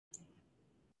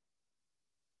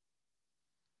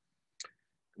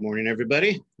Morning,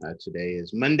 everybody. Today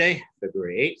is Monday,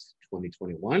 February 8th,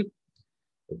 2021.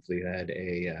 Hopefully you had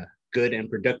a good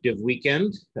and productive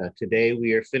weekend. Today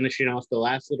we are finishing off the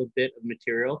last little bit of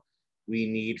material we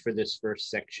need for this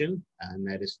first section, and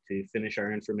that is to finish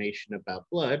our information about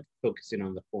blood, focusing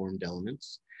on the formed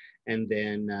elements. And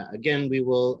then again, we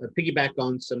will piggyback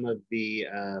on some of the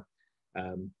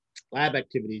lab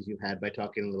activities you've had by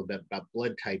talking a little bit about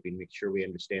blood typing, make sure we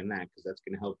understand that, because that's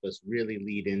going to help us really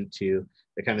lead into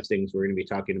the kind of things we're going to be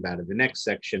talking about in the next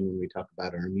section when we talk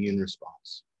about our immune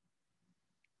response.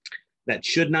 That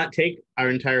should not take our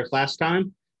entire class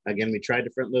time. Again, we tried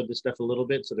to front load this stuff a little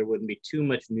bit so there wouldn't be too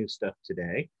much new stuff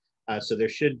today. So there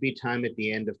should be time at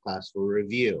the end of class for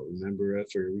review. Remember,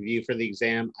 for review for the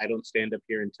exam, I don't stand up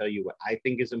here and tell you what I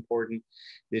think is important.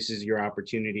 This is your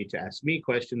opportunity to ask me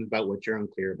questions about what you're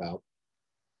unclear about.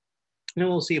 And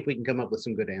we'll see if we can come up with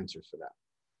some good answers for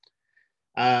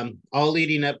that. All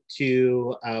leading up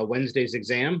to Wednesday's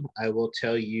exam, I will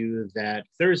tell you that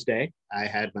Thursday, I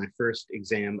had my first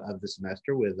exam of the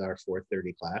semester with our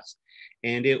 430 class,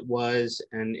 and it was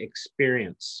an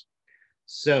experience.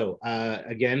 So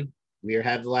again, we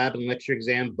have the lab and lecture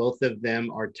exam. Both of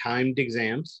them are timed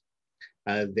exams.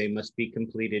 They must be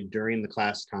completed during the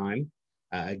class time.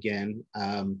 Again,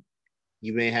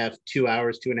 you may have 2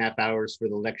 hours, 2.5 hours for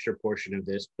the lecture portion of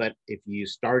this, but if you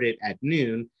start it at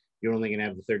noon, you're only gonna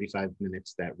have the 35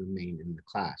 minutes that remain in the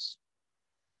class.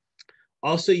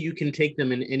 Also, you can take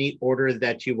them in any order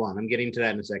that you want. I'm getting to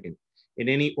that in a second. In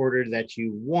any order that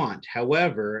you want.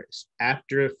 However,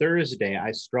 after Thursday,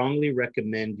 I strongly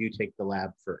recommend you take the lab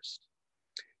first.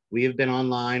 We have been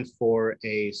online for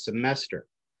a semester,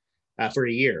 for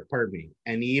a year, pardon me.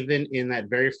 And even in that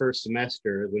very first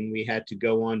semester, when we had to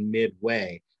go on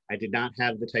midway, I did not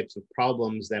have the types of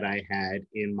problems that I had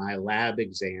in my lab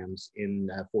exams in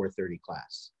 430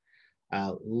 class.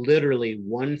 Literally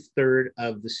 1/3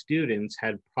 of the students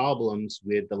had problems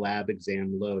with the lab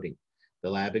exam loading. The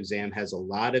lab exam has a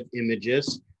lot of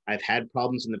images. I've had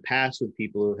problems in the past with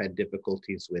people who had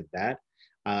difficulties with that.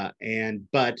 But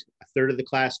 1/3 of the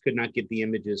class could not get the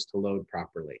images to load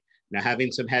properly. Now,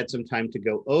 having had some time to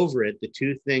go over it, the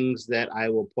two things that I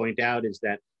will point out is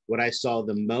that what I saw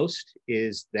the most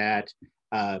is that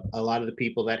a lot of the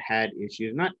people that had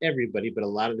issues, not everybody, but a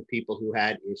lot of the people who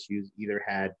had issues either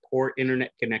had poor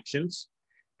internet connections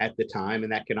at the time,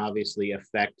 and that can obviously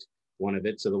affect one of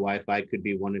it. So the Wi-Fi could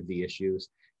be one of the issues.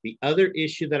 The other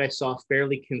issue that I saw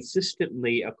fairly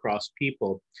consistently across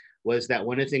people was that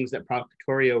one of the things that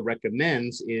Proctorio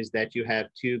recommends is that you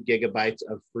have 2 GB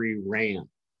of free RAM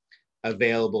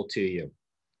available to you.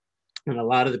 And a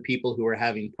lot of the people who were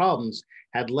having problems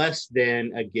had less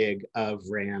than a gig of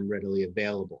RAM readily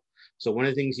available. So one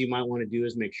of the things you might want to do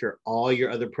is make sure all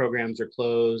your other programs are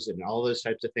closed and all those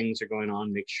types of things are going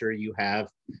on. Make sure you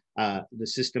have the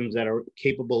systems that are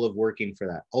capable of working for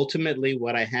that. Ultimately,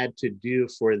 what I had to do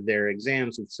for their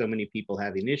exams with so many people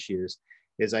having issues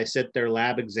is I set their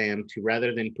lab exam to,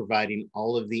 rather than providing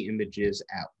all of the images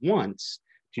at once,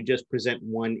 to just present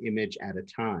one image at a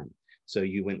time. So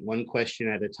you went one question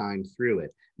at a time through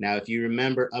it. Now, if you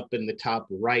remember up in the top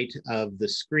right of the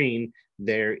screen,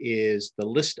 there is the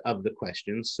list of the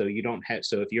questions. So you don't have,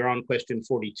 so if you're on question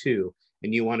 42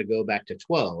 and you want to go back to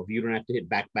 12, you don't have to hit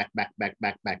back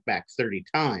 30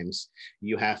 times.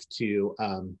 You have to,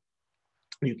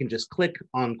 you can just click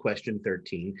on question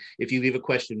 13. If you leave a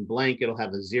question blank, it'll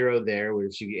have a 0 there, where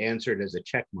you answer it as a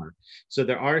check mark. So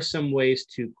there are some ways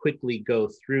to quickly go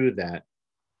through that.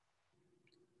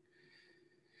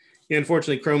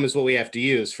 Unfortunately, Chrome is what we have to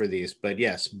use for these, but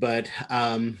yes,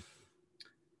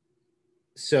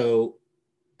 so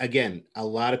again, a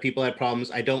lot of people had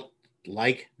problems. I don't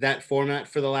like that format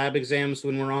for the lab exams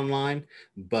when we're online,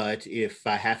 but if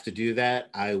I have to do that,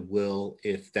 I will,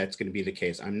 if that's going to be the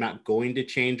case. I'm not going to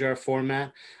change our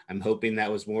format. I'm hoping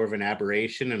that was more of an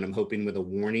aberration, and I'm hoping with a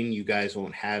warning you guys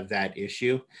won't have that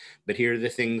issue. But here are the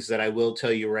things that I will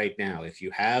tell you right now. If you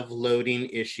have loading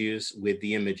issues with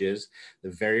the images,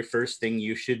 the very first thing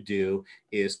you should do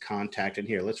is contact, and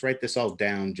here, let's write this all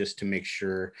down just to make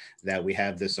sure that we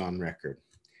have this on record.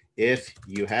 If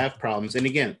you have problems, and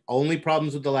again, only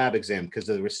problems with the lab exam because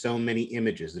there were so many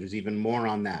images. There's even more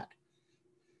on that.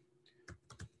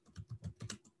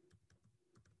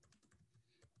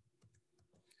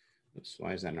 Oops,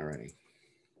 why is that not writing?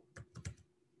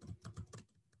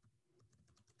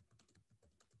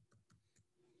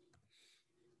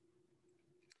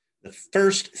 The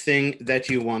first thing that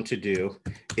you want to do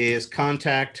is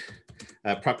contact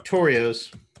Proctorio's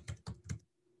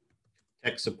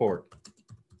tech support.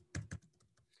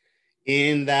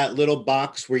 In that little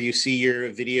box where you see your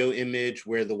video image,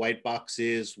 where the white box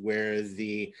is, where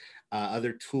the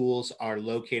other tools are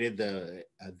located,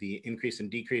 the increase and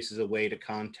decrease is a way to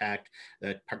contact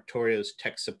Proctorio's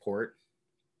tech support.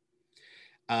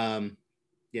 If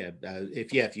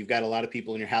you've got a lot of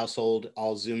people in your household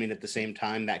all zooming at the same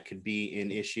time, that could be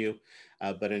an issue.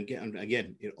 But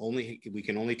again, we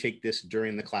can only take this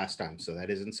during the class time, so that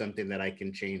isn't something that I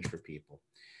can change for people.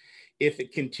 If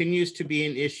it continues to be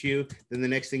an issue, then the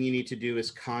next thing you need to do is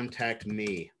contact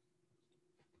me.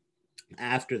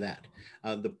 After that,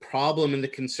 the problem and the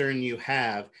concern you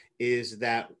have is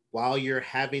that while you're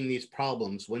having these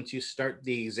problems, once you start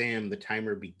the exam, the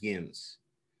timer begins.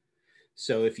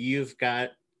 So if you've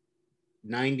got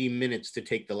 90 minutes to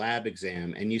take the lab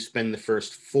exam and you spend the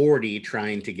first 40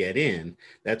 trying to get in,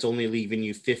 that's only leaving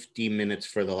you 50 minutes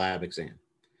for the lab exam.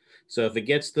 So if it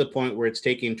gets to the point where it's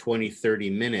taking 20, 30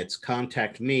 minutes,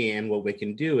 contact me, and what we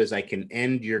can do is I can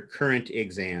end your current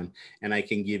exam and I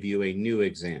can give you a new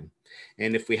exam.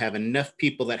 And if we have enough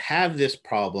people that have this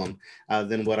problem,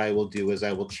 then what I will do is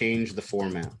I will change the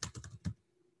format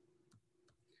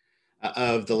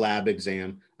of the lab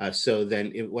exam. So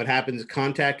then what happens,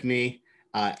 contact me,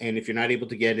 and if you're not able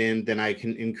to get in, then I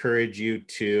can encourage you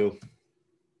to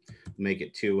make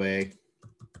it two-way.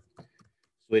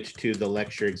 Switch to the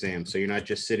lecture exam, so you're not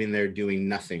just sitting there doing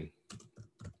nothing.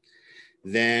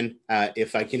 Then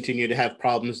if I continue to have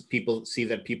problems, people see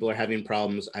that people are having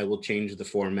problems, I will change the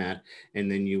format,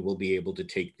 and then you will be able to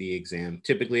take the exam.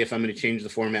 Typically, if I'm going to change the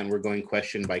format and we're going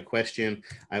question by question,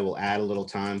 I will add a little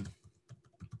time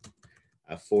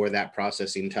for that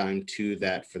processing time to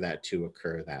that, for that to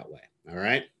occur that way. All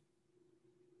right.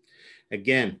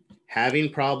 Again, having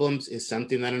problems is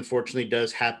something that unfortunately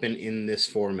does happen in this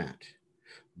format.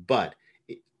 But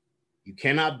you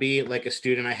cannot be like a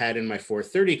student I had in my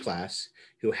 430 class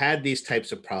who had these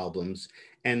types of problems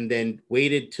and then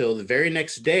waited till the very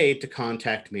next day to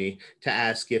contact me to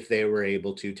ask if they were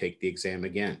able to take the exam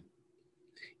again.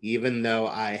 Even though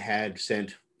I had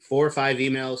sent 4 or 5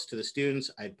 emails to the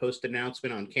students, I'd post an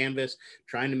announcement on Canvas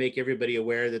trying to make everybody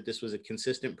aware that this was a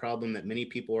consistent problem that many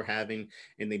people were having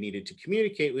and they needed to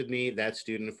communicate with me. That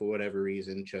student, for whatever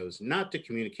reason, chose not to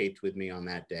communicate with me on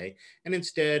that day and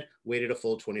instead waited a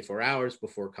full 24 hours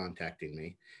before contacting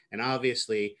me. And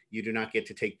obviously, you do not get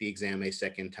to take the exam a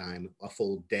second time a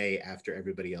full day after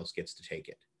everybody else gets to take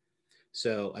it.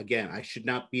 So again, I should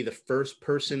not be the first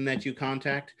person that you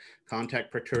contact. Contact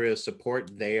Proctorio's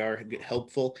support. They are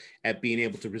helpful at being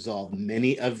able to resolve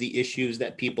many of the issues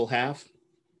that people have.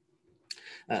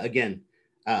 I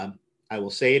will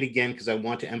say it again because I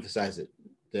want to emphasize it.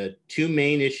 The 2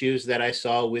 main issues that I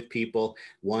saw with people,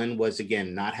 one was,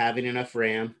 again, not having enough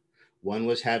RAM. One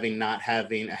was having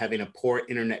a poor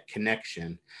internet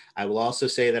connection. I will also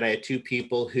say that I had 2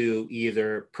 people who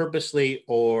either purposely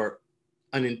or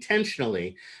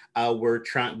unintentionally we're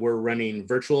running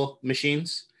virtual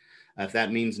machines. If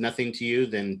that means nothing to you,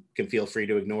 then can feel free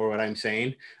to ignore what I'm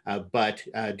saying. But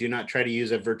do not try to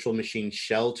use a virtual machine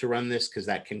shell to run this because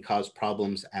that can cause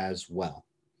problems as well.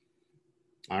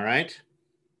 All right.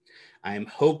 I'm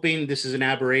hoping this is an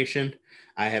aberration.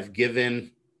 I have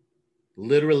given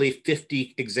literally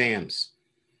 50 exams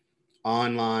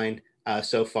online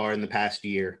so far in the past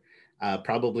year,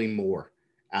 probably more.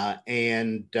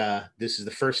 This is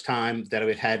the first time that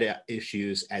I've had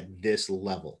issues at this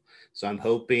level. So I'm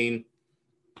hoping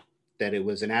that it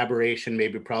was an aberration,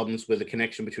 maybe problems with the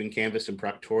connection between Canvas and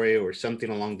Proctorio or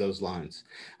something along those lines.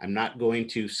 I'm not going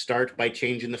to start by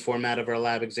changing the format of our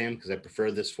lab exam because I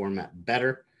prefer this format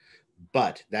better.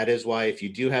 But that is why if you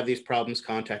do have these problems,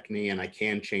 contact me and I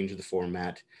can change the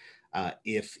format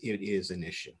if it is an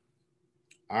issue.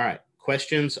 All right,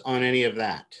 questions on any of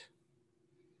that?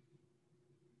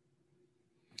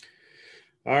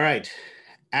 All right,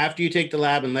 after you take the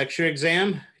lab and lecture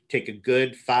exam, take a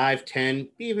good 5, 10,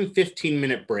 even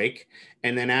 15-minute break.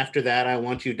 And then after that, I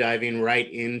want you diving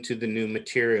right into the new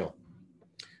material.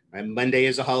 Right, Monday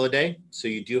is a holiday, so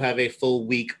you do have a full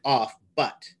week off,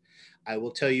 but I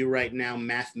will tell you right now,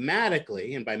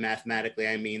 mathematically, and by mathematically,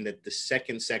 I mean that the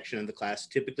second section of the class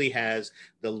typically has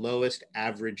the lowest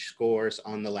average scores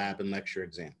on the lab and lecture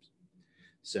exams.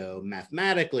 So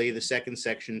mathematically, the second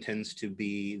section tends to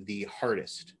be the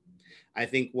hardest. I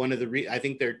think I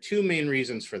think there are 2 main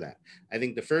reasons for that. I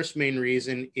think the first main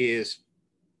reason is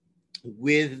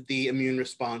with the immune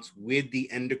response, with the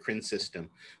endocrine system,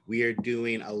 we are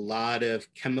doing a lot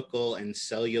of chemical and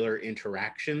cellular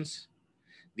interactions.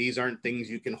 These aren't things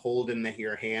you can hold in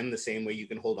your hand the same way you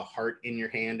can hold a heart in your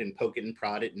hand and poke it and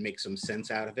prod it and make some sense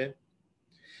out of it.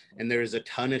 And there is a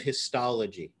ton of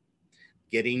histology.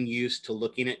 Getting used to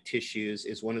looking at tissues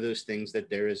is one of those things that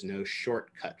there is no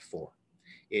shortcut for.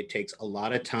 It takes a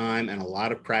lot of time and a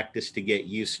lot of practice to get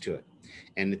used to it.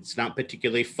 And it's not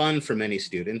particularly fun for many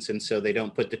students, and so they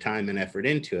don't put the time and effort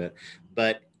into it.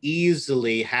 But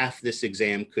easily half this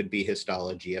exam could be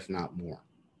histology, if not more.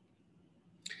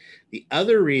 The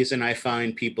other reason I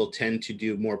find people tend to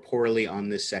do more poorly on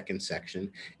this second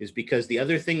section is because the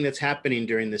other thing that's happening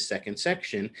during this second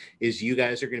section is you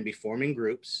guys are going to be forming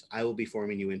groups. I will be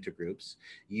forming you into groups.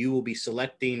 You will be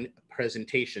selecting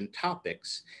presentation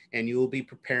topics, and you will be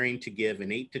preparing to give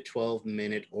an 8 to 12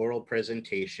 minute oral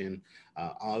presentation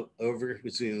over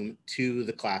Zoom to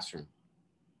the classroom.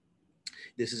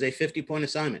 This is a 50-point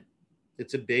assignment.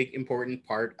 It's a big, important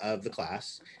part of the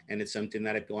class, and it's something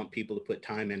that I want people to put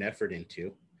time and effort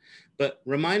into. But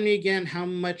remind me again how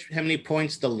many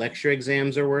points the lecture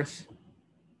exams are worth?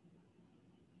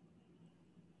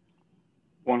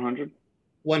 100.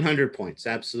 100 points,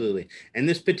 absolutely. And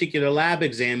this particular lab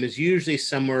exam is usually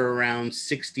somewhere around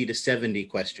 60 to 70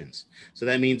 questions. So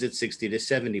that means it's 60 to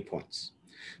 70 points.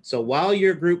 So while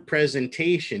your group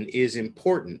presentation is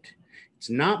important, it's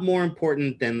not more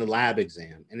important than the lab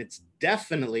exam, and it's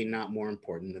definitely not more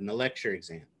important than the lecture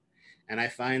exam. And I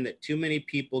find that too many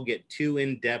people get too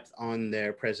in-depth on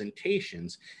their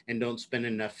presentations and don't spend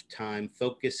enough time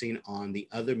focusing on the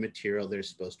other material they're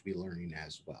supposed to be learning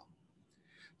as well.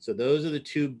 So those are the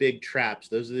two big traps.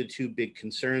 Those are the two big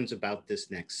concerns about this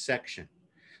next section.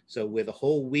 So with a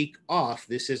whole week off,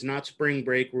 this is not spring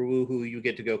break where woohoo, you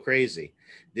get to go crazy.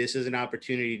 This is an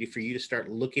opportunity for you to start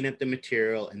looking at the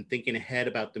material and thinking ahead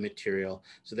about the material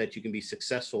so that you can be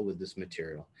successful with this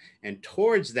material. And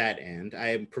towards that end, I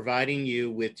am providing you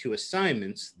with 2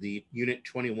 assignments, the Unit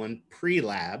 21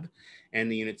 pre-lab and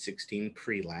the Unit 16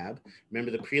 pre-lab.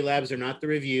 Remember, the pre-labs are not the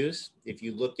reviews. If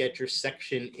you look at your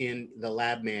section in the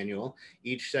lab manual,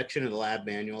 each section of the lab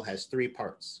manual has 3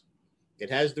 parts. It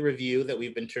has the review that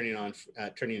we've been turning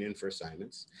in for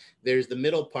assignments. There's the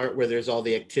middle part where there's all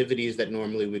the activities that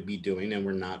normally we'd be doing, and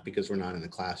we're not because we're not in the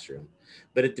classroom.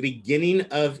 But at the beginning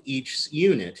of each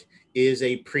unit is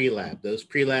a pre-lab. Those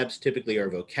pre-labs typically are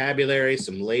vocabulary,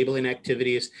 some labeling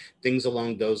activities, things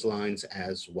along those lines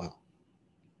as well.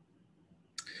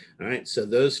 All right, so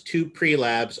those 2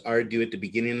 pre-labs are due at the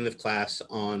beginning of the class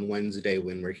on Wednesday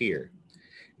when we're here.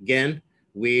 Again,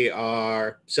 we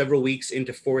are several weeks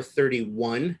into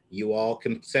 431. You all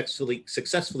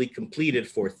successfully completed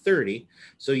 430,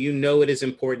 so you know it is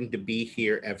important to be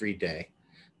here every day.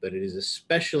 But it is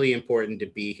especially important to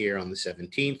be here on the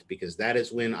 17th because that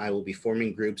is when I will be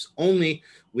forming groups only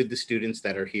with the students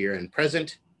that are here and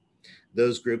present.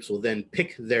 Those groups will then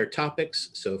pick their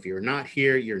topics. So if you're not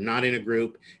here, you're not in a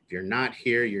group. If you're not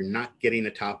here, you're not getting a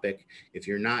topic. If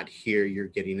you're not here, you're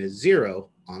getting a 0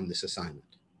 on this assignment.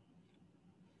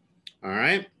 All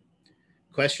right,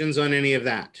 questions on any of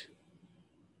that?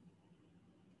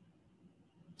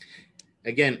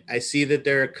 Again, I see that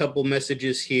there are a couple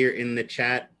messages here in the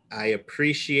chat. I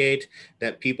appreciate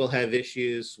that people have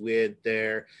issues with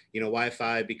their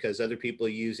Wi-Fi because other people are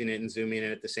using it and zooming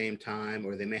in at the same time,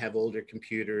 or they may have older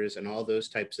computers and all those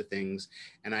types of things.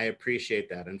 And I appreciate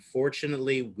that.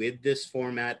 Unfortunately, with this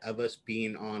format of us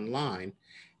being online,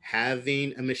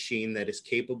 having a machine that is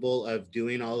capable of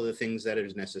doing all of the things that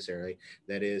is necessary,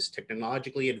 that is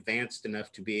technologically advanced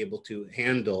enough to be able to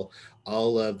handle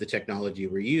all of the technology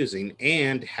we're using,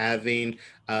 and having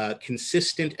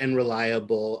consistent and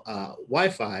reliable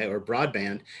Wi-Fi or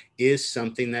broadband is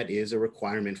something that is a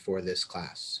requirement for this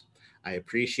class. I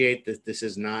appreciate that this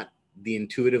is not the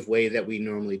intuitive way that we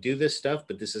normally do this stuff,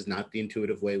 but this is not the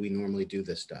intuitive way we normally do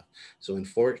this stuff. So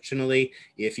unfortunately,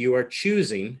 if you are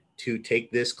choosing to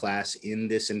take this class in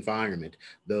this environment,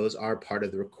 those are part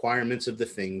of the requirements of the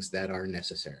things that are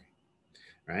necessary,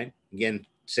 right? Again,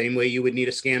 same way you would need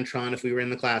a Scantron if we were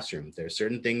in the classroom. There are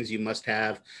certain things you must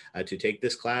have to take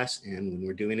this class, and when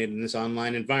we're doing it in this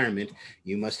online environment,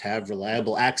 you must have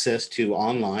reliable access to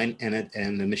online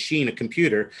and a machine, a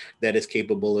computer that is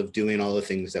capable of doing all the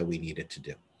things that we need it to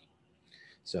do.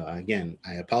 So again,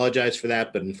 I apologize for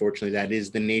that, but unfortunately that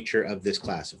is the nature of this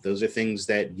class. If those are things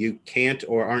that you can't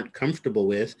or aren't comfortable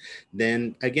with,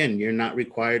 then again, you're not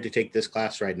required to take this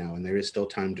class right now, and there is still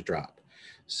time to drop.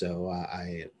 So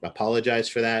I apologize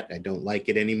for that. I don't like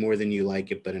it any more than you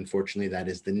like it, but unfortunately that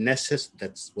is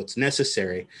that's what's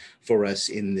necessary for us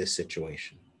in this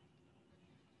situation.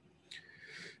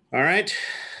 All right.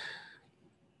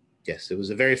 Yes, it was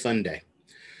a very fun day.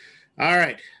 All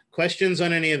right. Questions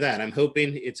on any of that? I'm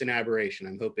hoping it's an aberration.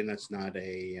 I'm hoping that's not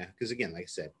because again, like I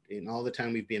said, in all the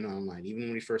time we've been online, even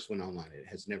when we first went online, it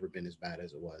has never been as bad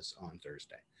as it was on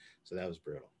Thursday. So that was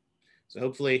brutal. So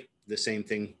hopefully the same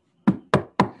thing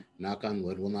Knock on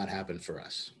wood, will not happen for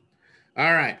us.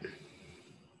 All right.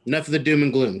 Enough of the doom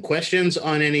and gloom. Questions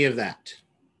on any of that?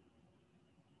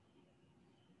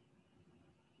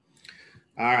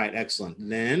 All right, excellent.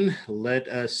 Then let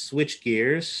us switch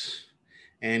gears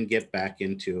and get back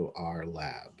into our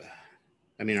lab.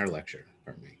 I mean, our lecture,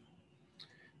 pardon me.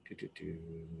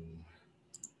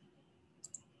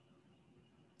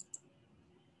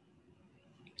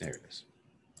 There it is.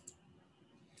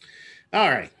 All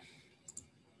right.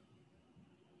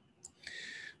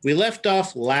 We left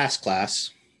off last class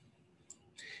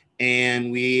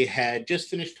and we had just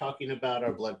finished talking about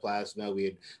our blood plasma. We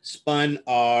had spun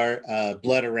our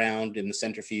blood around in the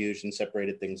centrifuge and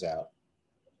separated things out.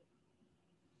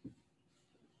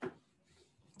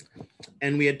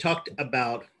 And we had talked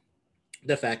about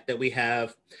the fact that we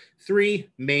have three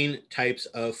main types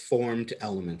of formed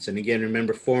elements. And again,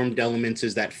 remember, formed elements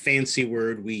is that fancy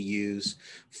word we use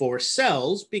for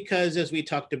cells, because as we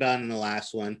talked about in the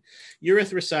last one,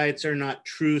 erythrocytes are not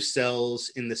true cells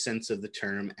in the sense of the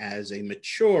term as a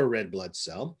mature red blood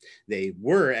cell. They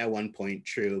were at one point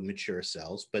true mature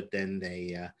cells, but then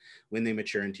they, when they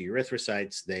mature into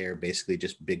erythrocytes, they are basically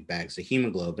just big bags of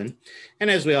hemoglobin. And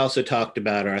as we also talked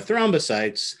about, our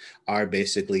thrombocytes are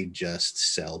basically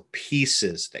just cell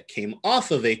pieces that came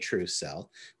off of a true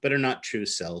cell, but are not true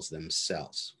cells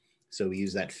themselves. So we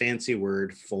use that fancy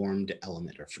word formed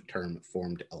element, or term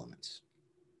formed elements.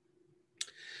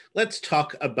 Let's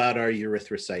talk about our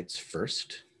erythrocytes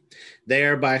first. They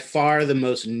are by far the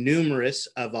most numerous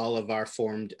of all of our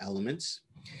formed elements.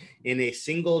 In a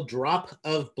single drop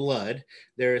of blood,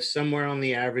 there is somewhere on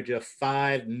the average of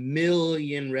 5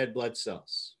 million red blood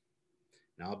cells.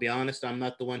 Now, I'll be honest, I'm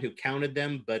not the one who counted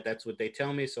them, but that's what they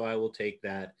tell me, so I will take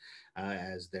that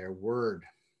as their word.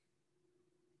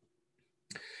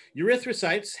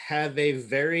 Erythrocytes have a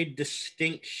very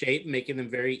distinct shape, making them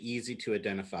very easy to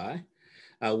identify.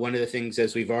 One of the things,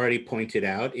 as we've already pointed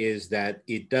out, is that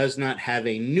it does not have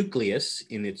a nucleus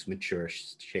in its mature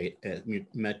state.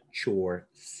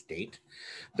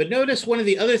 But notice one of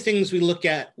the other things we look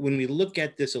at when we look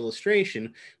at this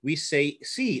illustration, we see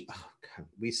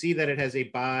that it has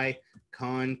a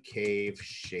biconcave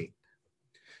shape.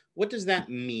 What does that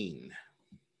mean?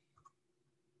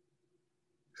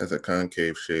 Has a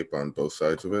concave shape on both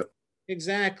sides of it.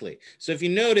 Exactly. So if you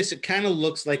notice, it kind of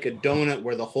looks like a donut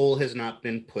where the hole has not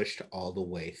been pushed all the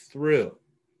way through.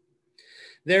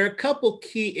 There are a couple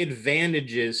key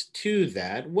advantages to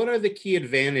that. What are the key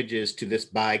advantages to this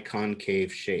biconcave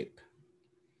shape?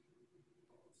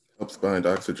 Helps bind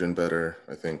oxygen better,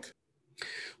 I think.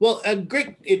 Well,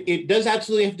 great. It does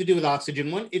absolutely have to do with oxygen.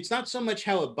 One, it's not so much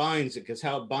how it binds it, because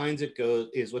how it binds it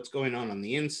is what's going on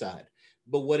the inside.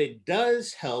 But what it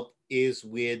does help is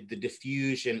with the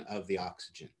diffusion of the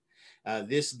oxygen.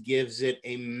 This gives it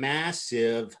a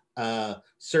massive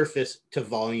surface to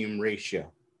volume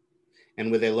ratio. And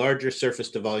with a larger surface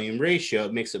to volume ratio,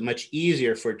 it makes it much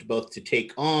easier for it both to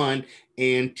take on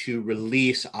and to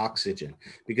release oxygen,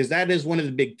 because that is one of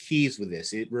the big keys with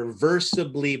this. It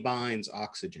reversibly binds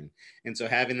oxygen. And so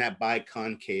having that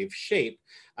biconcave shape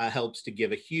helps to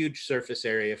give a huge surface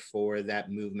area for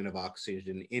that movement of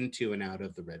oxygen into and out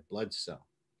of the red blood cell.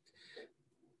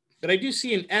 But I do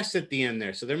see an S at the end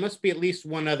there, so there must be at least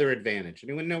one other advantage.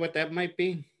 Anyone know what that might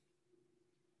be?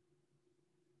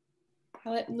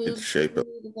 How it moves through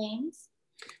the veins?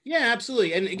 Yeah,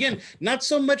 absolutely. And again, not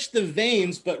so much the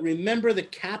veins, but remember the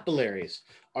capillaries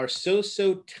are so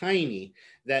tiny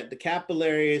that the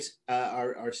capillaries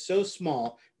are so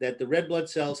small that the red blood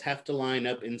cells have to line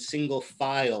up in single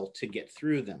file to get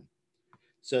through them.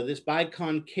 So this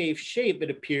biconcave shape,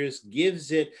 it appears,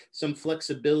 gives it some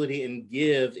flexibility and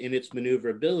give in its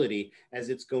maneuverability as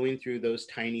it's going through those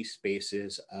tiny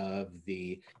spaces of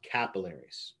the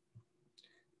capillaries.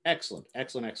 Excellent,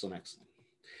 excellent, excellent, excellent.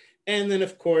 And then,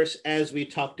 of course, as we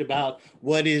talked about,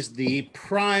 what is the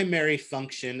primary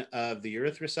function of the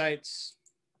erythrocytes?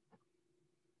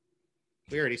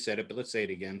 We already said it, but let's say it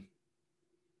again.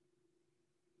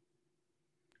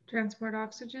 Transport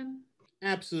oxygen?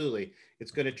 Absolutely.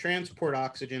 It's going to transport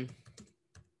oxygen.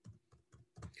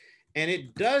 And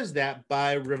it does that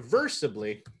by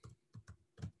reversibly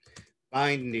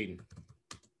binding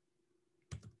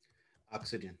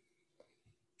oxygen.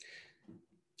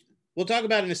 We'll talk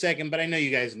about it in a second, but I know you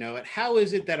guys know it. How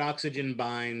is it that oxygen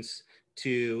binds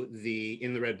to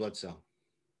in the red blood cell?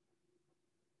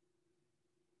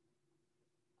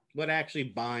 What actually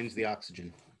binds the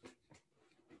oxygen?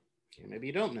 Okay, maybe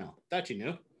you don't know. Thought you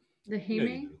knew. The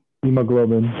heme?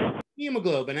 Hemoglobin.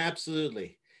 Hemoglobin,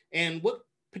 absolutely. And what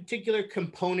particular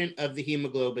component of the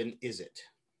hemoglobin is it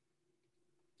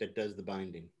that does the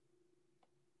binding?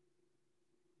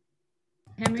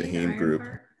 Heme, The the heme iron group.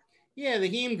 part? Yeah, the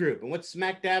heme group. And what's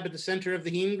smack dab at the center of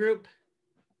the heme group?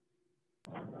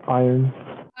 Iron.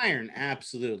 Iron,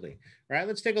 absolutely. All right,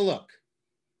 let's take a look.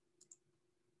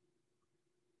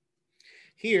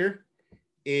 Here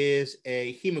is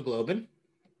a hemoglobin.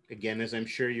 Again, as I'm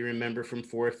sure you remember from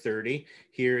 430,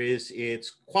 here is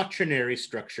its quaternary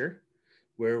structure,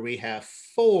 where we have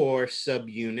 4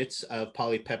 subunits of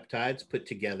polypeptides put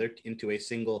together into a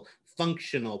single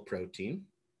functional protein.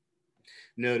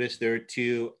 Notice there are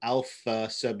 2 alpha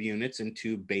subunits and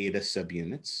 2 beta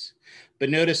subunits. But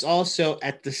notice also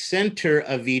at the center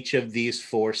of each of these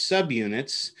 4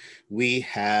 subunits, we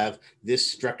have this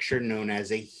structure known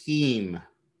as a heme.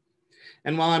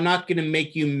 And while I'm not going to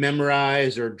make you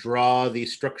memorize or draw the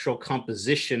structural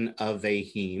composition of a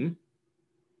heme,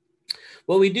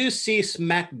 what we do see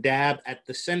smack dab at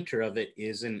the center of it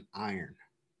is an iron.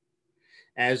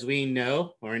 As we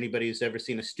know, or anybody who's ever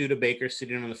seen a Studebaker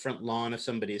sitting on the front lawn of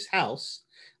somebody's house,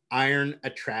 iron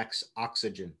attracts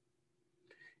oxygen.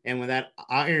 And when that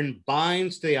iron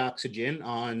binds to the oxygen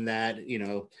on that,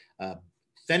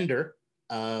 fender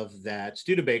of that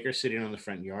Studebaker sitting on the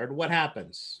front yard, what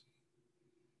happens?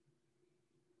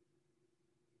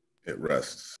 It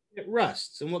rusts. It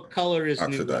rusts. And what color is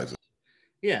new rust?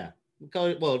 Yeah. What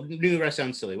color? Well, new rust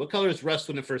sounds silly. What color is rust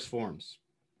when it first forms?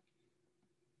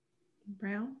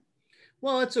 Brown?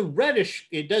 Well, it's a reddish,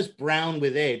 it does brown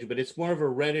with age, but it's more of a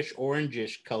reddish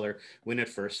orangish color when it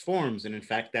first forms. And in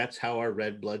fact, that's how our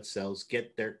red blood cells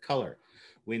get their color.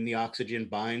 When the oxygen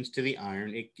binds to the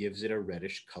iron, it gives it a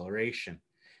reddish coloration.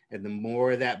 And the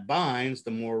more that binds,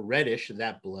 the more reddish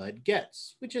that blood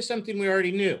gets, which is something we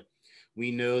already knew. We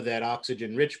know that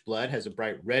oxygen-rich blood has a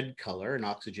bright red color, and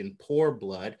oxygen-poor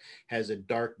blood has a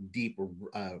dark, deep,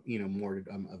 more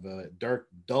of a dark,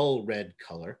 dull red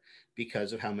color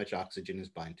because of how much oxygen is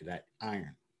bound to that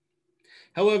iron.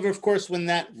 However, of course, when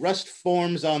that rust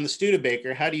forms on the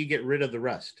Studebaker, how do you get rid of the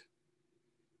rust?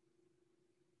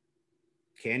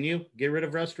 Can you get rid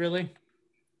of rust, really?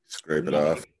 Scrape it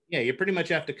off. Yeah, you pretty much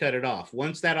have to cut it off.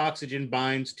 Once that oxygen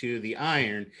binds to the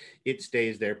iron, it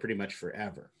stays there pretty much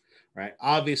forever. Right?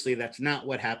 Obviously, that's not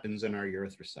what happens in our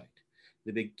erythrocyte.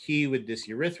 The big key with this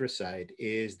erythrocyte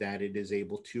is that it is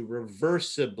able to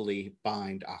reversibly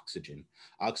bind oxygen.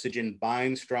 Oxygen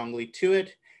binds strongly to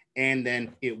it, and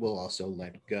then it will also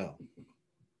let go.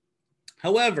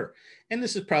 However, and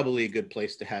this is probably a good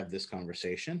place to have this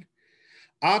conversation,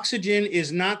 oxygen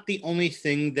is not the only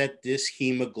thing that this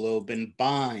hemoglobin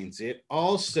binds. It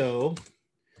also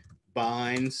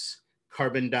binds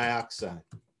carbon dioxide.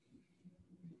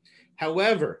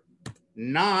 However,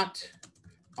 not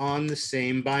on the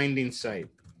same binding site.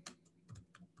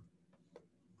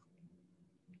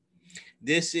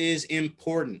 This is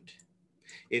important.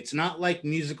 It's not like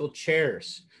musical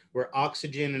chairs where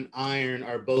oxygen and iron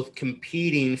are both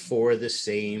competing for the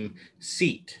same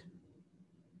seat,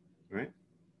 right?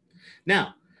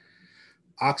 Now,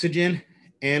 oxygen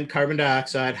and carbon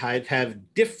dioxide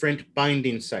have different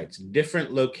binding sites,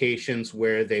 different locations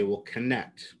where they will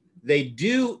connect. They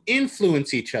do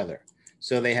influence each other.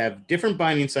 So they have different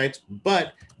binding sites,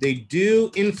 but they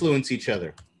do influence each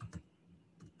other.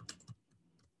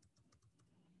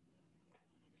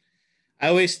 I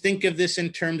always think of this in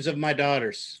terms of my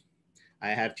daughters. I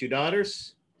have 2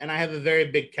 daughters, and I have a very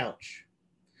big couch.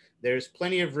 There's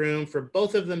plenty of room for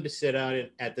both of them to sit on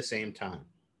it at the same time.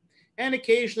 And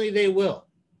occasionally they will.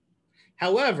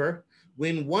 However,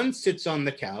 when one sits on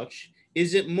the couch,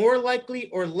 is it more likely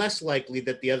or less likely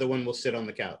that the other one will sit on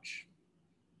the couch?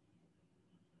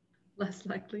 Less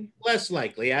likely. Less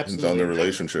likely, absolutely. Depends on the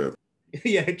relationship.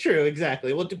 Yeah, true,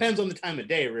 exactly. Well, it depends on the time of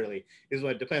day, really, is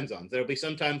what it depends on. There'll be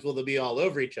some times where they'll be all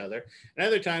over each other, and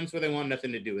other times where they want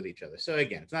nothing to do with each other. So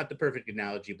again, it's not the perfect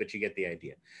analogy, but you get the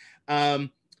idea.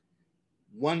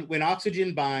 When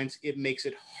oxygen binds, it makes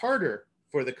it harder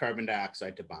for the carbon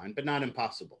dioxide to bind, but not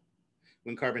impossible.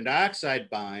 When carbon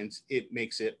dioxide binds, it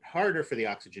makes it harder for the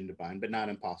oxygen to bind, but not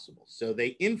impossible. So they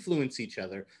influence each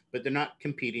other, but they're not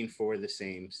competing for the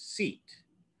same seat.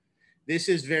 This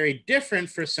is very different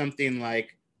for something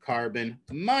like carbon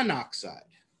monoxide.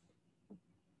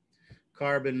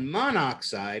 Carbon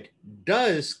monoxide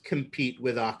does compete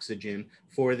with oxygen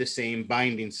for the same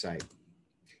binding site.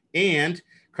 And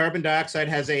carbon dioxide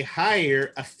has a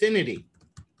higher affinity.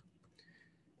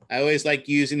 I always like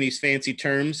using these fancy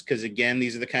terms because, again,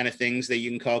 these are the kind of things that you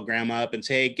can call grandma up and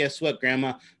say, hey, guess what,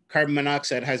 grandma? Carbon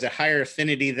monoxide has a higher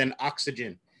affinity than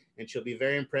oxygen. And she'll be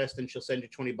very impressed and she'll send you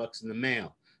 $20 in the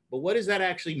mail. But what does that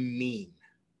actually mean?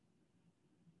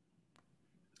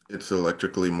 It's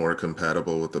electrically more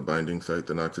compatible with the binding site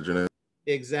than oxygen is.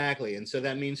 Exactly. And so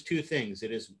that means two things.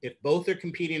 It is, if both are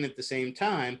competing at the same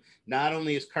time, not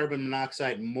only is carbon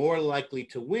monoxide more likely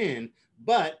to win,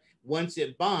 but once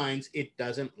it binds, it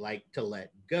doesn't like to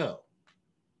let go.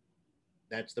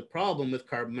 That's the problem with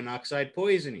carbon monoxide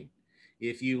poisoning.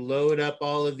 If you load up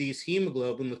all of these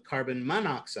hemoglobin with carbon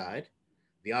monoxide,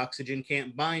 the oxygen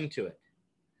can't bind to it.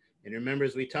 And remember,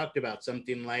 as we talked about,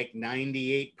 something like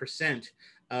 98%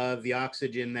 of the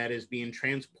oxygen that is being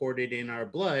transported in our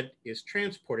blood is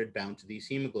transported bound to these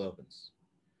hemoglobins.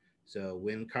 So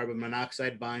when carbon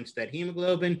monoxide binds to that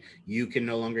hemoglobin, you can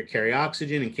no longer carry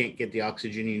oxygen and can't get the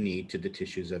oxygen you need to the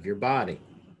tissues of your body.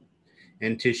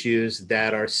 And tissues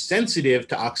that are sensitive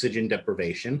to oxygen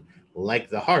deprivation, like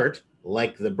the heart,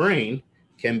 like the brain,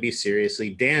 can be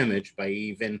seriously damaged by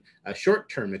even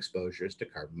short-term exposures to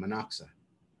carbon monoxide.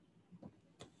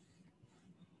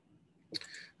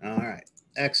 All right,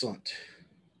 excellent.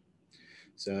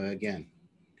 So again,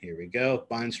 here we go.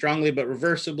 Bind strongly but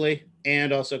reversibly,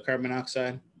 and also carbon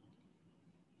monoxide.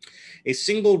 A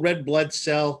single red blood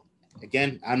cell,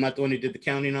 again, I'm not the one who did the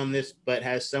counting on this, but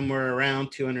has somewhere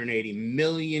around 280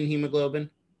 million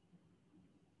hemoglobin.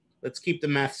 Let's keep the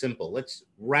math simple. Let's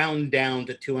round down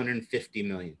to 250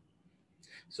 million.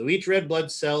 So each red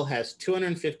blood cell has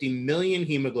 250 million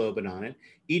hemoglobin on it.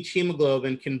 Each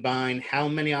hemoglobin can bind how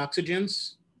many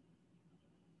oxygens?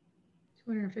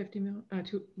 250 million,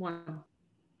 one.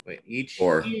 Wait, each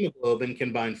 4. hemoglobin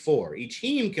can bind 4. Each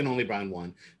heme can only bind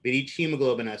 1, but each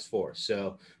hemoglobin has 4.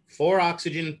 So 4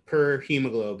 oxygen per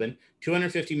hemoglobin,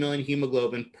 250 million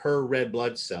hemoglobin per red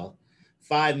blood cell,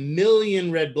 5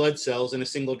 million red blood cells in a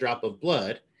single drop of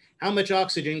blood. How much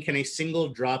oxygen can a single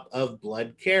drop of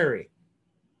blood carry?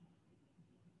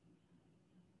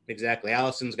 Exactly.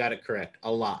 Allison's got it correct.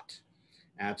 A lot.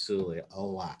 Absolutely a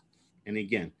lot. And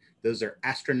again, those are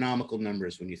astronomical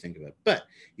numbers when you think about it, but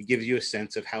it gives you a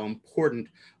sense of how important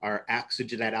our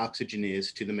oxygen, that oxygen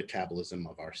is to the metabolism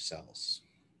of our cells.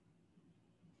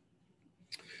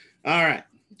 All right,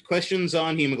 questions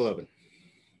on hemoglobin.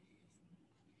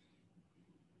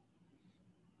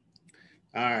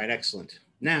 All right, excellent.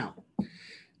 Now,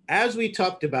 as we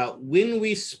talked about, when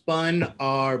we spun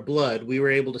our blood, we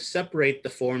were able to separate the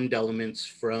formed elements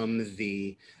from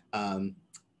the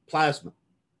plasma.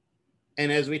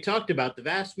 And as we talked about, the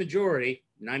vast majority,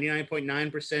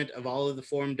 99.9% of all of the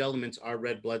formed elements are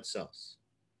red blood cells.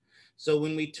 So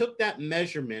when we took that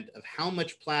measurement of how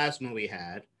much plasma we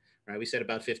had, right, we said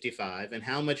about 55, and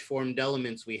how much formed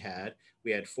elements we had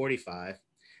 45.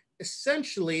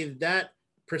 Essentially, that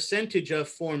percentage of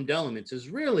formed elements is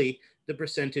really the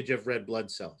percentage of red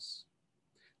blood cells.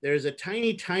 There's a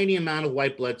tiny, tiny amount of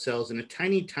white blood cells and a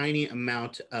tiny, tiny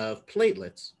amount of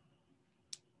platelets.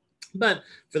 But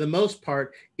for the most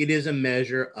part, it is a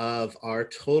measure of our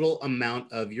total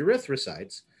amount of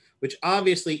erythrocytes, which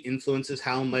obviously influences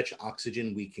how much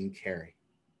oxygen we can carry.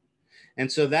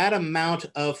 And so that amount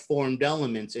of formed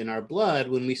elements in our blood,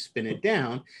 when we spin it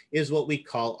down, is what we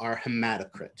call our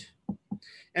hematocrit.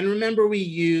 And remember, we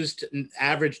used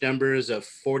average numbers of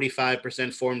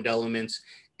 45% formed elements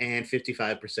and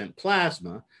 55%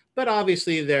 plasma. But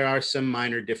obviously, there are some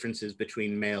minor differences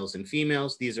between males and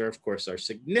females. These are, of course, are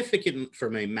significant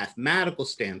from a mathematical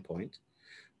standpoint,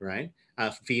 right?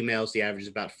 Females, the average is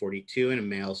about 42, and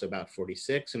males about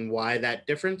 46. And why that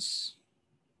difference?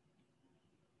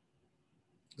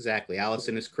 Exactly.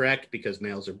 Allison is correct, because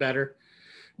males are better,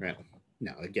 right?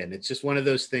 No, again, it's just one of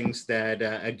those things that,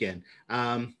 again,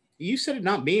 you said it,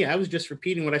 not me. I was just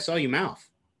repeating what I saw you mouth.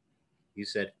 You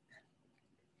said,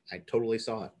 I totally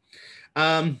saw it.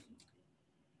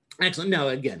 Excellent. No,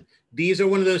 again, these are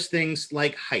one of those things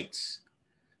like heights.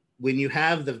 When you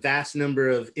have the vast number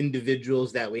of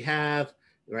individuals that we have,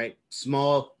 right,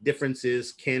 small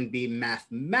differences can be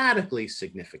mathematically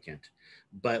significant,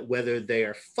 but whether they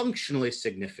are functionally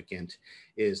significant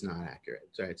is not accurate,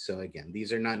 right? So again,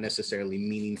 these are not necessarily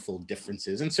meaningful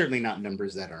differences, and certainly not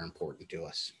numbers that are important to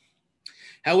us.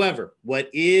 However, what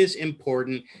is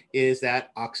important is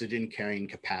that oxygen carrying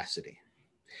capacity.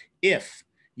 If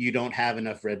you don't have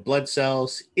enough red blood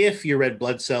cells, if your red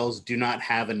blood cells do not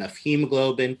have enough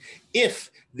hemoglobin, if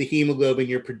the hemoglobin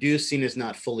you're producing is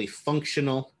not fully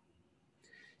functional,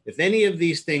 if any of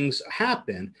these things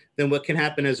happen, then what can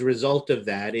happen as a result of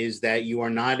that is that you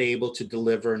are not able to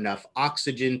deliver enough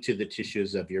oxygen to the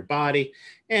tissues of your body,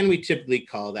 and we typically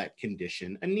call that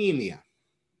condition anemia.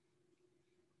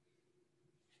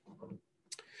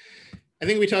 I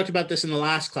think we talked about this in the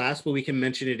last class, but we can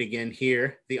mention it again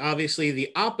here. Obviously,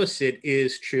 the opposite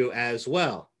is true as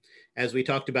well. As we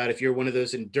talked about, if you're one of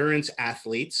those endurance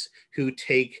athletes who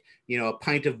take, a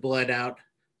pint of blood out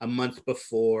a month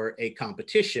before a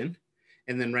competition,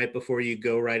 And then right before you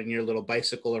go riding your little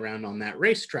bicycle around on that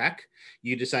racetrack,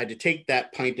 you decide to take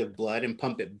that pint of blood and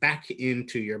pump it back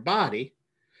into your body,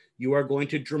 you are going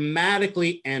to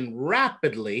dramatically and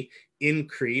rapidly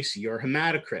increase your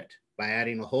hematocrit by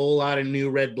adding a whole lot of new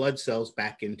red blood cells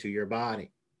back into your body.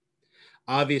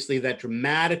 Obviously, that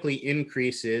dramatically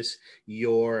increases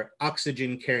your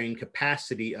oxygen carrying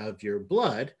capacity of your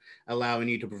blood, allowing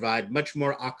you to provide much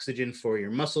more oxygen for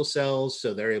your muscle cells,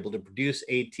 so they're able to produce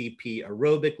ATP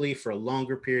aerobically for a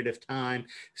longer period of time,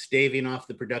 staving off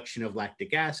the production of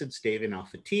lactic acid, staving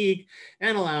off fatigue,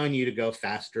 and allowing you to go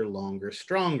faster, longer,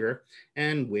 stronger,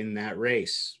 and win that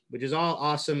race, which is all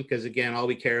awesome because, again, all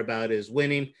we care about is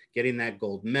winning, getting that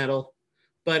gold medal.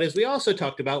 But as we also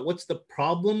talked about, what's the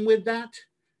problem with that?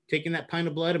 Taking that pint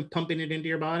of blood and pumping it into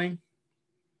your body?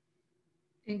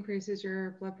 Increases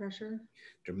your blood pressure.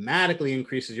 Dramatically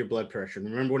increases your blood pressure.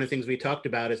 Remember, one of the things we talked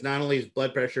about is not only is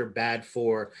blood pressure bad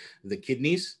for the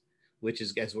kidneys, which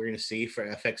is, as we're going to see,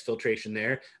 affects filtration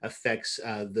there, affects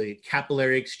the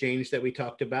capillary exchange that we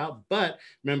talked about. But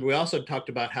remember, we also talked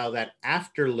about how that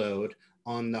afterload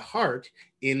on the heart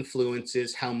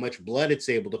influences how much blood it's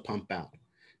able to pump out.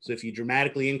 So if you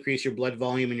dramatically increase your blood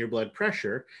volume and your blood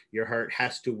pressure, your heart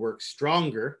has to work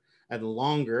stronger and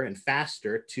longer and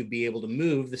faster to be able to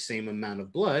move the same amount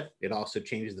of blood. It also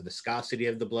changes the viscosity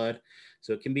of the blood.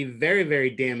 So it can be very,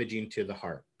 very damaging to the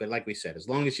heart. But like we said, as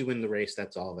long as you win the race,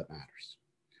 that's all that matters.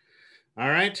 All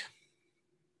right.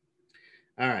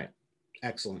 All right.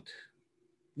 Excellent.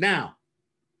 Now,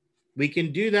 we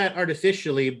can do that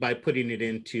artificially by putting it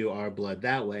into our blood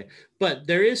that way. But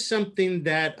there is something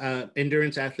that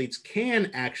endurance athletes can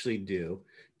actually do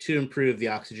to improve the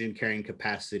oxygen carrying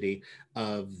capacity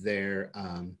of their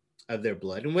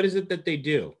blood. And what is it that they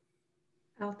do?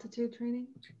 Altitude training?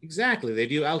 Exactly. They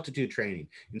do altitude training.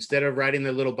 Instead of riding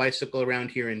their little bicycle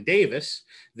around here in Davis,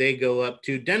 they go up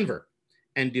to Denver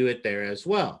and do it there as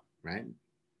well, right?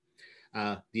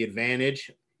 The advantage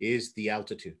is the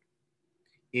altitude.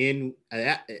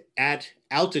 At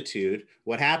altitude,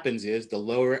 what happens is the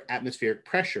lower atmospheric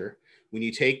pressure, when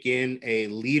you take in a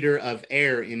liter of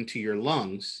air into your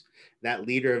lungs, that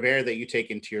liter of air that you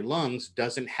take into your lungs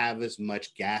doesn't have as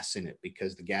much gas in it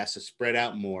because the gas is spread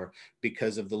out more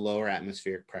because of the lower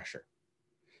atmospheric pressure.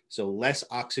 So less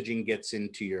oxygen gets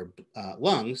into your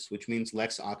lungs, which means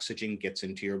less oxygen gets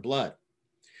into your blood.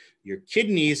 Your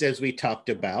kidneys, as we talked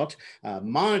about,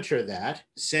 monitor that,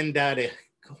 send out a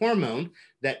hormone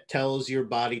that tells your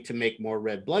body to make more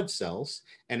red blood cells.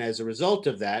 And as a result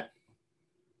of that,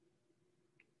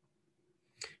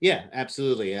 yeah,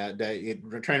 absolutely.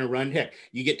 We're trying to run. Heck,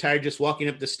 you get tired just walking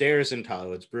up the stairs in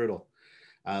Tahoe. It's brutal.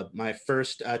 My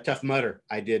first Tough Mudder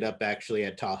I did up actually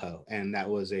at Tahoe, and that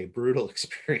was a brutal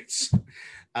experience.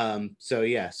 So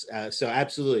yes, so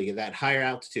absolutely, that higher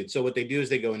altitude. So what they do is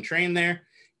they go and train there,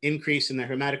 increase in their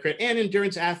hematocrit, and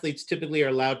endurance athletes typically are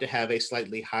allowed to have a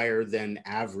slightly higher than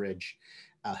average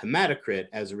hematocrit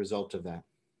as a result of that.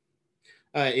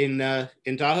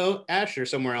 In Tahoe, Ash, or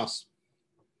somewhere else?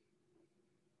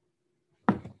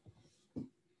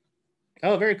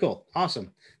 Oh, very cool.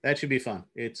 Awesome. That should be fun.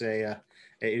 It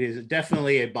is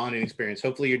definitely a bonding experience.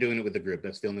 Hopefully you're doing it with a group.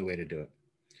 That's the only way to do it.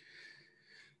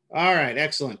 All right,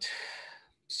 excellent.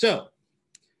 So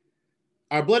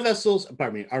our blood vessels,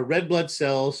 our red blood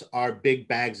cells are big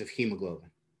bags of hemoglobin.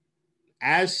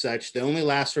 As such, they only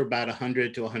last for about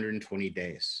 100 to 120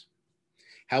 days.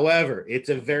 However, it's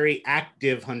a very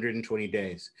active 120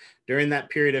 days. During that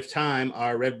period of time,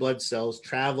 our red blood cells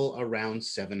travel around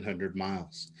 700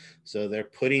 miles. So they're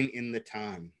putting in the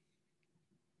time.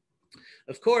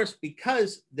 Of course,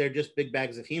 because they're just big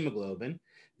bags of hemoglobin,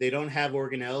 they don't have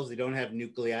organelles, they don't have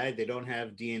nuclei, they don't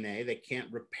have DNA, they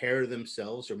can't repair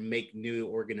themselves or make new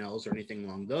organelles or anything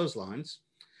along those lines.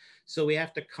 So we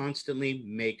have to constantly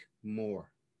make more.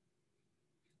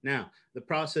 Now, the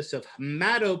process of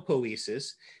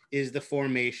hematopoiesis is the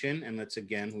formation, and let's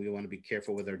again, we want to be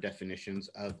careful with our definitions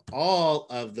of all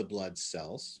of the blood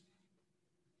cells.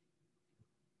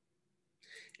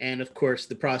 And of course,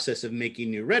 the process of making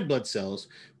new red blood cells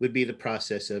would be the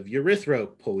process of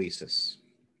erythropoiesis.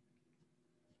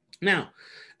 Now,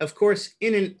 of course,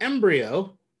 in an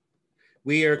embryo,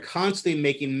 we are constantly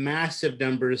making massive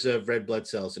numbers of red blood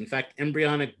cells. In fact,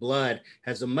 embryonic blood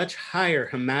has a much higher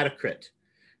hematocrit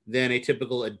than a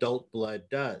typical adult blood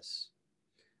does.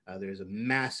 There's a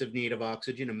massive need of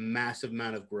oxygen, a massive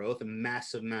amount of growth, a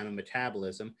massive amount of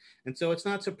metabolism. And so it's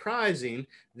not surprising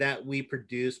that we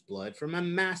produce blood from a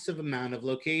massive amount of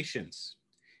locations.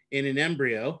 In an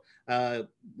embryo,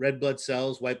 red blood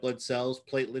cells, white blood cells,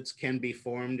 platelets can be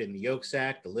formed in the yolk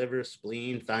sac, the liver,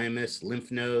 spleen, thymus, lymph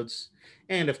nodes,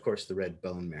 and of course the red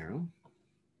bone marrow.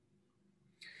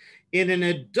 In an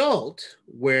adult,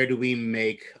 where do we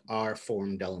make our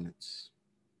formed elements?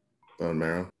 Bone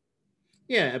marrow.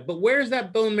 Yeah, but where's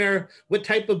that bone marrow? What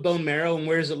type of bone marrow and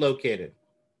where is it located?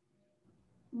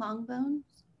 Long bones?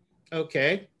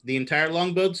 Okay, the entire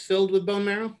long bone's filled with bone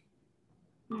marrow?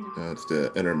 No. It's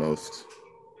the innermost.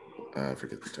 I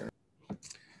forget the term.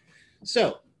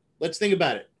 So let's think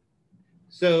about it.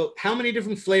 So how many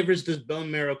different flavors does bone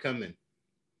marrow come in?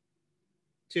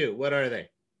 2. What are they?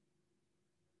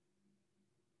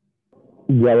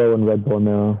 Yellow and red bone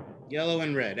marrow. Yellow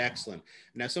and red. Excellent.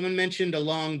 Now, someone mentioned a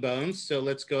long bone, so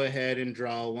let's go ahead and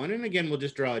draw one. And again, we'll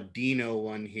just draw a Dino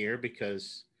one here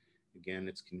because, again,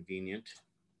 it's convenient.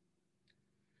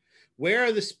 Where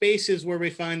are the spaces where we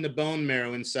find the bone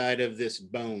marrow inside of this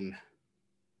bone?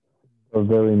 The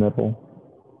very middle.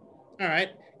 All right.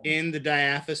 In the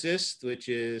diaphysis, which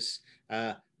is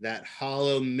that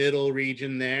hollow middle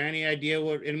region there. Any idea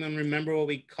what, anyone remember what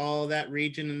we call that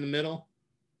region in the middle?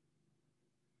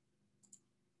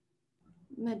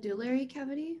 Medullary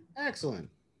cavity? Excellent.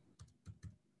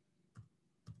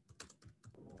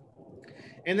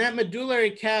 And that medullary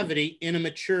cavity in a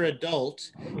mature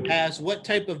adult has what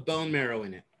type of bone marrow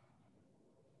in it?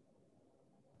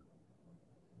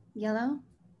 Yellow?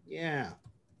 Yeah.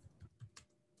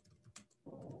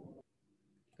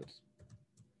 Oops.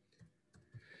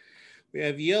 We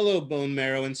have yellow bone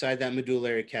marrow inside that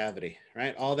medullary cavity,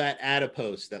 right? All that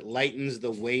adipose that lightens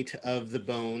the weight of the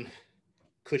bone,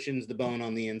 cushions the bone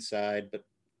on the inside, but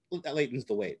that lightens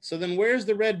the weight. So then where's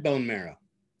the red bone marrow?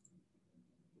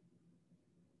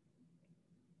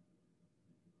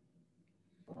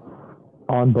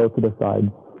 On both of the sides.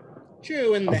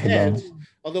 True, in the heads.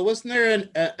 Although wasn't there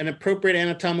an appropriate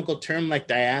anatomical term like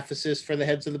diaphysis for the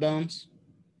heads of the bones?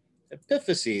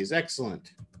 Epiphyses,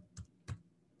 excellent.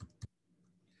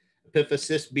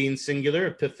 Epiphysis being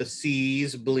singular,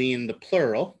 epiphyses being the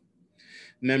plural.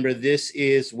 Remember, this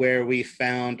is where we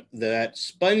found that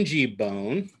spongy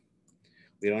bone.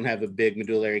 We don't have a big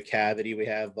medullary cavity. We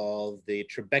have all the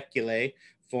trabeculae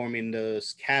forming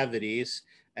those cavities.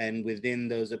 And within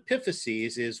those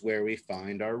epiphyses is where we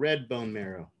find our red bone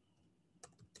marrow.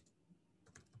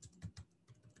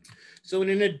 So in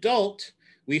an adult,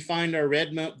 we find our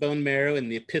red bone marrow in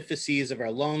the epiphyses of our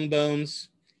long bones,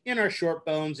 in our short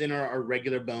bones, in our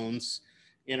regular bones,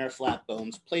 in our flat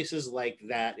bones. Places like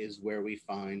that is where we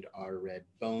find our red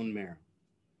bone marrow.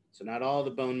 So not all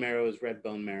the bone marrow is red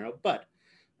bone marrow, but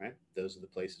right, those are the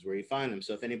places where you find them.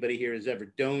 So if anybody here has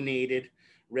ever donated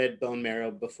red bone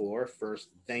marrow before, first,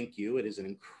 thank you. It is an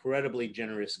incredibly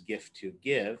generous gift to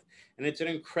give, and it's an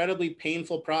incredibly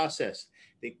painful process.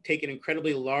 They take an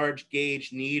incredibly large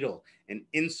gauge needle and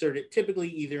insert it typically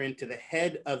either into the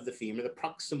head of the femur, the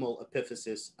proximal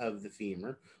epiphysis of the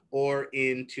femur, or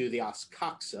into the os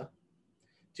coxa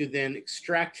to then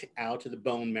extract out the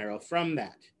bone marrow from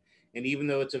that. And even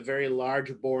though it's a very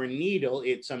large bore needle,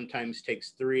 it sometimes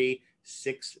takes 3,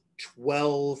 6,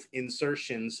 12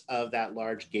 insertions of that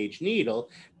large gauge needle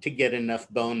to get enough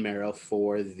bone marrow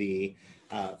for the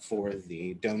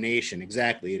donation.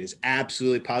 Exactly. It is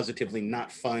absolutely positively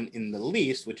not fun in the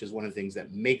least, which is one of the things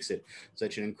that makes it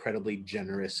such an incredibly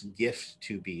generous gift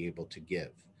to be able to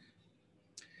give.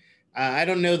 I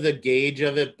don't know the gauge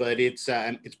of it, but it's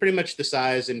pretty much the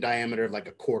size and diameter of like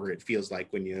a quarter. It feels like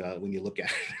when you look at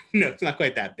it. No, it's not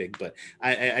quite that big, but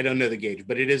I don't know the gauge.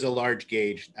 But it is a large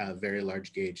gauge, very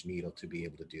large gauge needle to be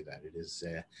able to do that. It is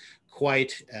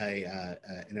quite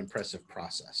an impressive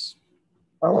process.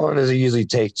 How long does it usually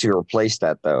take to replace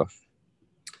that, though?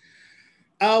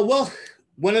 Well,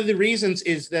 one of the reasons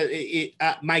is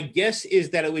that my guess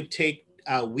is that it would take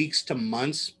weeks to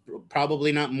months,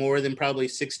 probably not more than probably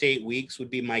 6 to 8 weeks would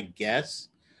be my guess.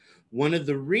 One of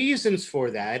the reasons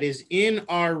for that is in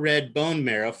our red bone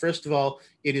marrow, first of all,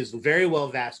 it is very well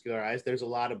vascularized. There's a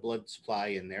lot of blood supply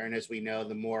in there. And as we know,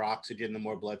 the more oxygen, the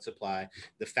more blood supply,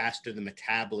 the faster the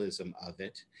metabolism of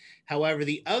it. However,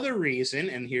 the other reason,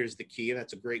 and here's the key,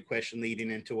 that's a great question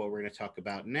leading into what we're going to talk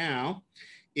about now,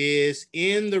 is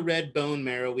in the red bone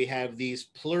marrow, we have these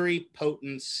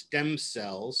pluripotent stem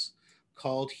cells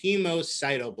called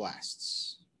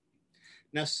hemocytoblasts.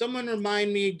 Now, someone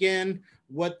remind me again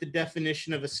what the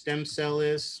definition of a stem cell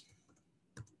is.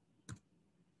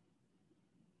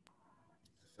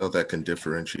 Cell that can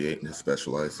differentiate into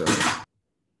specialized cells.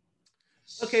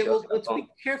 Okay, well, let's be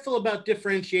careful about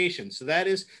differentiation. So that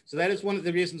is one of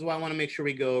the reasons why I want to make sure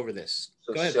we go over this.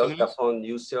 So go ahead. cells upon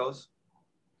new cells?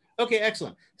 Okay,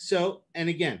 excellent. So, and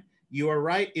again, you are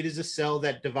right. It is a cell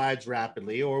that divides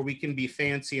rapidly, or we can be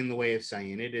fancy in the way of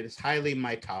saying it. It is highly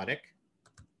mitotic.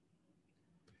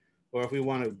 Or if we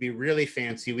want to be really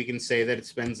fancy, we can say that it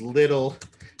spends little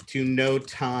to no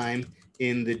time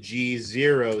in the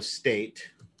G0 state.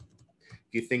 If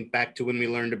you think back to when we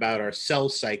learned about our cell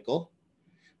cycle,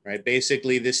 right?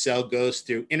 Basically, this cell goes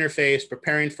through interphase,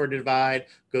 preparing for divide,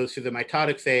 goes through the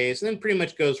mitotic phase, and then pretty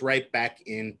much goes right back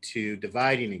into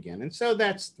dividing again. And so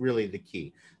that's really the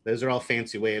key. Those are all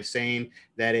fancy way of saying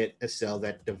that it's a cell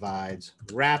that divides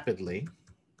rapidly,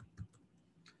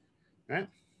 right?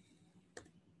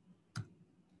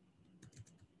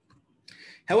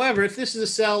 However, if this is a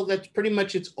cell that's pretty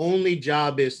much its only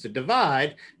job is to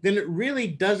divide, then it really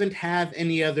doesn't have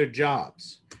any other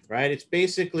jobs, right? It's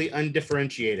basically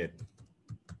undifferentiated,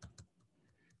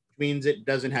 which means it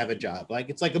doesn't have a job. Like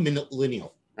it's like a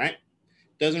lineal, right?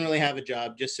 Doesn't really have a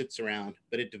job, just sits around,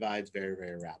 but it divides very,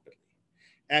 very rapidly.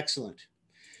 Excellent.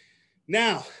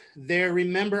 Now, there,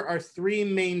 remember, are three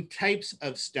main types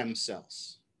of stem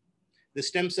cells. The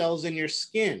stem cells in your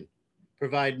skin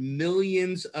provide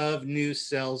millions of new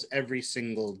cells every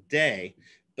single day.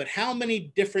 But how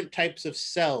many different types of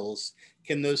cells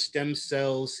can those stem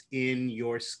cells in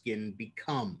your skin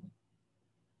become?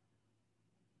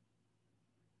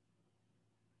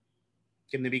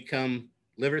 Can they become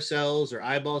liver cells or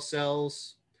eyeball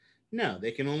cells? No,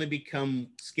 they can only become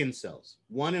skin cells.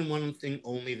 One and one thing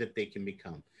only that they can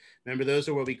become. Remember, those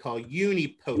are what we call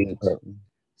unipotent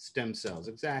stem cells.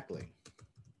 Exactly.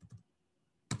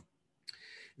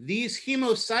 These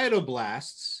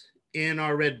hemocytoblasts in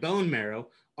our red bone marrow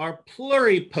are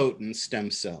pluripotent stem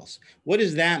cells. What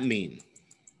does that mean?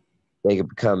 They can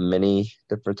become many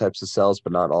different types of cells,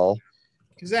 but not all.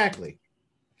 Exactly.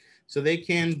 So they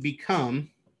can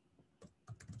become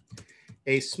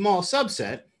a small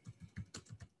subset,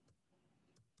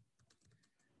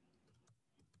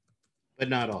 but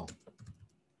not all.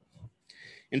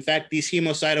 In fact, these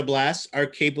hemocytoblasts are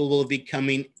capable of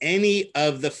becoming any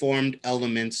of the formed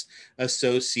elements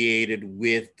associated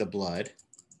with the blood.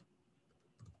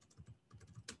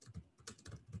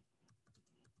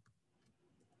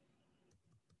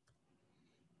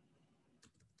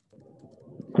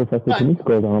 Professor, can you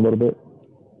scroll down a little bit?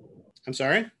 I'm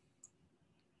sorry?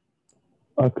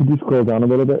 Could you scroll down a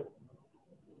little bit?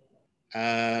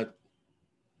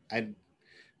 Can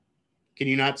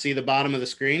you not see the bottom of the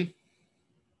screen?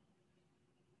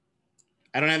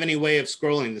 I don't have any way of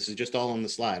scrolling. This is just all on the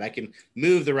slide. I can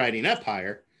move the writing up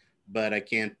higher, but I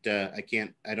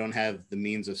don't have the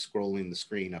means of scrolling the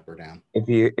screen up or down. If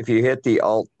you hit the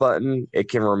Alt button, it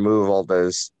can remove all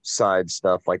those side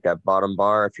stuff like that bottom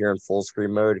bar. If you're in full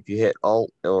screen mode, if you hit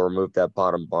Alt, it'll remove that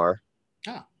bottom bar.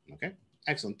 Ah, okay.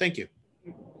 Excellent. Thank you.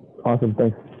 Awesome,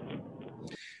 thanks.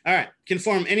 All right. Can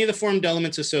form any of the formed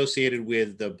elements associated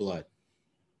with the blood.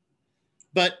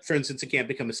 But for instance, it can't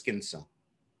become a skin cell.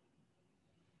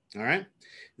 All right.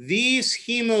 These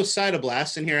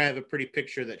hemocytoblasts, and here I have a pretty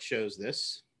picture that shows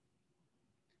this.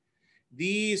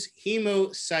 These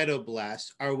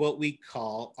hemocytoblasts are what we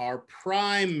call our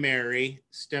primary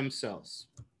stem cells.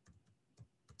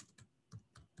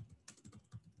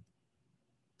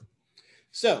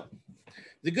 So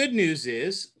the good news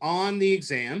is on the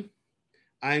exam,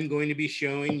 I'm going to be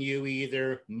showing you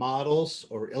either models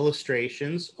or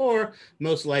illustrations, or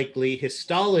most likely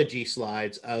histology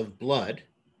slides of blood.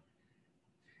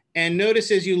 And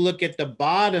notice as you look at the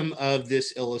bottom of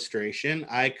this illustration,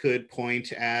 I could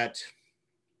point at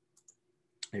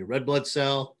a red blood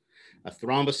cell, a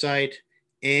thrombocyte,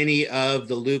 any of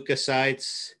the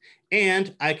leukocytes,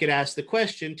 and I could ask the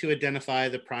question to identify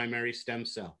the primary stem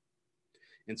cell.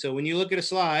 And so when you look at a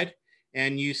slide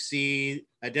and you see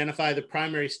identify the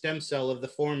primary stem cell of the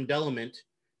formed element,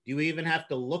 do you even have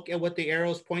to look at what the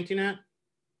arrow is pointing at?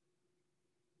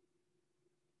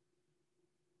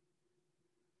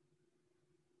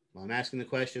 Well, I'm asking the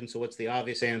question, so what's the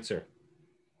obvious answer?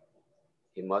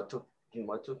 No,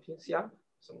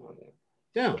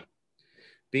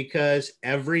 because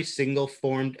every single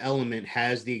formed element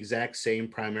has the exact same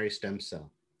primary stem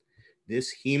cell.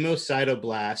 This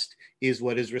hemocytoblast is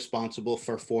what is responsible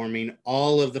for forming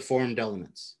all of the formed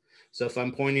elements. So if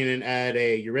I'm pointing at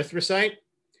a erythrocyte,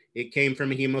 it came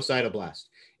from a hemocytoblast.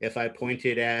 If I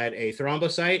pointed at a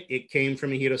thrombocyte, it came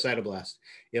from a hemocytoblast.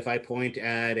 If I point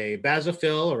at a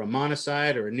basophil or a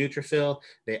monocyte or a neutrophil,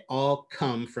 they all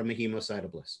come from a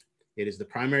hemocytoblast. It is the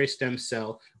primary stem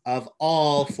cell of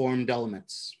all formed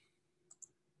elements.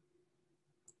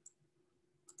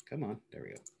 Come on, there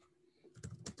we go.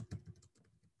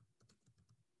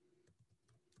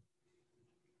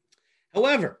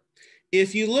 However,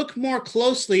 if you look more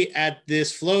closely at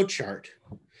this flow chart,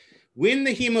 when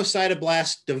the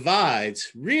hemocytoblast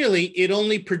divides, really it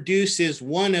only produces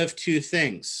one of two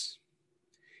things.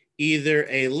 either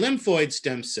a lymphoid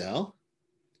stem cell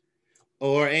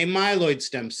or a myeloid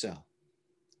stem cell.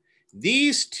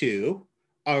 These two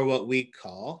are what we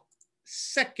call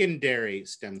secondary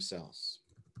stem cells.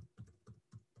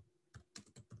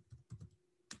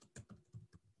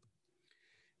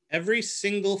 Every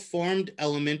single formed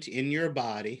element in your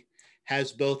body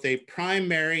has both a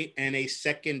primary and a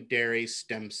secondary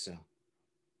stem cell.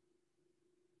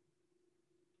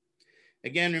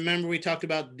 Again, remember we talked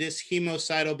about this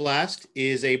hemocytoblast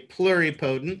is a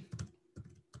pluripotent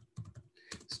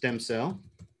stem cell.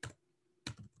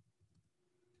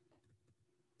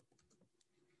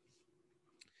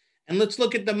 And let's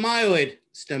look at the myeloid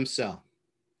stem cell.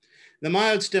 The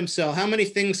myeloid stem cell, how many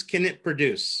things can it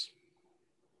produce?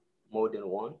 More than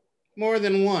one. More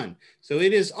than one. So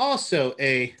it is also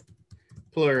a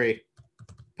pluripotent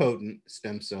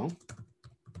stem cell.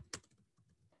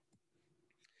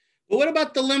 But what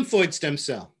about the lymphoid stem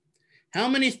cell? How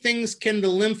many things can the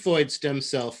lymphoid stem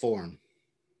cell form?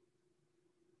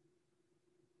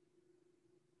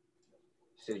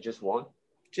 So just one?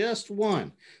 Just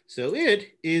one. So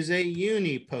it is a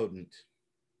unipotent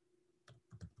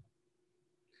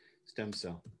stem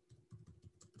cell.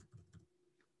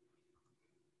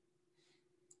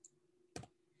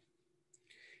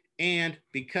 And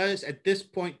because at this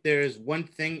point there is one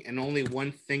thing and only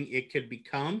one thing it could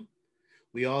become,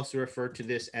 we also refer to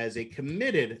this as a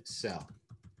committed cell.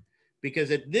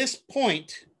 Because at this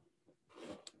point,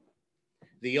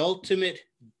 the ultimate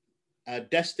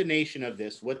destination of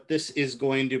this, what this is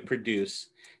going to produce,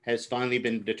 has finally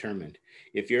been determined.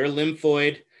 If you're a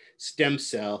lymphoid stem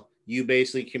cell, you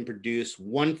basically can produce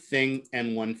one thing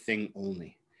and one thing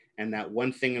only. And that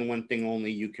one thing and one thing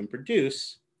only you can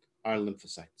produce are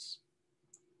lymphocytes.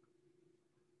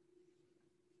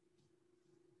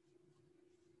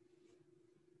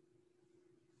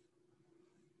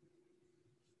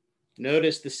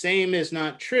 Notice the same is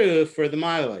not true for the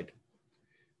myeloid.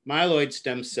 Myeloid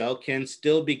stem cell can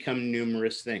still become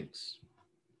numerous things.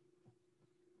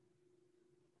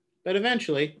 But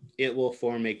eventually, it will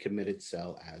form a committed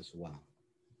cell as well.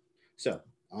 So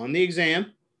on the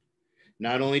exam,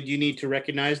 not only do you need to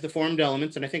recognize the formed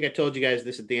elements, and I think I told you guys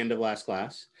this at the end of last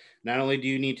class, not only do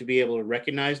you need to be able to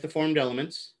recognize the formed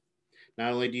elements,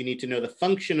 not only do you need to know the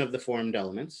function of the formed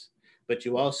elements, but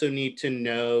you also need to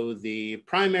know the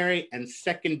primary and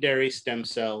secondary stem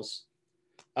cells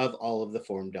of all of the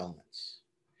formed elements.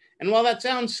 And while that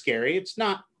sounds scary, it's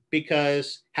not,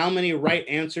 because how many right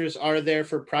answers are there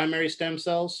for primary stem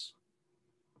cells?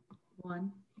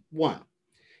 One. One.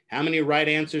 How many right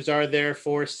answers are there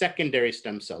for secondary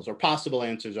stem cells, or possible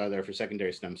answers are there for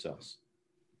secondary stem cells?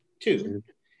 Two.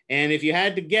 And if you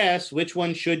had to guess, which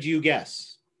one should you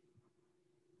guess?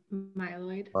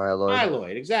 Myeloid.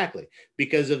 Myeloid, exactly.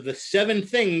 Because of the 7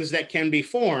 things that can be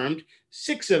formed,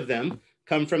 6 of them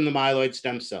come from the myeloid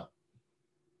stem cell.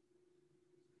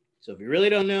 So if you really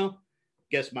don't know,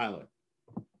 guess myeloid.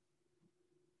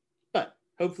 But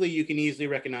hopefully you can easily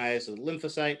recognize a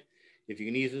lymphocyte. If you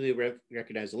can easily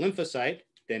recognize a lymphocyte,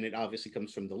 then it obviously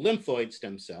comes from the lymphoid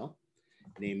stem cell.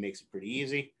 The name makes it pretty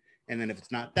easy. And then if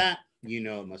it's not that, you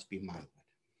know it must be myeloid.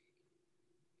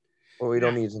 Well, we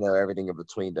don't need to know everything in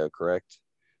between, though, correct?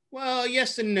 Well,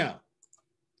 yes and no.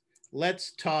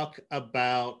 Let's talk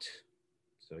about,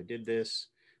 so I did this,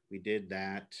 we did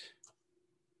that.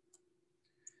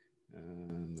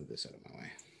 Move this out of my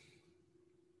way.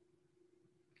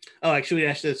 Oh, actually, we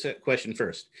asked this question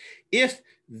first. If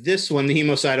this one, the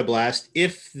hemocytoblast,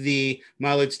 if the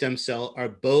myeloid stem cell are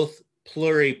both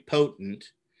pluripotent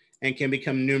and can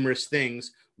become numerous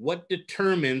things, what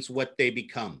determines what they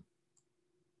become?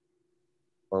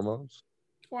 Hormones?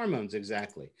 Hormones,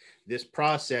 exactly. This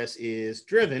process is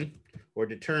driven or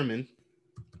determined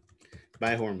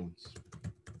by hormones.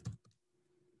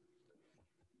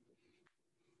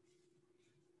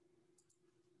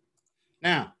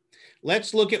 Now,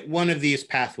 let's look at one of these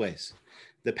pathways,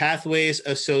 the pathways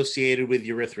associated with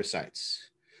erythrocytes.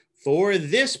 For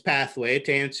this pathway,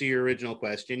 to answer your original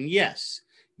question, yes,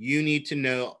 you need to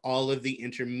know all of the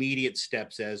intermediate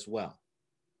steps as well.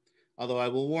 Although I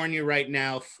will warn you right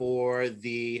now, for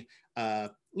the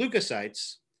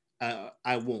leukocytes,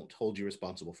 I won't hold you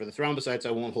responsible. For the thrombocytes,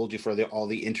 I won't hold you for all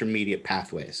the intermediate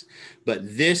pathways. But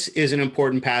this is an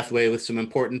important pathway with some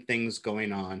important things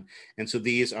going on. And so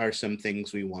these are some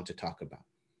things we want to talk about.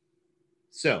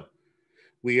 So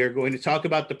we are going to talk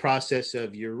about the process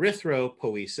of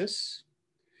erythropoiesis.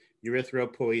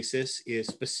 Erythropoiesis is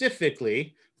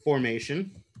specifically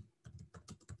formation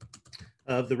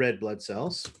of the red blood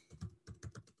cells.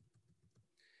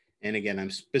 And again, I'm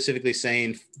specifically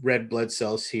saying red blood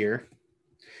cells here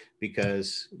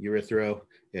because urethro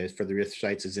is for the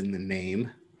erythrocytes is in the name.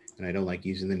 And I don't like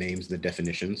using the names and the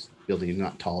definitions. Building is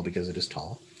not tall because it is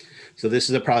tall. So this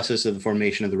is a process of the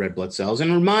formation of the red blood cells.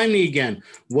 And remind me again,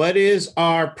 what is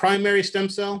our primary stem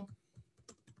cell?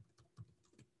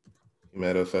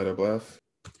 Hematocytoblast.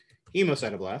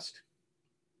 Hemocytoblast.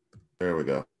 There we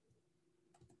go.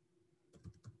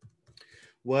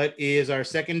 What is our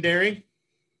secondary?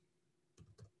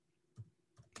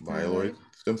 Myeloid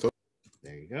stem cell.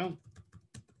 There you go.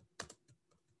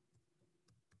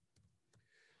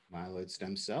 Myeloid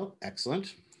stem cell,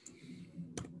 excellent.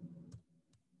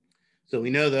 So we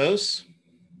know those.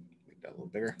 Make that a little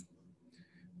bigger.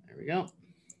 There we go.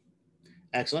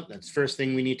 Excellent, that's the first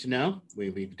thing we need to know.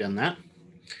 We've done that.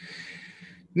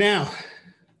 Now,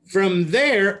 from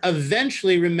there,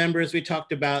 eventually, remember, as we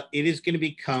talked about, it is going to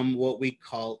become what we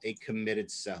call a committed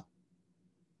cell.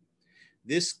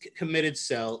 This committed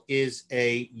cell is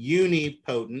a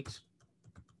unipotent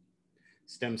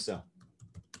stem cell.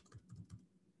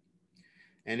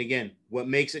 And again, what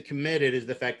makes it committed is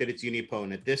the fact that it's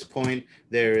unipotent. At this point,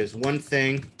 there is one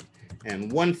thing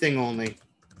and one thing only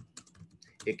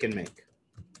it can make.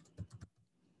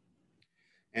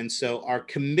 And so our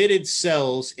committed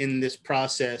cells in this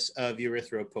process of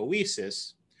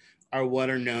erythropoiesis are what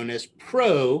are known as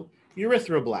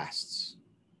pro-erythroblasts.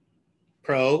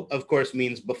 Pro, of course,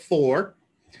 means before.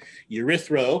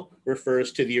 Erythro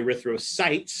refers to the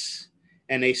erythrocytes.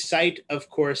 And a cyte, of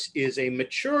course, is a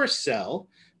mature cell.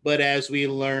 But as we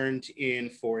learned in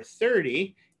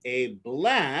 430, a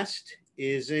blast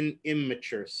is an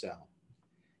immature cell.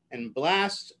 And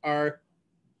blasts are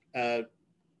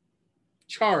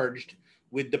charged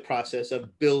with the process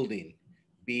of building.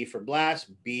 B for blast,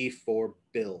 B for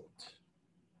build.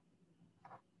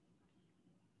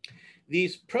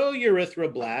 These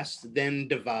pro-erythroblasts then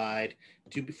divide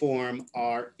to form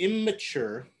our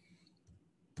immature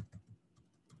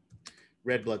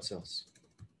red blood cells.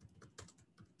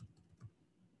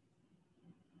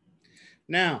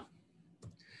 Now,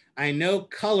 I know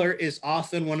color is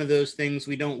often one of those things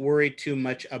we don't worry too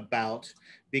much about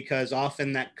because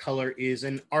often that color is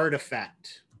an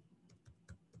artifact.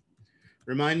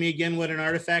 Remind me again what an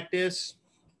artifact is?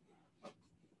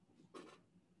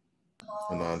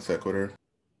 A non sequitur.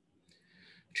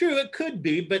 True, it could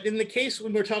be, but in the case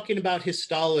when we're talking about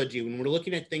histology, when we're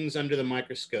looking at things under the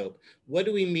microscope, what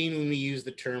do we mean when we use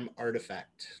the term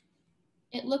artifact?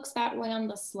 It looks that way on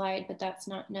the slide, but that's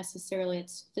not necessarily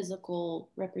its physical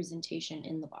representation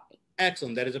in the body.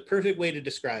 Excellent. That is a perfect way to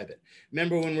describe it.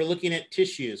 Remember, when we're looking at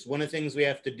tissues, one of the things we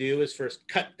have to do is first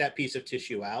cut that piece of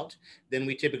tissue out. Then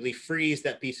we typically freeze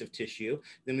that piece of tissue.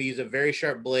 Then we use a very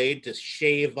sharp blade to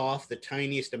shave off the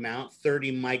tiniest amount,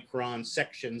 30 micron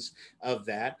sections of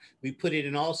that. We put it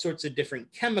in all sorts of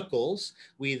different chemicals.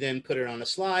 We then put it on a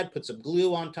slide, put some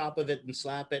glue on top of it and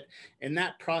slap it. And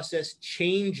that process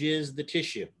changes the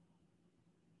tissue.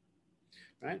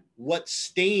 Right? What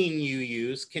stain you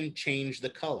use can change the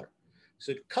color.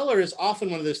 So color is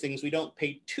often one of those things we don't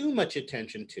pay too much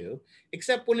attention to,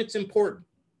 except when it's important.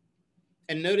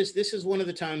 And notice this is one of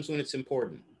the times when it's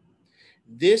important.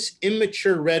 This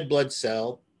immature red blood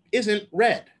cell isn't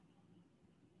red.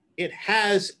 It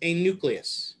has a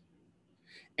nucleus,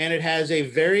 and it has a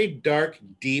very dark,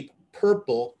 deep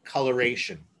purple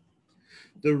coloration.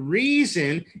 The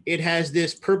reason it has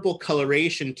this purple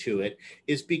coloration to it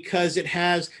is because it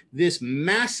has this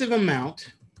massive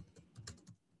amount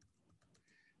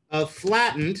of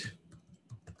flattened,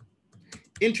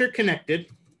 interconnected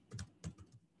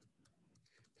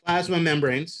plasma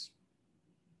membranes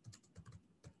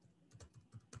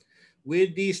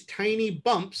with these tiny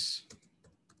bumps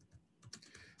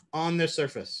on their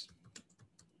surface.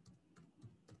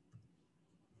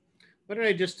 What did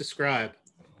I just describe?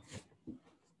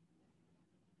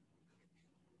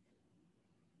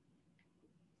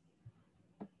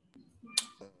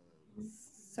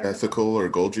 Vesicle or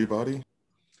Golgi body?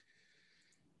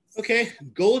 Okay,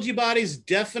 Golgi bodies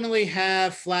definitely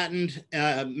have flattened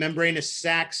membranous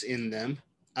sacs in them,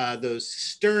 those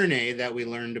sternae that we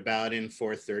learned about in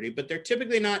 430, but they're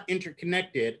typically not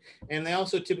interconnected, and they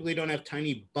also typically don't have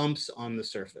tiny bumps on the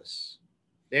surface.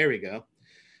 There we go.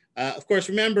 Of course,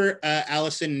 remember,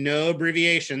 Allison, no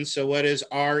abbreviations. So what does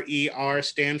RER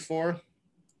stand for?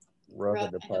 Rough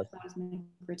endoplasmic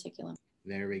reticulum.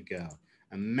 There we go.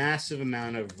 A massive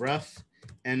amount of rough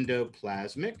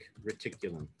endoplasmic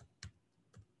reticulum.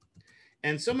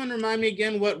 And someone remind me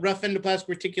again what rough endoplasmic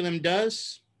reticulum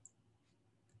does?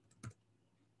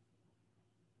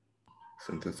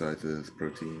 Synthesizes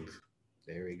proteins.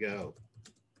 There we go.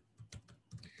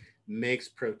 Makes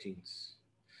proteins.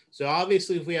 So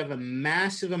obviously, if we have a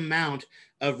massive amount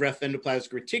of rough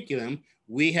endoplasmic reticulum,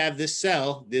 we have this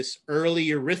cell, this early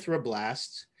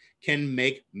erythroblast, can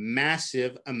make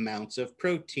massive amounts of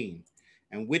protein.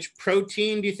 And which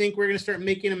protein do you think we're going to start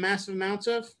making a massive amounts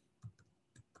of?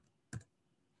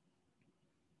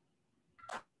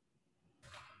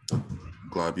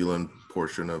 Globulin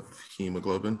portion of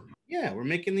hemoglobin. Yeah, we're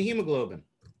making the hemoglobin.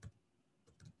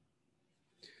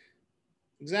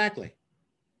 Exactly.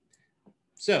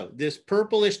 So this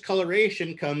purplish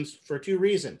coloration comes for two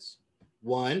reasons.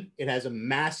 One, it has a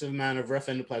massive amount of rough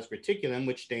endoplasmic reticulum,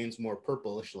 which stains more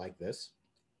purplish like this.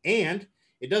 And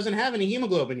it doesn't have any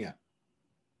hemoglobin yet.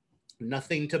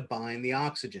 Nothing to bind the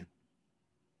oxygen.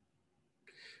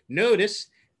 Notice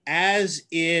as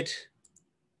it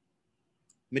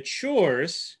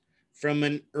matures from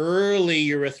an early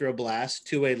erythroblast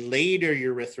to a later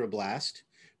erythroblast,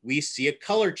 we see a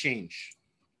color change.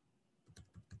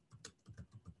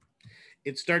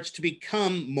 It starts to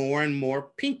become more and more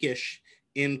pinkish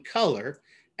in color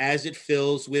as it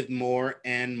fills with more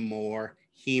and more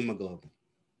hemoglobin.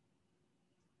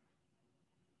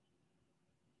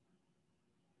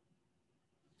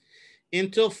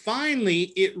 Until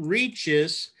finally it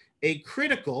reaches a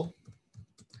critical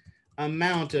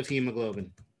amount of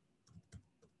hemoglobin.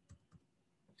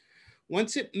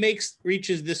 Once it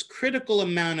reaches this critical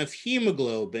amount of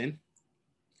hemoglobin,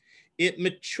 it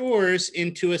matures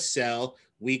into a cell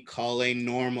we call a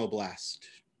normoblast.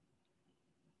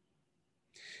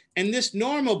 And this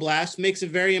normoblast makes a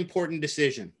very important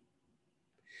decision.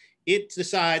 It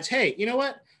decides, hey, you know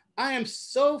what? I am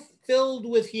so filled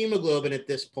with hemoglobin at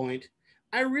this point,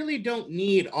 I really don't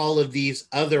need all of these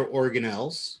other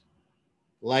organelles,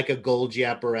 like a Golgi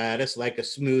apparatus, like a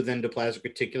smooth endoplasmic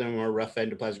reticulum or a rough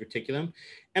endoplasmic reticulum,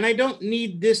 and I don't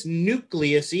need this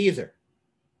nucleus either.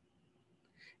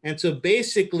 And so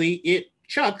basically it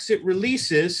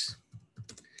releases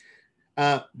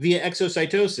via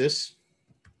exocytosis,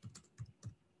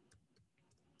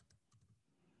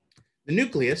 the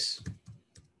nucleus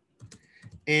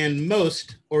and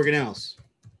most organelles.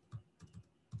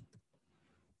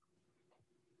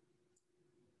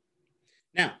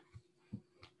 Now,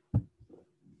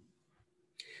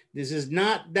 this is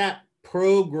not that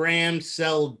programmed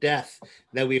cell death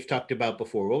that we've talked about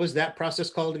before. What was that process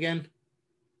called again?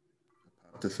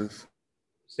 Apoptosis.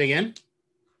 Say again?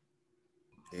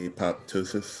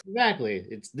 Apoptosis.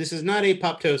 Exactly. This is not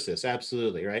apoptosis,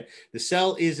 absolutely, right? The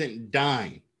cell isn't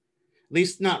dying, at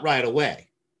least not right away.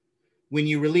 When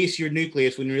you release your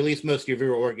nucleus, when you release most of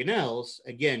your organelles,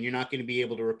 again, you're not going to be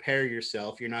able to repair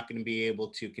yourself. You're not going to be able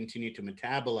to continue to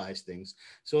metabolize things.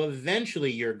 So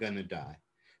eventually you're going to die.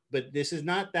 But this is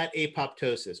not that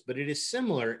apoptosis, but it is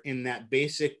similar in that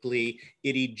basically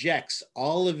it ejects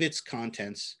all of its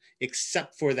contents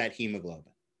except for that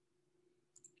hemoglobin.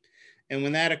 And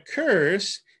when that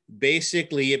occurs,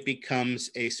 basically it becomes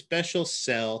a special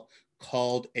cell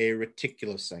called a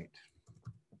reticulocyte.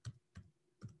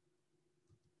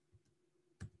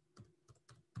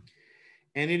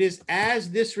 And it is as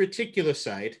this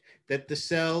reticulocyte that the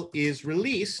cell is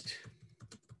released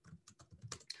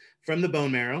from the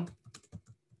bone marrow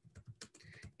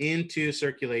into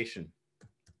circulation.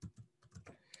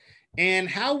 And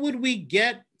how would we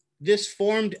get this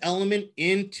formed element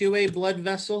into a blood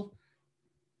vessel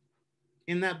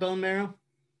in that bone marrow?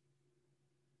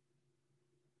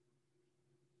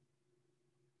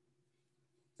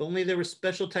 If only there were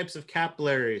special types of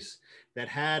capillaries that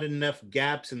had enough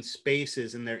gaps and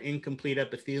spaces in their incomplete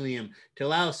epithelium to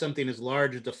allow something as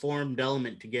large as the formed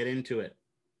element to get into it.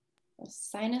 A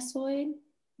sinusoid?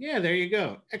 Yeah, there you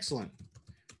go. Excellent.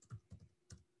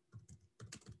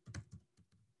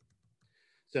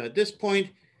 So at this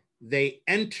point, they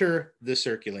enter the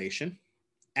circulation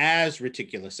as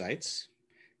reticulocytes.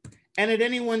 And at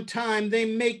any one time, they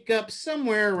make up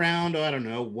somewhere around, I don't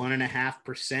know,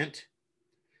 1.5%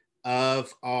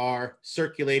 of our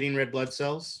circulating red blood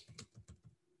cells.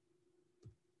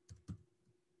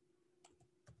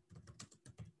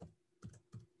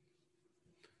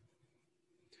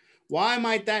 Why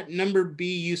might that number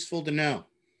be useful to know?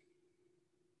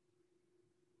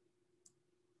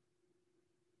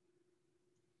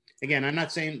 Again, I'm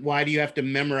not saying why do you have to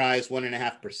memorize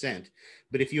 1.5%,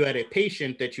 but if you had a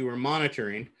patient that you were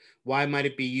monitoring, why might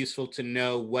it be useful to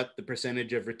know what the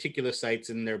percentage of reticulocytes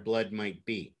in their blood might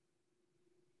be?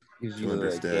 To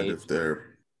understand if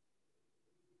they're...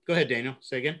 Go ahead, Daniel,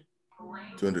 say again.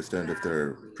 To understand if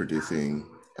they're producing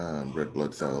red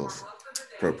blood cells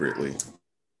appropriately.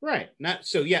 Right,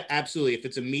 yeah, absolutely. If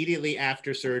it's immediately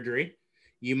after surgery,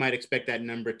 you might expect that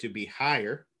number to be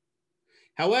higher.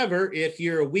 However, if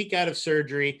you're a week out of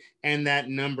surgery and that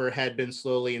number had been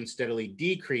slowly and steadily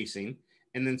decreasing,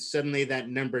 and then suddenly that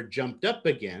number jumped up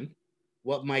again,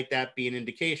 what might that be an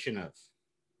indication of?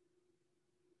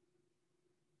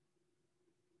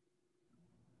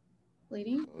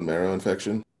 Bleeding? Bone marrow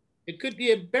infection. It could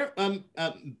be a bone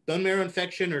marrow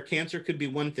infection, or cancer could be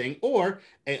one thing, or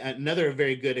another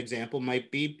very good example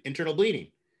might be internal bleeding.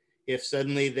 If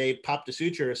suddenly they popped a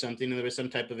suture or something and there was some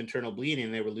type of internal bleeding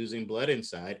and they were losing blood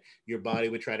inside, your body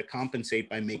would try to compensate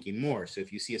by making more. So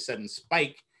if you see a sudden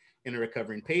spike in a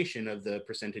recovering patient of the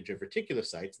percentage of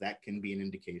reticulocytes, that can be an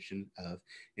indication of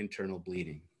internal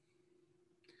bleeding.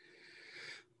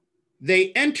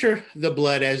 They enter the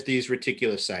blood as these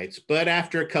reticulocytes, but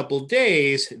after a couple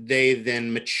days, they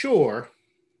then mature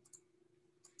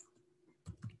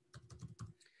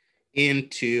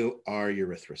into our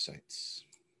erythrocytes.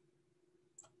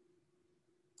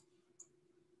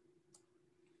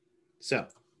 So,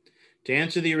 to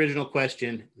answer the original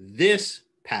question, this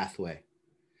pathway,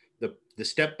 the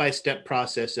step-by-step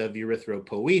process of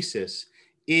erythropoiesis,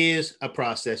 is a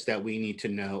process that we need to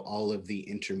know all of the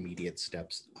intermediate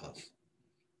steps of.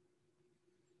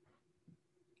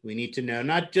 We need to know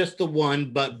not just the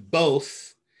one, but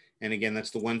both. And again,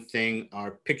 that's the one thing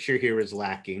our picture here is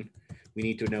lacking. We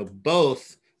need to know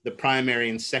both the primary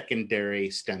and secondary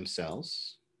stem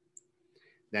cells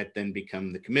that then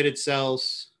become the committed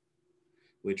cells,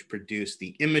 which produce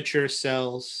the immature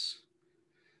cells,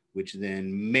 which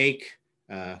then make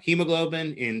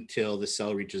hemoglobin until the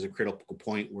cell reaches a critical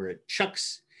point where it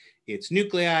chucks its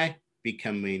nuclei,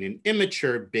 becoming an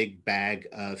immature big bag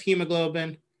of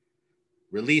hemoglobin,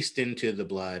 released into the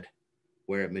blood,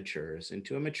 where it matures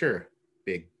into a mature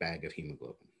big bag of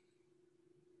hemoglobin.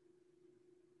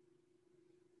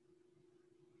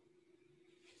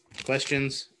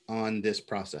 Questions on this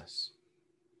process?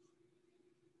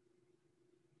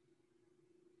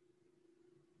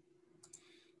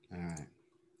 All right.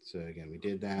 So again, we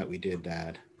did that, we did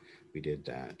that, we did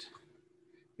that,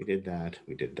 we did that,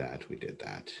 we did that, we did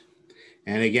that.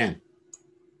 And again,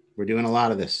 we're doing a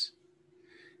lot of this.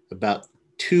 About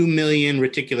 2 million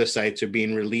reticulocytes are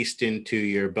being released into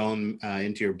your bone,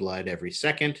 into your blood every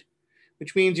second,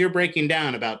 which means you're breaking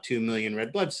down about 2 million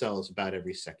red blood cells about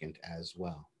every second as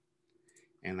well.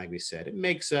 And like we said, it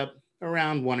makes up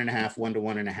around 1 to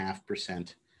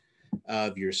 1.5%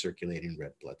 of your circulating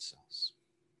red blood cells.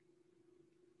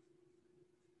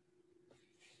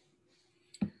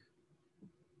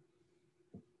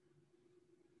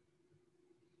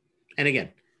 And again,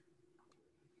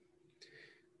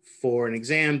 for an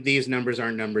exam, these numbers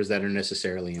aren't numbers that are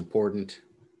necessarily important.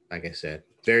 Like I said,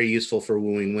 very useful for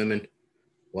wooing women.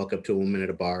 Walk up to a woman at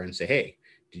a bar and say, hey,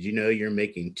 did you know you're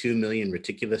making 2 million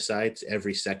reticulocytes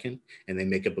every second? And they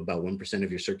make up about 1%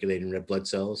 of your circulating red blood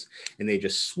cells. And they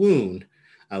just swoon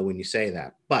when you say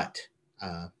that. But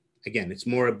again, it's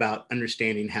more about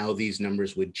understanding how these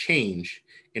numbers would change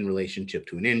in relationship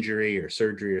to an injury or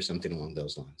surgery or something along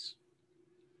those lines.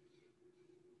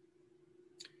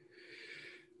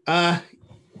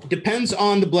 Depends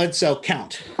on the blood cell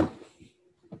count.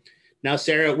 Now,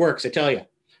 Sarah, it works, I tell you.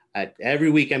 Every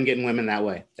week I'm getting women that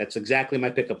way. That's exactly my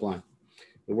pickup line.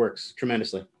 It works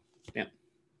tremendously. Yeah.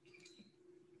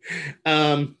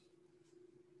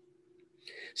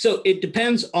 So it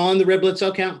depends on the red blood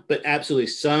cell count, but absolutely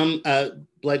some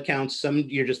blood counts, some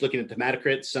you're just looking at the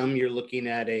hematocrit, some you're looking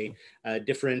at a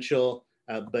differential,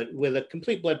 but with a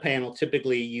complete blood panel,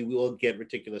 typically you will get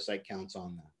reticulocyte counts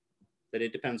on that. But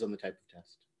it depends on the type of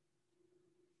test.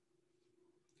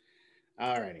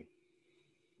 All righty.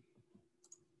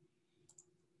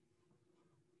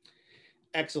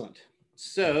 Excellent.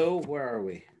 So where are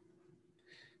we?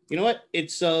 You know what?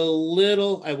 It's a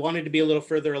little, I wanted to be a little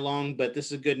further along, but this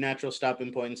is a good natural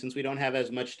stopping point. And since we don't have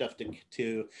as much stuff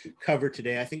to cover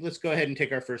today, I think let's go ahead and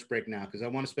take our first break now, because I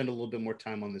want to spend a little bit more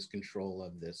time on this control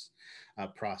of this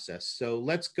process. So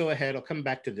let's go ahead. I'll come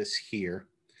back to this here.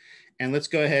 And let's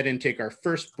go ahead and take our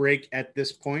first break at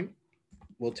this point.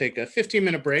 We'll take a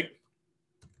 15-minute break.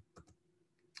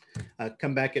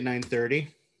 Come back at 9:30.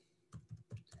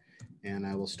 And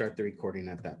I will start the recording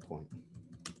at that point.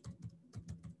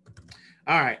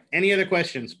 All right, any other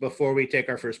questions before we take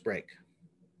our first break?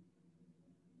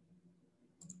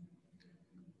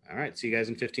 All right, see you guys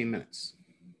in 15 minutes.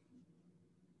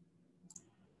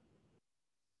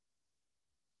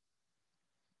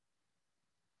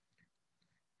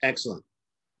 Excellent.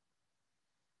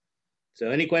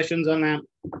 So any questions on that?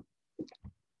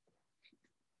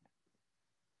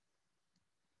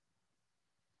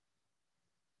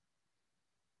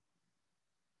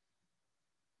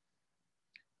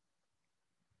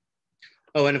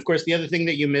 Oh, and of course, the other thing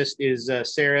that you missed is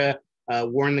Sarah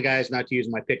warned the guys not to use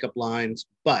my pickup lines.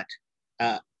 But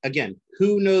again,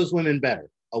 who knows women better,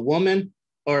 a woman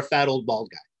or a fat old bald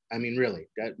guy? I mean, really,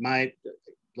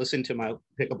 listen to my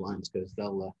pickup lines because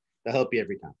they'll help you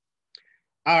every time.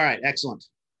 All right, excellent.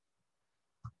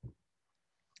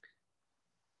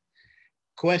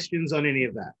 Questions on any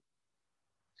of that?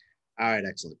 All right,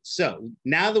 excellent. So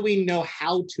now that we know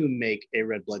how to make a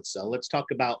red blood cell, let's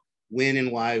talk about when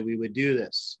and why we would do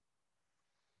this.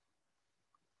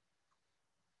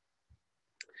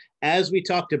 As we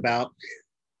talked about,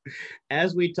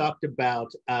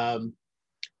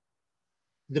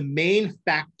 the main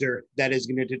factor that is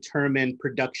going to determine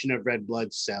production of red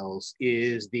blood cells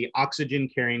is the oxygen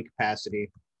carrying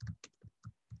capacity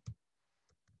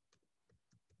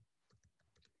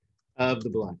of the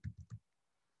blood.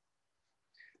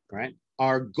 Right?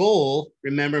 Our goal,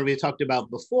 remember we talked about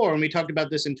before, and we talked about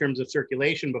this in terms of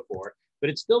circulation before, but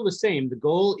it's still the same. The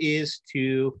goal is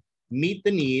to meet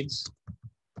the needs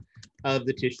of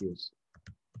the tissues.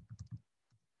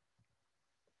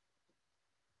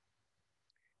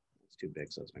 It's too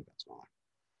big, so let's make that smaller.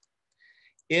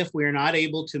 If we're not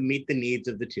able to meet the needs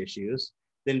of the tissues,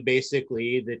 then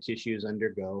basically the tissues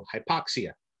undergo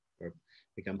hypoxia or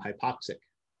become hypoxic.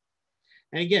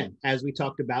 And again, as we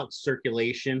talked about,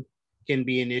 circulation can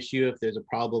be an issue if there's a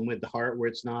problem with the heart where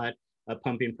it's not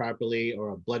pumping properly,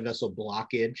 or a blood vessel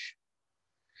blockage.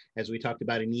 As we talked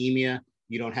about anemia,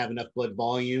 you don't have enough blood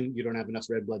volume, you don't have enough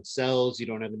red blood cells, you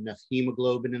don't have enough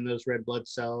hemoglobin in those red blood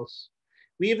cells.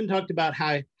 We even talked about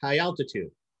high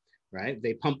altitude, right?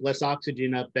 They pump less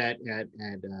oxygen up at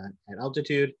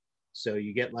altitude, so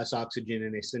you get less oxygen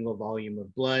in a single volume of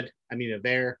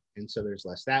air, and so there's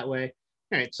less that way.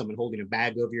 All right, someone holding a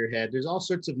bag over your head. There's all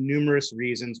sorts of numerous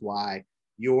reasons why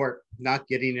you're not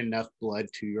getting enough blood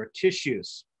to your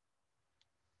tissues.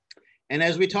 And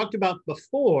as we talked about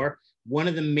before, one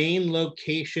of the main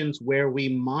locations where we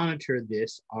monitor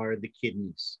this are the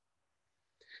kidneys.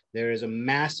 There is a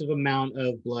massive amount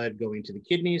of blood going to the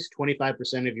kidneys.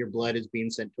 25% of your blood is being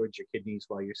sent towards your kidneys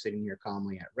while you're sitting here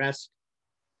calmly at rest.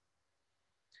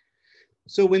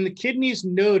 So when the kidneys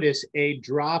notice a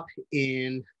drop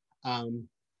in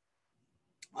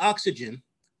oxygen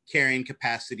carrying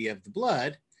capacity of the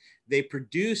blood, they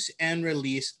produce and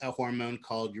release a hormone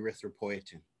called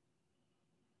erythropoietin.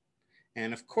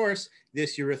 And of course,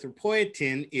 this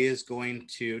erythropoietin is going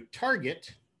to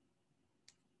target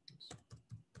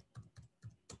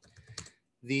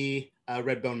the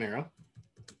red bone marrow.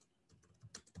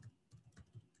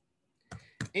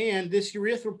 And this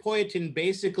erythropoietin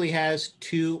basically has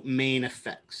two main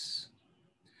effects.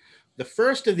 The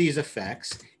first of these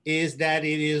effects is that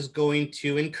it is going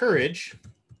to encourage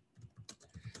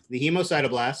the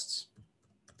hemocytoblasts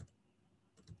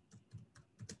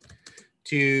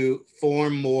to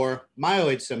form more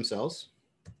myeloid stem cells.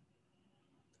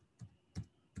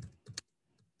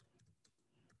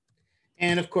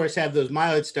 And of course, have those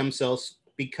myeloid stem cells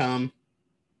become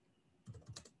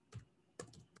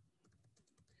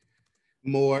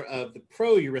more of the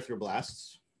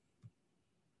pro-erythroblasts.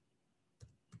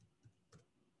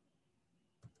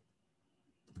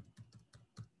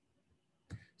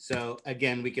 So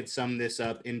again, we could sum this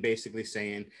up in basically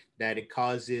saying that it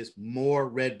causes more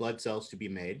red blood cells to be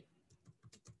made.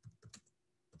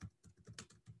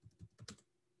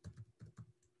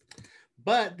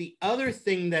 But the other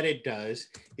thing that it does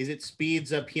is it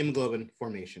speeds up hemoglobin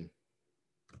formation.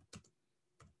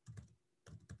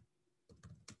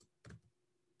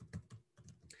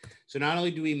 So not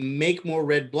only do we make more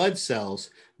red blood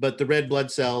cells, but the red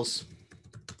blood cells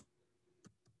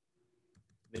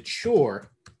mature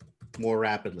more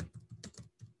rapidly.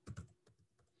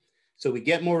 So we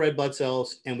get more red blood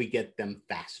cells and we get them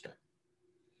faster,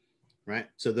 right?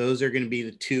 So those are going to be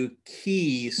the two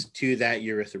keys to that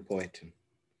erythropoietin.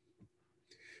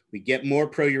 We get more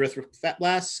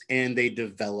pro-erythroblasts and they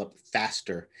develop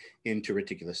faster into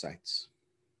reticulocytes.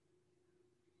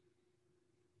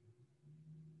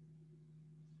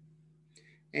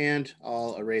 And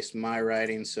I'll erase my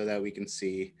writing so that we can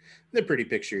see the pretty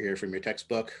picture here from your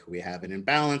textbook. We have an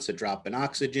imbalance, a drop in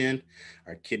oxygen.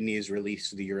 Our kidneys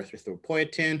release the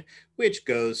erythropoietin, which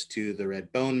goes to the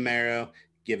red bone marrow,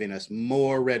 giving us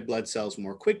more red blood cells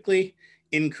more quickly,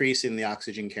 increasing the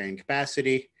oxygen carrying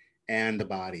capacity, and the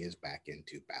body is back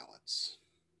into balance.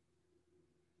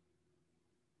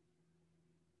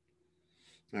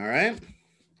 All right.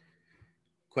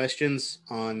 Questions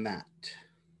on that?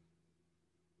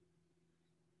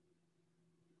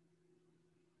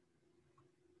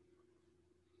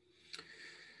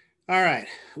 All right,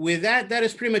 with that, that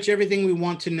is pretty much everything we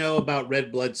want to know about red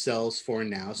blood cells for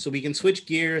now. So we can switch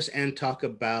gears and talk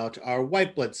about our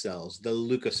white blood cells, the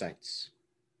leukocytes.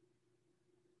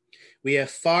 We have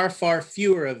far, far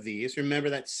fewer of these. Remember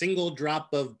that single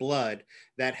drop of blood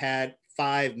that had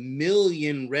 5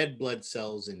 million red blood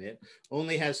cells in it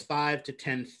only has 5 to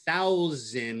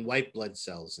 10,000 white blood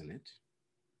cells in it.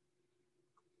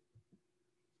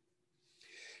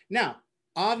 Now,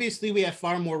 obviously, we have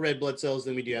far more red blood cells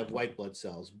than we do have white blood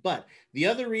cells. But the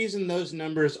other reason those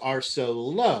numbers are so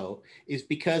low is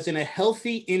because in a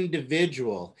healthy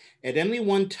individual, at any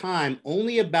one time,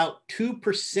 only about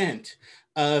 2%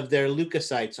 of their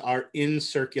leukocytes are in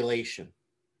circulation,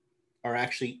 are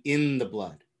actually in the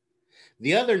blood.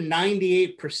 The other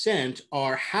 98%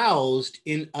 are housed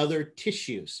in other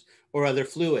tissues or other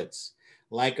fluids,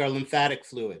 like our lymphatic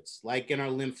fluids, like in our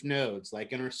lymph nodes,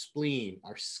 like in our spleen,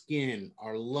 our skin,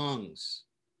 our lungs.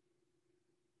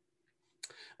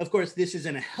 Of course, this is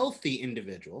in a healthy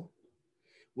individual.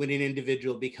 When an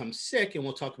individual becomes sick, and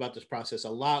we'll talk about this process a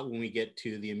lot when we get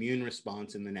to the immune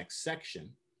response in the next section,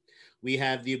 we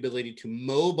have the ability to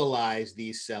mobilize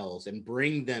these cells and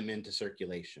bring them into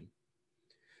circulation.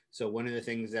 So one of the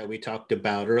things that we talked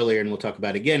about earlier, and we'll talk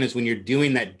about again, is when you're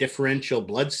doing that differential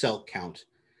blood cell count,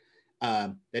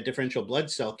 one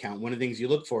of the things you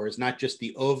look for is not just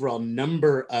the overall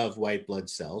number of white blood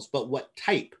cells, but what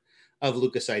type of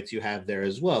leukocytes you have there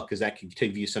as well, because that can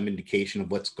give you some indication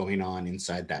of what's going on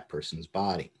inside that person's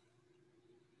body.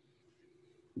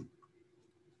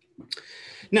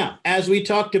 Now, as we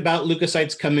talked about,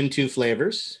 leukocytes come in 2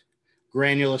 flavors,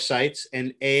 granulocytes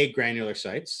and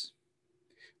agranulocytes.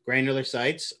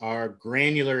 Granulocytes are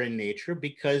granular in nature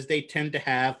because they tend to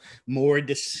have more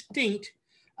distinct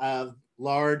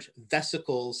large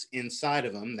vesicles inside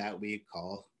of them that we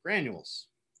call granules.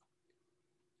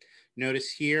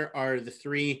 Notice here are the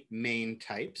 3 main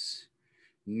types: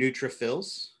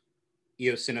 neutrophils,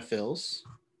 eosinophils,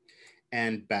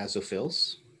 and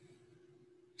basophils.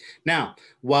 Now,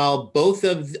 while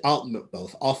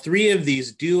all 3 of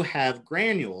these do have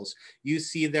granules, you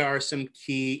see there are some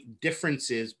key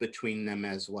differences between them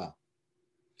as well.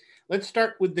 Let's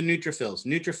start with the neutrophils.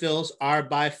 Neutrophils are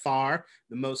by far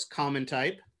the most common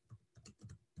type.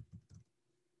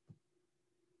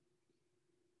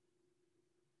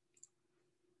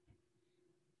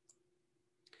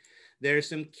 There are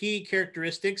some key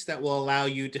characteristics that will allow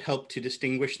you to help to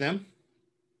distinguish them.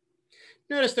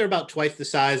 Notice they're about twice the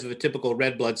size of a typical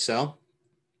red blood cell.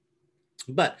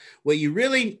 But what you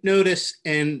really notice,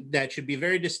 and that should be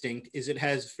very distinct, is it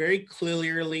has very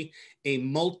clearly a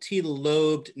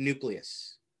multi-lobed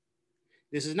nucleus.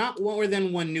 This is not more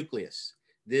than one nucleus.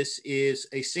 This is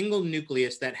a single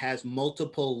nucleus that has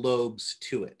multiple lobes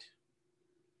to it.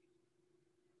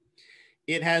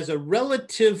 It has a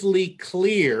relatively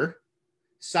clear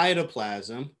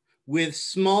cytoplasm with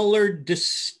smaller,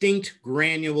 distinct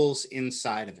granules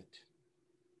inside of it.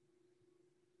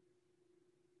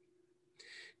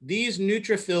 These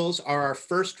neutrophils are our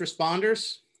first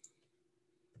responders.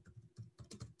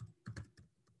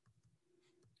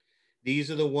 These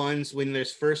are the ones when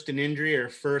there's first an injury or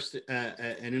first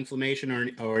an inflammation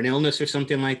or an illness or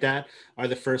something like that, are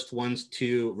the first ones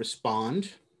to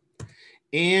respond.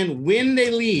 And when they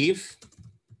leave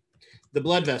the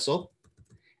blood vessel,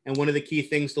 and one of the key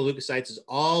things to leukocytes is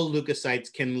all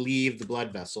leukocytes can leave the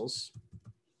blood vessels.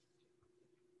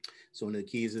 So one of the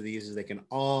keys of these is they can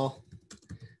all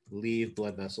leave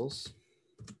blood vessels.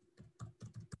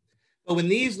 But when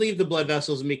these leave the blood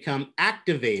vessels and become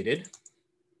activated,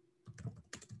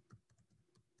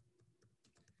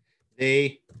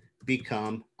 they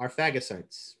become our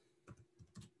phagocytes.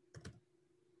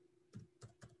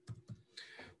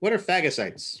 What are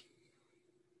phagocytes?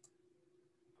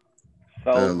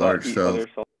 Cells large that eat cells. other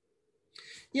cells.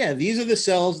 Yeah, these are the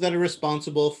cells that are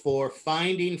responsible for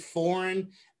finding foreign,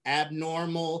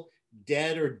 abnormal,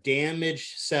 dead or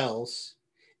damaged cells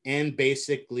and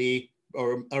basically,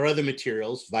 or other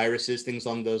materials, viruses, things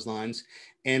along those lines,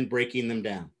 and breaking them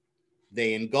down.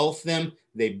 They engulf them,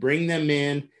 they bring them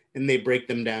in, and they break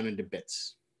them down into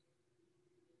bits.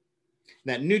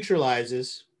 That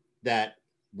neutralizes that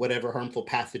whatever harmful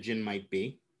pathogen might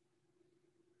be.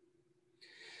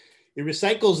 It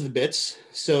recycles the bits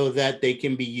so that they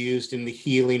can be used in the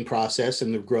healing process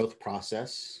and the growth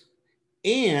process.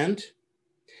 And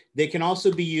they can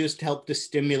also be used to help to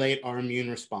stimulate our immune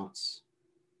response,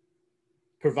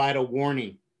 provide a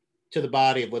warning to the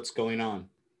body of what's going on,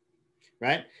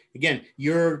 right? Again,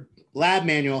 your lab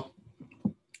manual,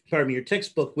 pardon me, your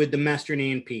textbook with the master in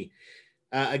A&P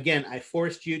Again, I